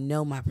 Like, I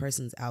know my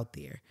person's out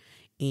there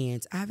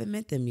and I haven't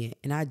met them yet.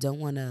 And I don't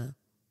want to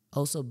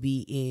also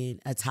be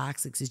in a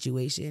toxic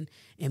situation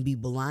and be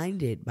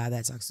blinded by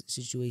that toxic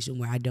situation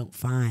where I don't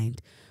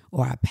find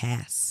or I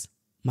pass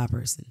my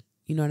person.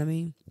 You know what I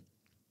mean?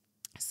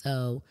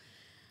 So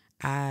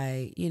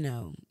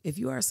if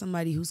you are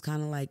somebody who's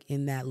kind of like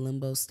in that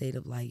limbo state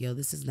of like, yo,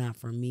 this is not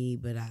for me,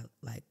 but I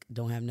like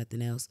don't have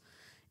nothing else,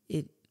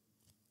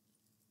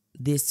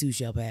 this too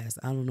shall pass.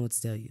 I don't know what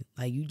to tell you.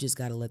 Like, you just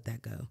got to let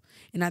that go.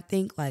 And I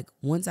think like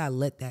once I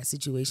let that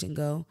situation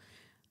go,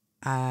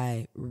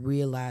 I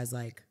realized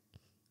like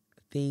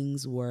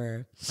things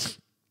were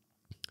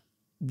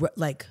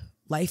like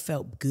life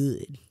felt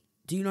good.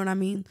 Do you know what I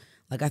mean?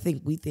 Like, I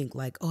think we think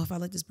like, oh, if I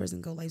let this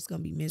person go, life's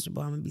going to be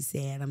miserable. I'm going to be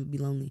sad. I'm going to be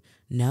lonely.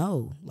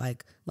 No,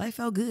 like life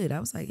felt good. I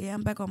was like, yeah,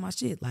 I'm back on my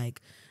shit.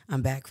 Like,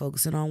 I'm back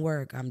focusing on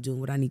work. I'm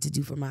doing what I need to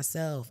do for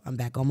myself. I'm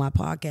back on my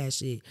podcast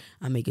shit.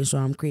 I'm making sure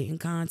I'm creating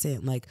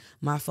content. Like,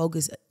 my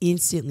focus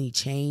instantly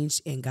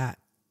changed and got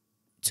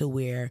to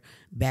where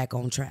back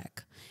on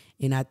track.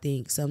 And I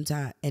think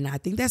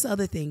that's the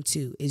other thing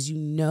too, is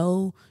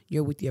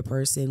you're with your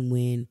person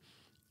when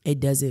it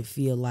doesn't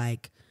feel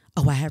like,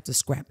 oh, I have to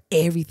scrap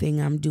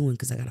everything I'm doing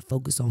because I got to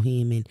focus on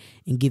him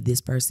and give this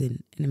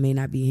person, and it may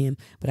not be him,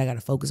 but I got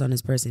to focus on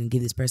this person and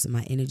give this person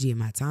my energy and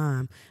my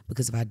time,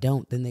 because if I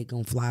don't, then they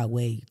going to fly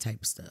away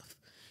type stuff,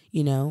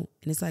 And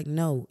it's like,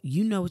 no,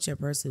 with your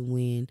person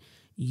when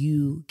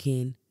you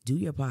can do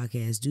your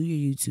podcast, do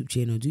your YouTube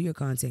channel, do your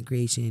content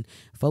creation,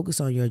 focus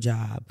on your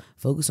job,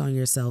 focus on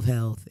your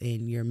self-health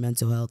and your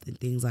mental health and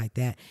things like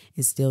that,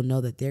 and still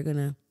know that they're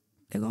gonna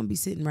be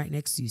sitting right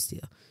next to you still.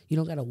 You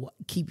don't gotta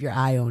keep your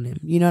eye on them.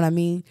 You know what I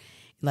mean?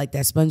 Like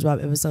that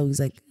SpongeBob episode, he's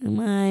like,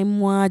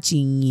 I'm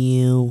watching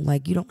you.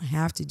 Like, you don't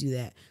have to do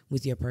that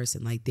with your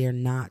person. Like, they're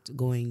not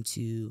going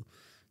to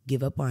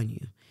give up on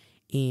you.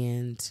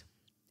 And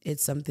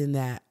it's something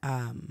that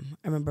I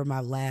remember my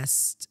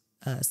last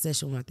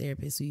session with my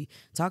therapist, we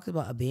talked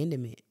about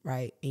abandonment,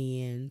 right?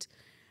 And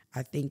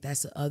I think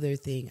that's the other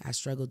thing I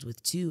struggled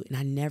with too. And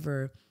I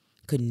never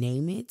could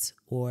name it,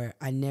 or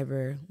let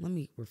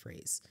me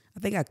rephrase.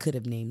 I think I could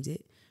have named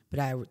it, but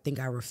I think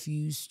I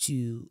refused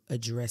to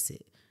address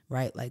it,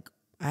 right? Like,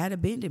 I had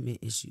abandonment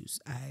issues.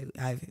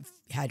 I've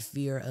had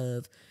fear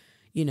of,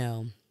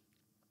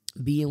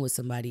 being with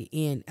somebody.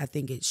 And I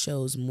think it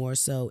shows more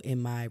so in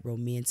my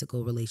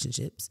romantical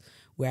relationships,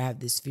 where I have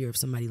this fear of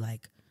somebody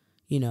like,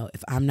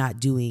 if I'm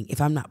not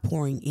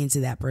pouring into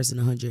that person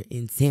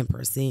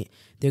 110%,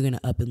 they're going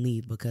to up and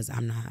leave because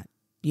I'm not,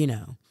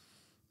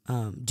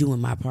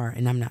 doing my part,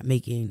 and I'm not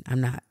making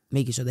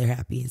sure they're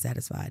happy and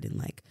satisfied, and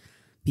like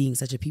being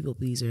such a people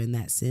pleaser in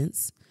that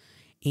sense.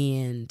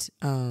 And,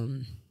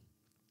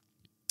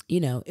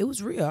 it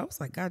was real. I was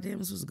like, God damn,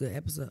 this was a good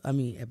episode.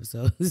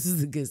 This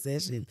is a good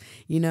session,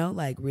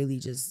 like really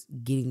just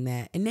getting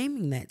that and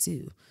naming that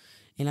too.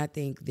 And I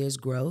think there's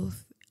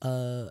growth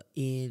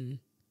in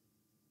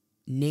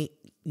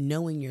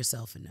knowing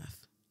yourself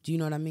enough. Do you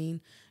know what I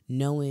mean?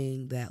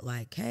 Knowing that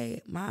like,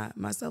 hey,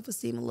 my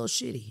self-esteem a little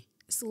shitty.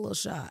 It's a little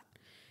shot.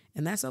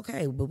 And that's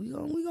okay. But we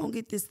gonna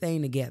get this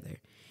thing together.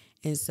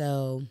 And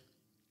so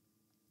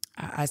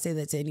I say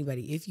that to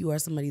anybody. If you are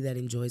somebody that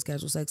enjoys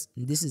casual sex,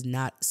 this is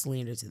not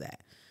slander to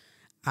that.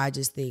 I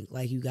just think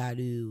like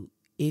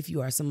if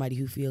you are somebody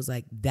who feels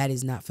like that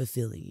is not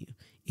fulfilling you,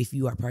 if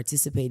you are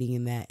participating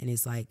in that and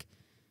it's like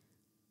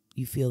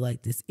you feel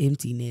like this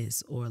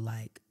emptiness or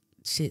like,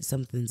 shit,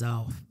 something's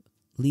off,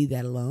 leave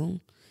that alone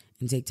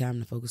and take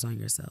time to focus on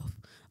yourself.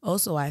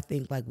 Also, I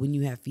think like when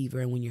you have fever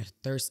and when you're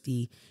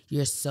thirsty,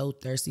 you're so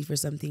thirsty for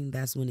something,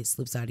 that's when it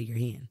slips out of your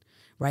hand,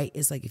 right?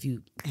 It's like if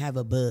you have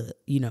a bug,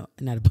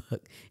 not a bug.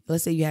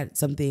 Let's say you had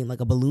something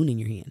like a balloon in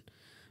your hand,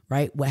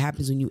 right? What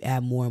happens when you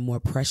add more and more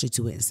pressure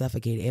to it and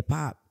suffocate it? It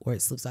pops or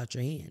it slips out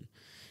your hand.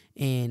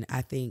 And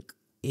I think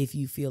if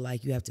you feel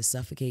like you have to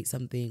suffocate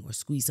something or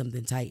squeeze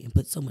something tight and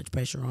put so much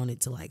pressure on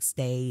it to like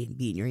stay and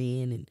be in your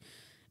hand and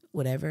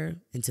whatever,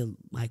 and to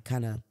like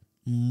kind of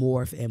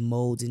morph and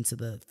mold into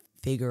the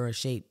figure or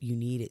shape you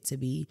need it to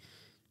be,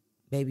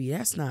 baby,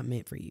 that's not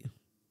meant for you.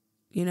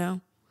 You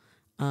know?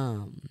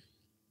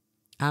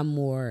 I'm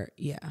more,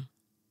 yeah.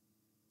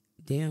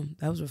 Damn,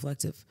 that was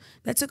reflective.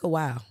 That took a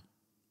while.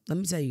 Let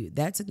me tell you,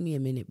 that took me a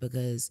minute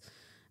because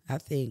I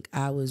think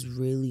I was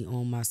really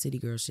on my city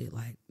girl shit.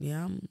 Like,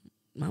 yeah,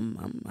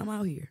 I'm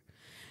out here.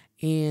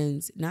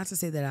 And not to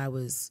say that I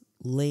was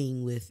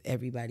laying with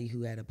everybody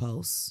who had a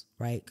pulse,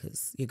 right?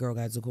 Because your girl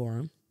got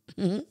decorum.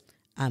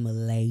 I'm a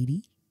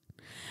lady.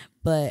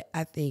 But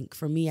I think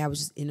for me, I was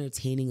just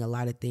entertaining a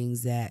lot of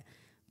things that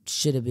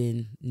should have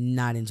been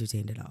not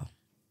entertained at all.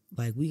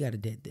 Like, we got to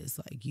dead this.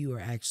 Like, you are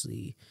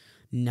actually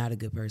not a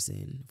good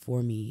person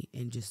for me.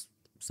 And just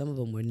some of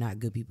them were not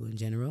good people in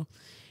general.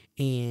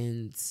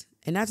 And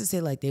not to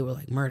say like they were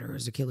like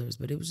murderers or killers,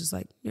 but it was just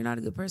like, you're not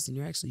a good person.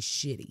 You're actually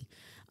shitty.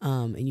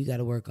 And you got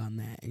to work on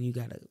that. And you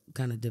got to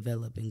kind of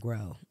develop and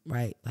grow,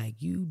 right? Like,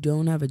 you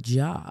don't have a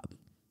job.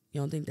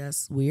 You don't think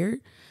that's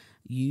weird?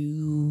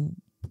 You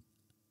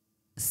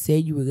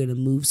said you were going to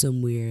move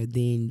somewhere,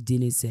 then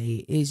didn't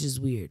say. It's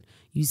just weird.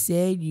 You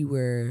said you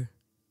were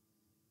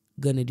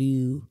going to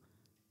do,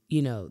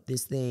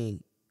 this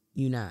thing.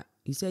 You're not.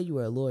 You said you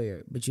were a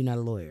lawyer, but you're not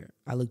a lawyer.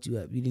 I looked you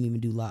up. You didn't even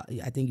do law.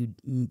 I think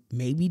you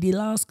maybe did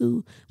law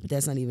school, but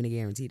that's not even a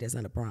guarantee. That's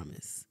not a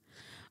promise.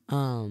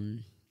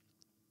 And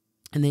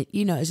then,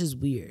 it's just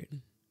weird.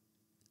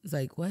 It's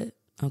like, what?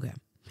 Okay.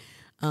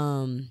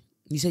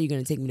 You said you're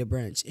going to take me to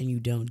brunch and you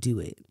don't do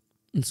it.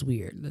 It's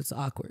weird. That's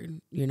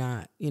awkward. You're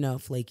not,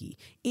 flaky.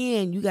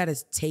 And you got to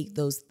take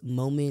those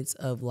moments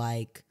of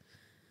like,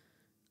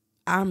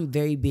 I'm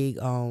very big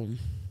on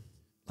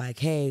like,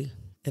 hey,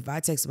 if I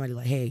text somebody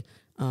like, hey,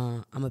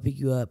 I'm going to pick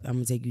you up. I'm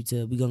going to take you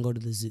we're going to go to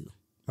the zoo,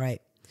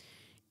 right?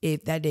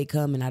 If that day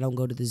come and I don't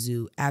go to the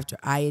zoo after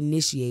I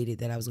initiated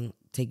that I was going to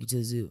take you to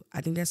the zoo,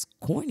 I think that's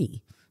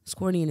corny. It's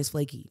corny and it's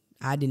flaky.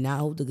 I did not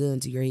hold the gun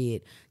to your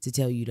head to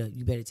tell you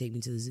you better take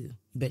me to the zoo.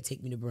 You better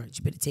take me to brunch.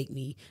 You better take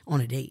me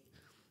on a date.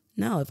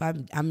 No, if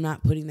I'm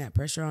not putting that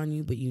pressure on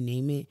you, but you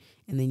name it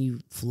and then you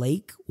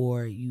flake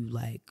or you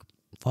like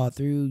fall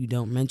through, you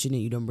don't mention it,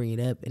 you don't bring it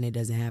up, and it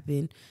doesn't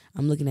happen,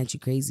 I'm looking at you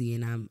crazy,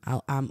 and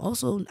I'm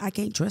also, I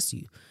can't trust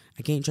you.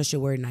 I can't trust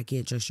your word, and I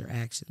can't trust your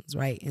actions,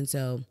 right? And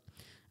so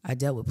I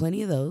dealt with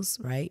plenty of those,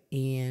 right?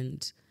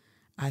 And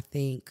I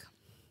think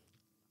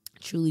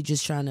truly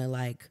just trying to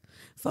like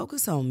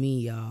focus on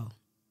me, y'all.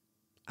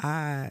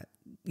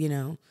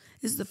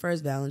 This is the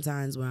first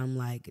Valentine's where I'm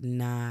like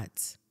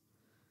not,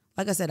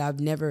 like I said,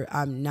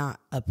 I'm not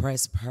a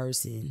pressed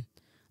person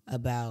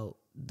about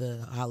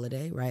the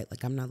holiday, right?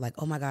 Like, I'm not like,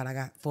 oh my God, I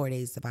got 4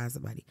 days to find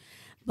somebody.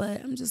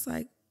 But I'm just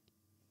like,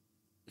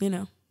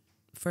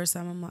 first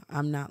time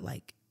I'm not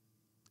like,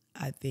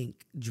 I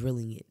think,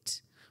 drilling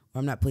it. Or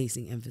I'm not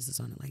placing emphasis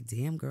on it. Like,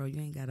 damn, girl, you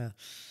ain't got a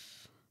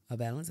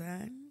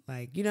Valentine?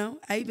 Like,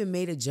 I even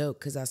made a joke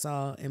because I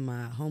saw in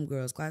my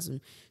homegirl's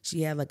classroom,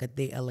 she had like a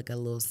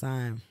little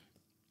sign.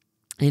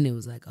 And it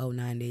was like,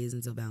 9 days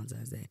until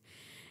Valentine's Day.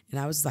 And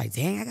I was just like,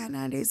 dang, I got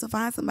 9 days to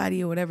find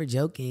somebody or whatever,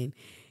 joking.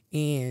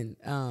 And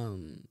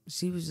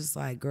she was just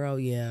like, girl,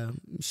 yeah.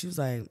 She was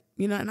like,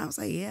 and I was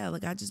like, yeah,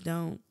 like,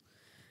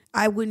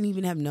 I wouldn't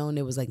even have known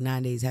it was like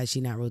 9 days had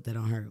she not wrote that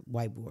on her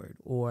whiteboard.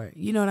 Or,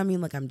 you know what I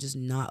mean? Like, I'm just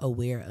not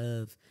aware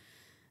of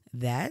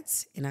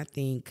that. And I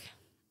think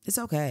it's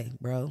okay,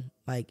 bro.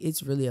 Like,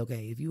 it's really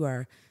okay. If you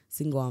are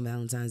single on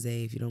Valentine's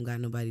Day, if you don't got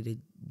nobody to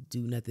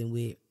do nothing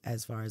with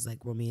as far as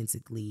like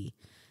romantically,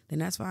 then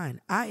that's fine.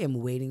 I am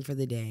waiting for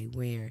the day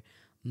where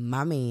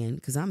my man,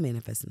 because I'm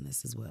manifesting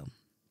this as well,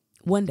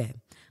 one day,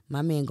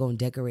 my man gonna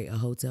decorate a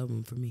hotel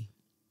room for me.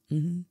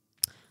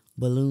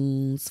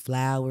 Balloons,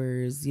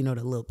 flowers, the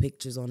little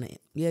pictures on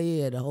it.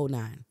 Yeah, the whole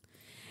nine.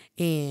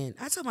 And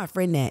I told my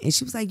friend that, and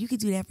she was like, you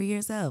could do that for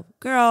yourself.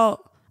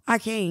 Girl, I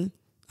can't.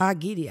 I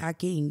get it. I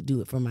can't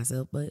do it for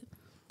myself, but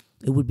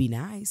it would be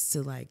nice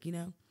to like,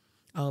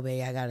 oh,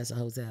 babe, I got us a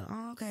hotel.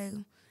 Oh, okay.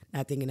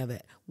 Not thinking of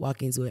it.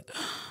 Walk into it.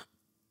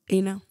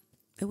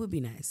 It would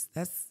be nice.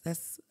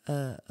 That's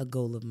a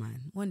goal of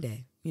mine. One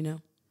day,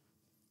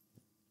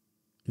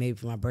 Maybe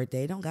for my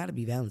birthday. It don't got to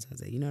be Valentine's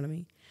Day. You know what I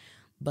mean?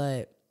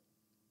 But,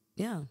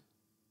 yeah.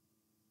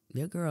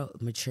 Your girl,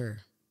 mature.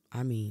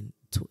 I mean,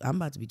 I'm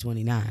about to be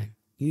 29.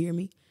 You hear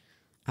me?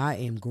 I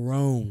am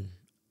grown.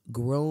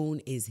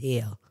 Grown as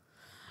hell.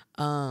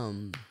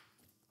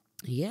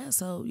 Yeah,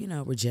 so,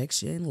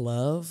 rejection,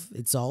 love,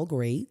 it's all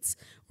great.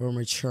 We're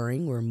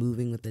maturing. We're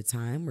moving with the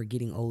time. We're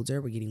getting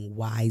older. We're getting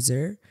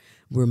wiser.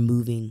 We're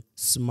moving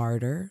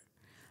smarter.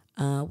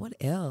 What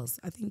else?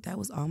 I think that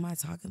was all my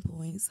talking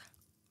points.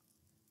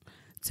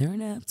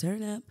 Turn up.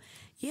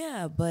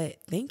 Yeah, but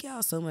thank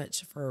y'all so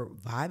much for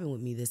vibing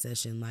with me this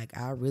session. Like,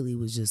 I really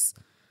was just,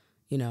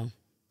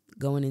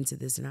 going into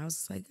this, and I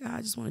was like,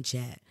 I just want to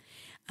chat.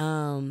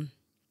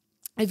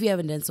 If you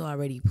haven't done so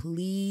already,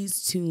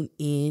 please tune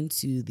in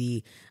to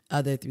the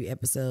other 3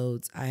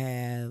 episodes. I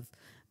have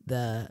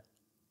the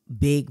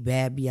Big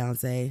Bad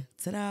Beyonce.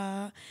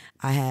 Ta-da!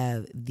 I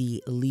have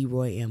the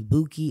Leroy and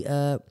Buki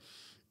up.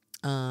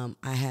 I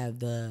have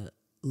the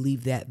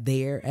leave that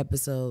there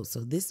episode.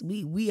 So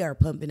we are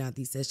pumping out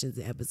these sessions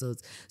and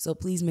episodes. So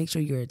please make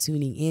sure you're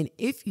tuning in.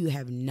 If you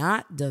have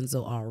not done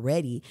so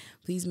already,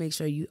 please make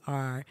sure you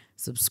are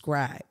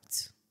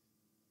subscribed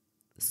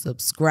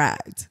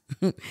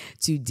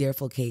to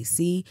Dareful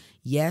KC.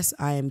 Yes,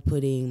 I am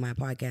putting my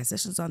podcast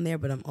sessions on there,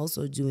 but I'm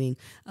also doing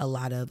a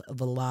lot of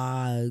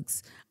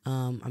vlogs.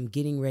 I'm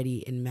getting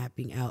ready and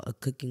mapping out a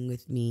cooking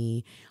with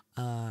me.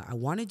 I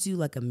want to do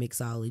like a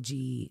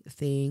mixology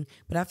thing,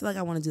 but I feel like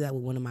I want to do that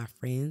with one of my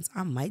friends.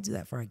 I might do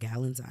that for a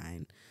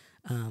Galentine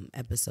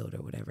episode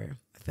or whatever.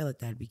 I feel like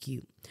that'd be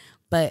cute.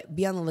 But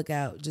be on the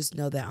lookout. Just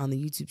know that on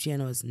the YouTube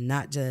channel, it's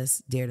not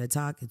just Dare to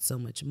Talk. It's so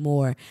much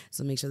more.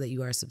 So make sure that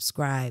you are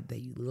subscribed, that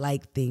you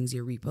like things,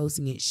 you're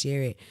reposting it,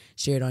 share it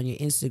on your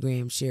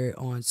Instagram, share it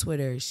on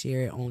Twitter,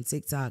 share it on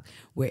TikTok,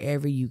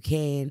 wherever you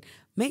can.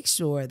 Make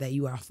sure that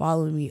you are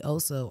following me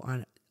also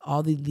on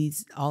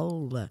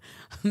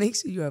make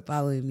sure you are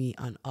following me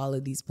on all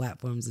of these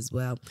platforms as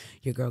well.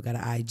 Your girl got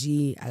an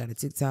IG, I got a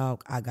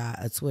TikTok, I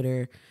got a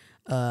Twitter,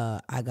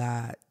 I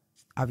got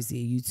obviously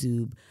a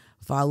YouTube.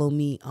 Follow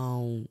me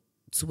on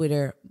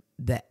Twitter.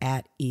 The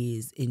 @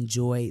 is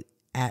enjoy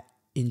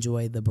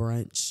the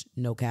brunch,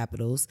 no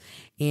capitals.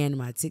 And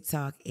my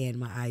TikTok and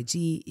my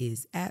IG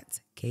is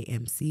at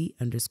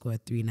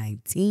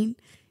KMC_319,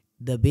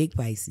 the big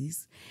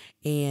Pisces.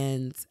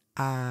 And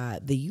the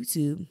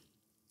YouTube,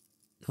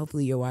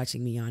 hopefully you're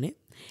watching me on it,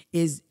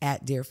 is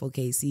at Dareful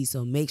KC.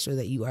 So make sure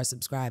that you are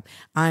subscribed.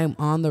 I am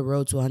on the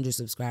road to 100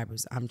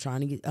 subscribers. I'm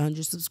trying to get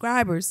 100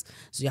 subscribers,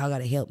 so y'all got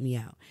to help me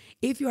out.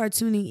 If you are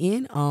tuning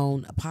in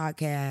on a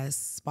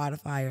podcast,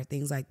 Spotify, or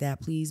things like that,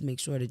 please make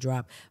sure to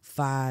drop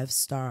 5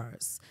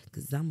 stars,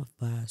 because I'm a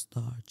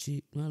 5-star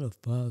chick, not a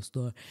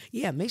 5-star.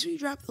 Yeah, make sure you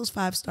drop those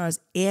 5 stars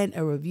and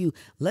a review.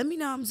 Let me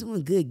know I'm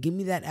doing good. Give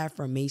me that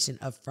affirmation.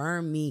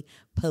 Affirm me,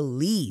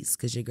 please,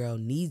 because your girl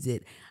needs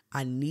it.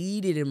 I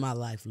need it in my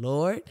life,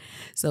 Lord.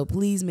 So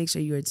please make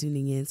sure you are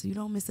tuning in so you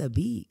don't miss a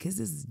beat, because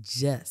this is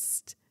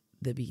just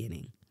the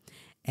beginning.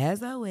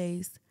 As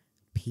always,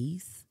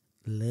 peace,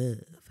 love.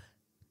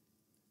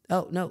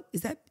 Oh, no,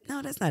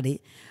 that's not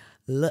it.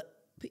 Look,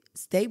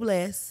 stay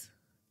blessed,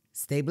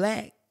 stay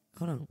black.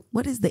 Hold on.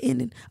 What is the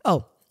ending?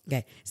 Oh,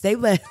 okay. Stay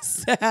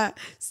blessed,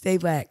 stay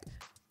black.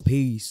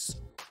 Peace.